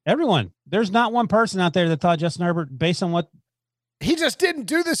 Everyone, there's not one person out there that thought Justin Herbert, based on what he just didn't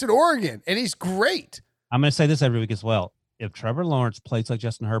do this in Oregon, and he's great. I'm going to say this every week as well. If Trevor Lawrence plays like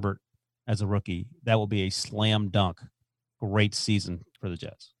Justin Herbert, as a rookie, that will be a slam dunk. Great season for the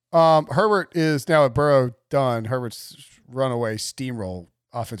Jets. Herbert is now at Burrow done. Herbert's runaway steamroll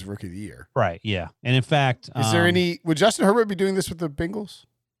offensive rookie of the year. Right. Yeah. And in fact, is there would Justin Herbert be doing this with the Bengals?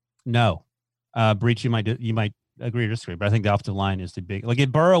 No. Breach, you might agree or disagree, but I think the offensive line is the big. Like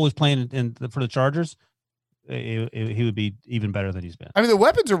if Burrow was playing for the Chargers, he would be even better than he's been. I mean, the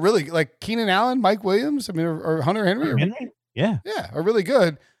weapons are really like Keenan Allen, Mike Williams. I mean, or Hunter Henry. Yeah, are really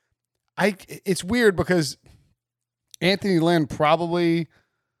good. It's weird because Anthony Lynn probably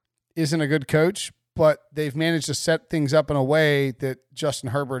isn't a good coach, but they've managed to set things up in a way that Justin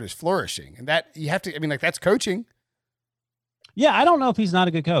Herbert is flourishing, and that you have to. I mean, like that's coaching. Yeah, I don't know if he's not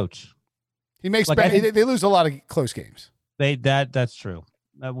a good coach. He makes they lose a lot of close games. That's true,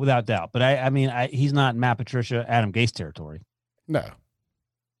 without doubt. But I mean, he's not Matt Patricia, Adam Gase territory. No.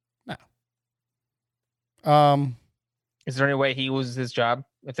 Is there any way he loses his job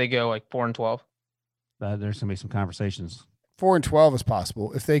if they go like 4-12? There's gonna be some conversations. 4-12 is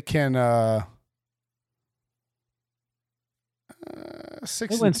possible if they can.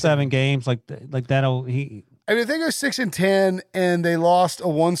 6 They win 7 games like that'll he. I mean, if they go 6-10 and they lost a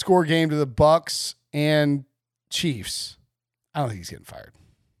 1-score game to the Bucks and Chiefs, I don't think he's getting fired.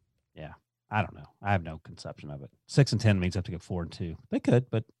 Yeah, I don't know. I have no conception of it. 6-10 means they have to get 4-2. They could,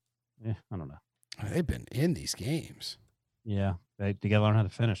 but I don't know. They've been in these games. Yeah, they got to learn how to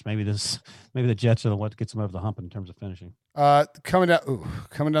finish. Maybe the Jets are the what gets them over the hump in terms of finishing. Coming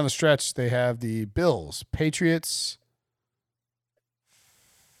down the stretch, they have the Bills, Patriots,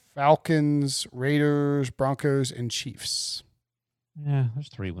 Falcons, Raiders, Broncos, and Chiefs. Yeah, there's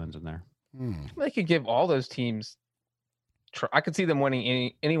 3 wins in there. They could give all those teams. I could see them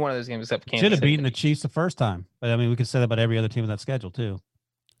winning any one of those games except Kansas. Should have City. beaten the Chiefs the first time, but I mean, we could say that about every other team in that schedule too.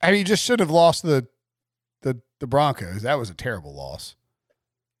 I mean, you just shouldn't have lost the Broncos. That was a terrible loss.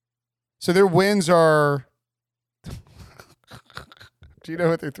 So their wins are. Do you know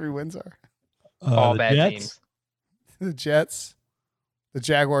what their 3 wins are? All bad Jets, teams. The Jets, the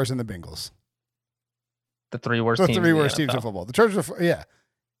Jaguars, and the Bengals. The 3 worst The teams. 3 worst teams in football. The Chargers are, yeah.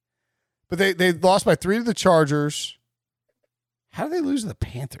 But they lost by 3 to the Chargers. How did they lose to the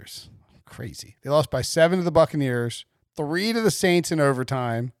Panthers? Crazy. They lost by 7 to the Buccaneers, 3 to the Saints in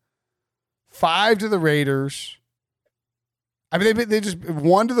overtime, 5 to the Raiders. I mean, they just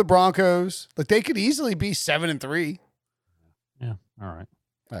 1 to the Broncos. Like they could easily be 7-3. Yeah. All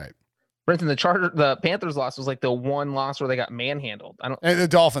right. Brenton, the Panthers loss was like the one loss where they got manhandled. And the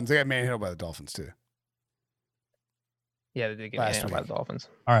Dolphins, they got manhandled by the Dolphins too. Yeah, they did get Last manhandled by week. the Dolphins.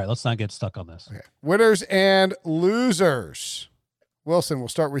 All right. Let's not get stuck on this. Okay. Winners and losers. Wilson, we'll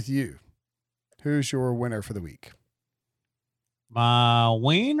start with you. Who's your winner for the week? My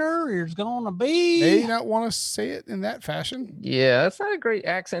winner is going to be. May not want to say it in that fashion. Yeah, that's not a great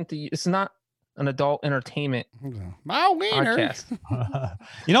accent to use. It's not an adult entertainment My wiener. podcast.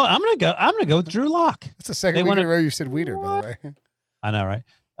 You know, I'm gonna go with Drew Lock. That's the second week in a row you said wiener, by the way. I know,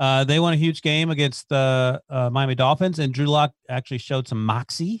 right? They won a huge game against the Miami Dolphins, and Drew Lock actually showed some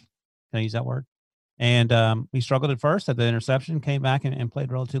moxie. Can I use that word? And he struggled at first at the interception, came back and played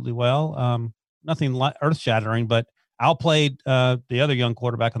relatively well. Nothing earth-shattering, but outplayed the other young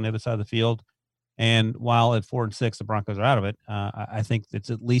quarterback on the other side of the field. And while at 4-6, the Broncos are out of it, I think it's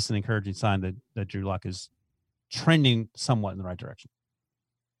at least an encouraging sign that Drew Lock is trending somewhat in the right direction.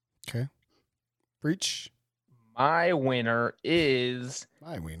 Okay. Breach. My winner is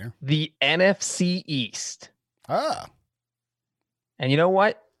My wiener. the NFC East. Ah. And you know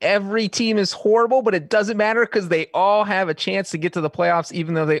what? Every team is horrible, but it doesn't matter because they all have a chance to get to the playoffs,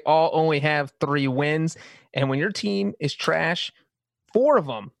 even though they all only have 3 wins. And when your team is trash, 4 of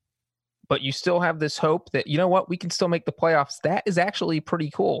them, but you still have this hope that, you know what, we can still make the playoffs. That is actually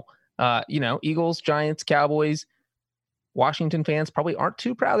pretty cool. Eagles, Giants, Cowboys, Washington fans probably aren't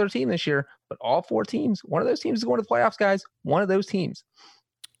too proud of their team this year, but all 4 teams, one of those teams is going to the playoffs, guys. One of those teams.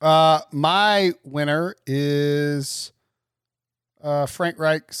 My winner is Frank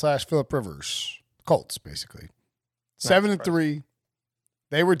Reich / Phillip Rivers. Colts, basically. 7-3.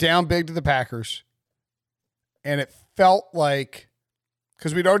 They were down big to the Packers. And it felt like,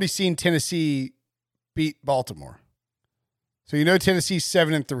 because we'd already seen Tennessee beat Baltimore. So you know Tennessee's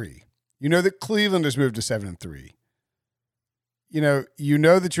 7-3. You know that Cleveland has moved to 7-3. You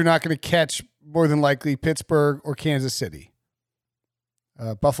know that you're not going to catch more than likely Pittsburgh or Kansas City.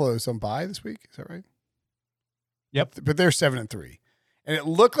 Buffalo's on bye this week. Is that right? Yep. But they're 7-3. And it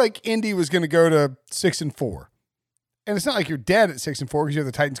looked like Indy was going to go to 6-4. And it's not like you're dead at 6-4 because you have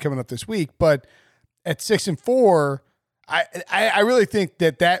the Titans coming up this week. But at 6-4, I really think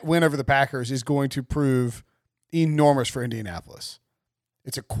that win over the Packers is going to prove enormous for Indianapolis.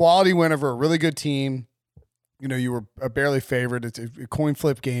 It's a quality win over a really good team. You know, you were a barely favored. It's a coin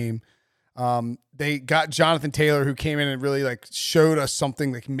flip game. They got Jonathan Taylor, who came in and really like showed us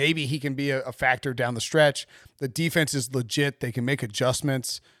something like maybe he can be a factor down the stretch. The defense is legit. They can make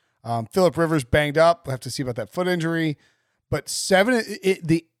adjustments. Phillip Rivers banged up. We'll have to see about that foot injury. But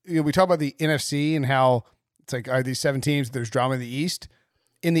we talk about the NFC and how it's like, are these 7 teams? There's drama in the East.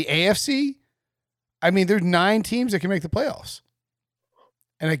 In the AFC, I mean, there's 9 teams that can make the playoffs.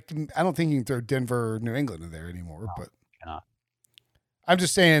 And I don't think you can throw Denver or New England in there anymore. No, but I'm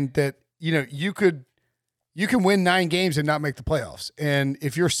just saying that, you know, you can win 9 games and not make the playoffs. And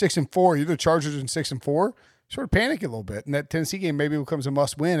if you're 6-4, you're the Chargers in 6-4, sort of panic a little bit. And that Tennessee game maybe becomes a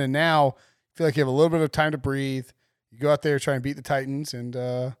must win. And now you feel like you have a little bit of time to breathe. You go out there, try and beat the Titans, and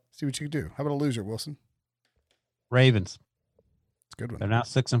see what you can do. How about a loser, Wilson? Ravens. It's a good one. They're now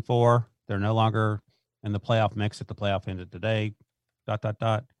 6-4. They're no longer in the playoff mix at the playoff ended today. ...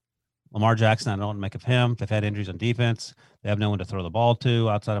 Lamar Jackson, I don't want to make of him. They've had injuries on defense. They have no one to throw the ball to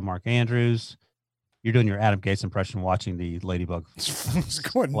outside of Mark Andrews. You're doing your Adam Gase impression watching the Ladybug. It's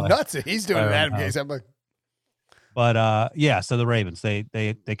going nuts. He's doing an Adam Gase. I'm like, but so the Ravens, they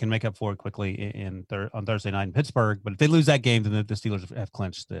can make up for it quickly on Thursday night in Pittsburgh. But if they lose that game, then the Steelers have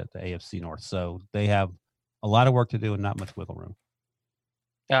clinched the AFC North. So they have a lot of work to do and not much wiggle room.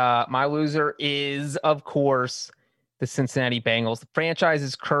 My loser is, of course, the Cincinnati Bengals. The franchise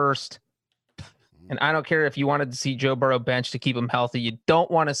is cursed. And I don't care if you wanted to see Joe Burrow bench to keep him healthy. You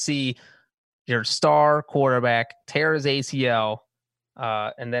don't want to see your star quarterback tear his ACL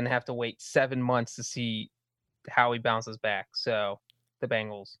and then have to wait 7 months to see how he bounces back. So the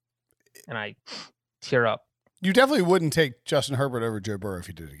Bengals. And I tear up. You definitely wouldn't take Justin Herbert over Joe Burrow if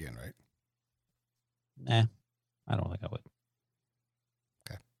he did it again, right? Nah, I don't think I would.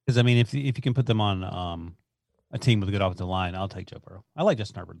 Okay. Because, I mean, if you can put them on a team with a good offensive line, I'll take Joe Burrow. I like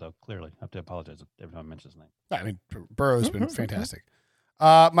Justin Herbert, though, clearly. I have to apologize every time I mention his name. I mean, Burrow's been fantastic.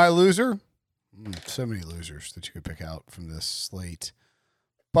 My loser, so many losers that you could pick out from this slate.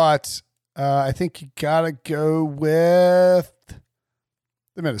 But I think you got to go with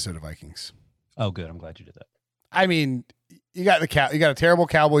the Minnesota Vikings. Oh, good. I'm glad you did that. I mean, you got a terrible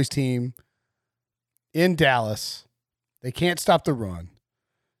Cowboys team in Dallas. They can't stop the run.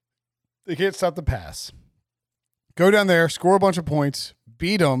 They can't stop the pass. Go down there, score a bunch of points,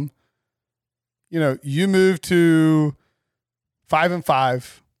 beat them. You know, you move to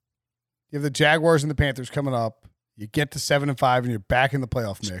 5-5. You have the Jaguars and the Panthers coming up. You get to 7-5, and you're back in the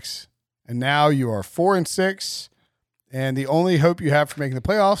playoff mix. And now you are 4-6. And the only hope you have for making the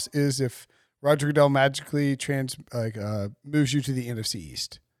playoffs is if Roger Goodell magically moves you to the NFC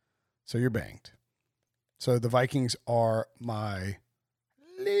East. So you're banged. So the Vikings are my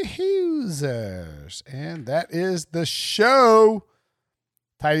losers. And that is the show.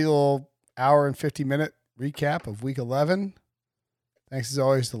 Tidy little hour and 50-minute recap of Week 11. Thanks as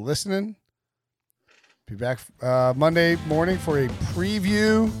always for listening. Be back Monday morning for a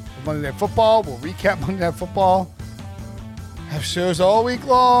preview of Monday Night Football. We'll recap Monday Night Football. Have shows all week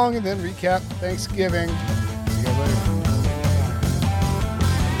long and then recap Thanksgiving. See you guys later.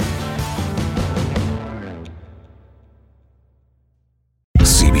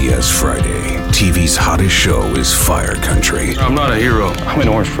 CBS Friday. TV's hottest show is Fire Country. I'm not a hero. I'm in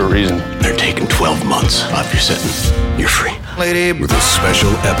orange for a reason. They're taking 12 months off your sentence. You're free. Lady. With a special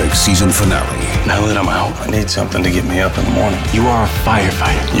epic season finale. Now that I'm out, I need something to get me up in the morning. You are a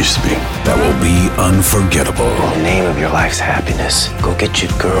firefighter. Used to be. That will be unforgettable. In the name of your life's happiness, go get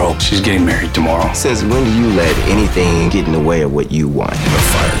your girl. She's getting married tomorrow. Says, when do you let anything get in the way of what you want? The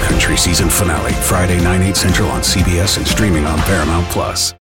Fire Country season finale. Friday, 9/8 Central on CBS and streaming on Paramount+.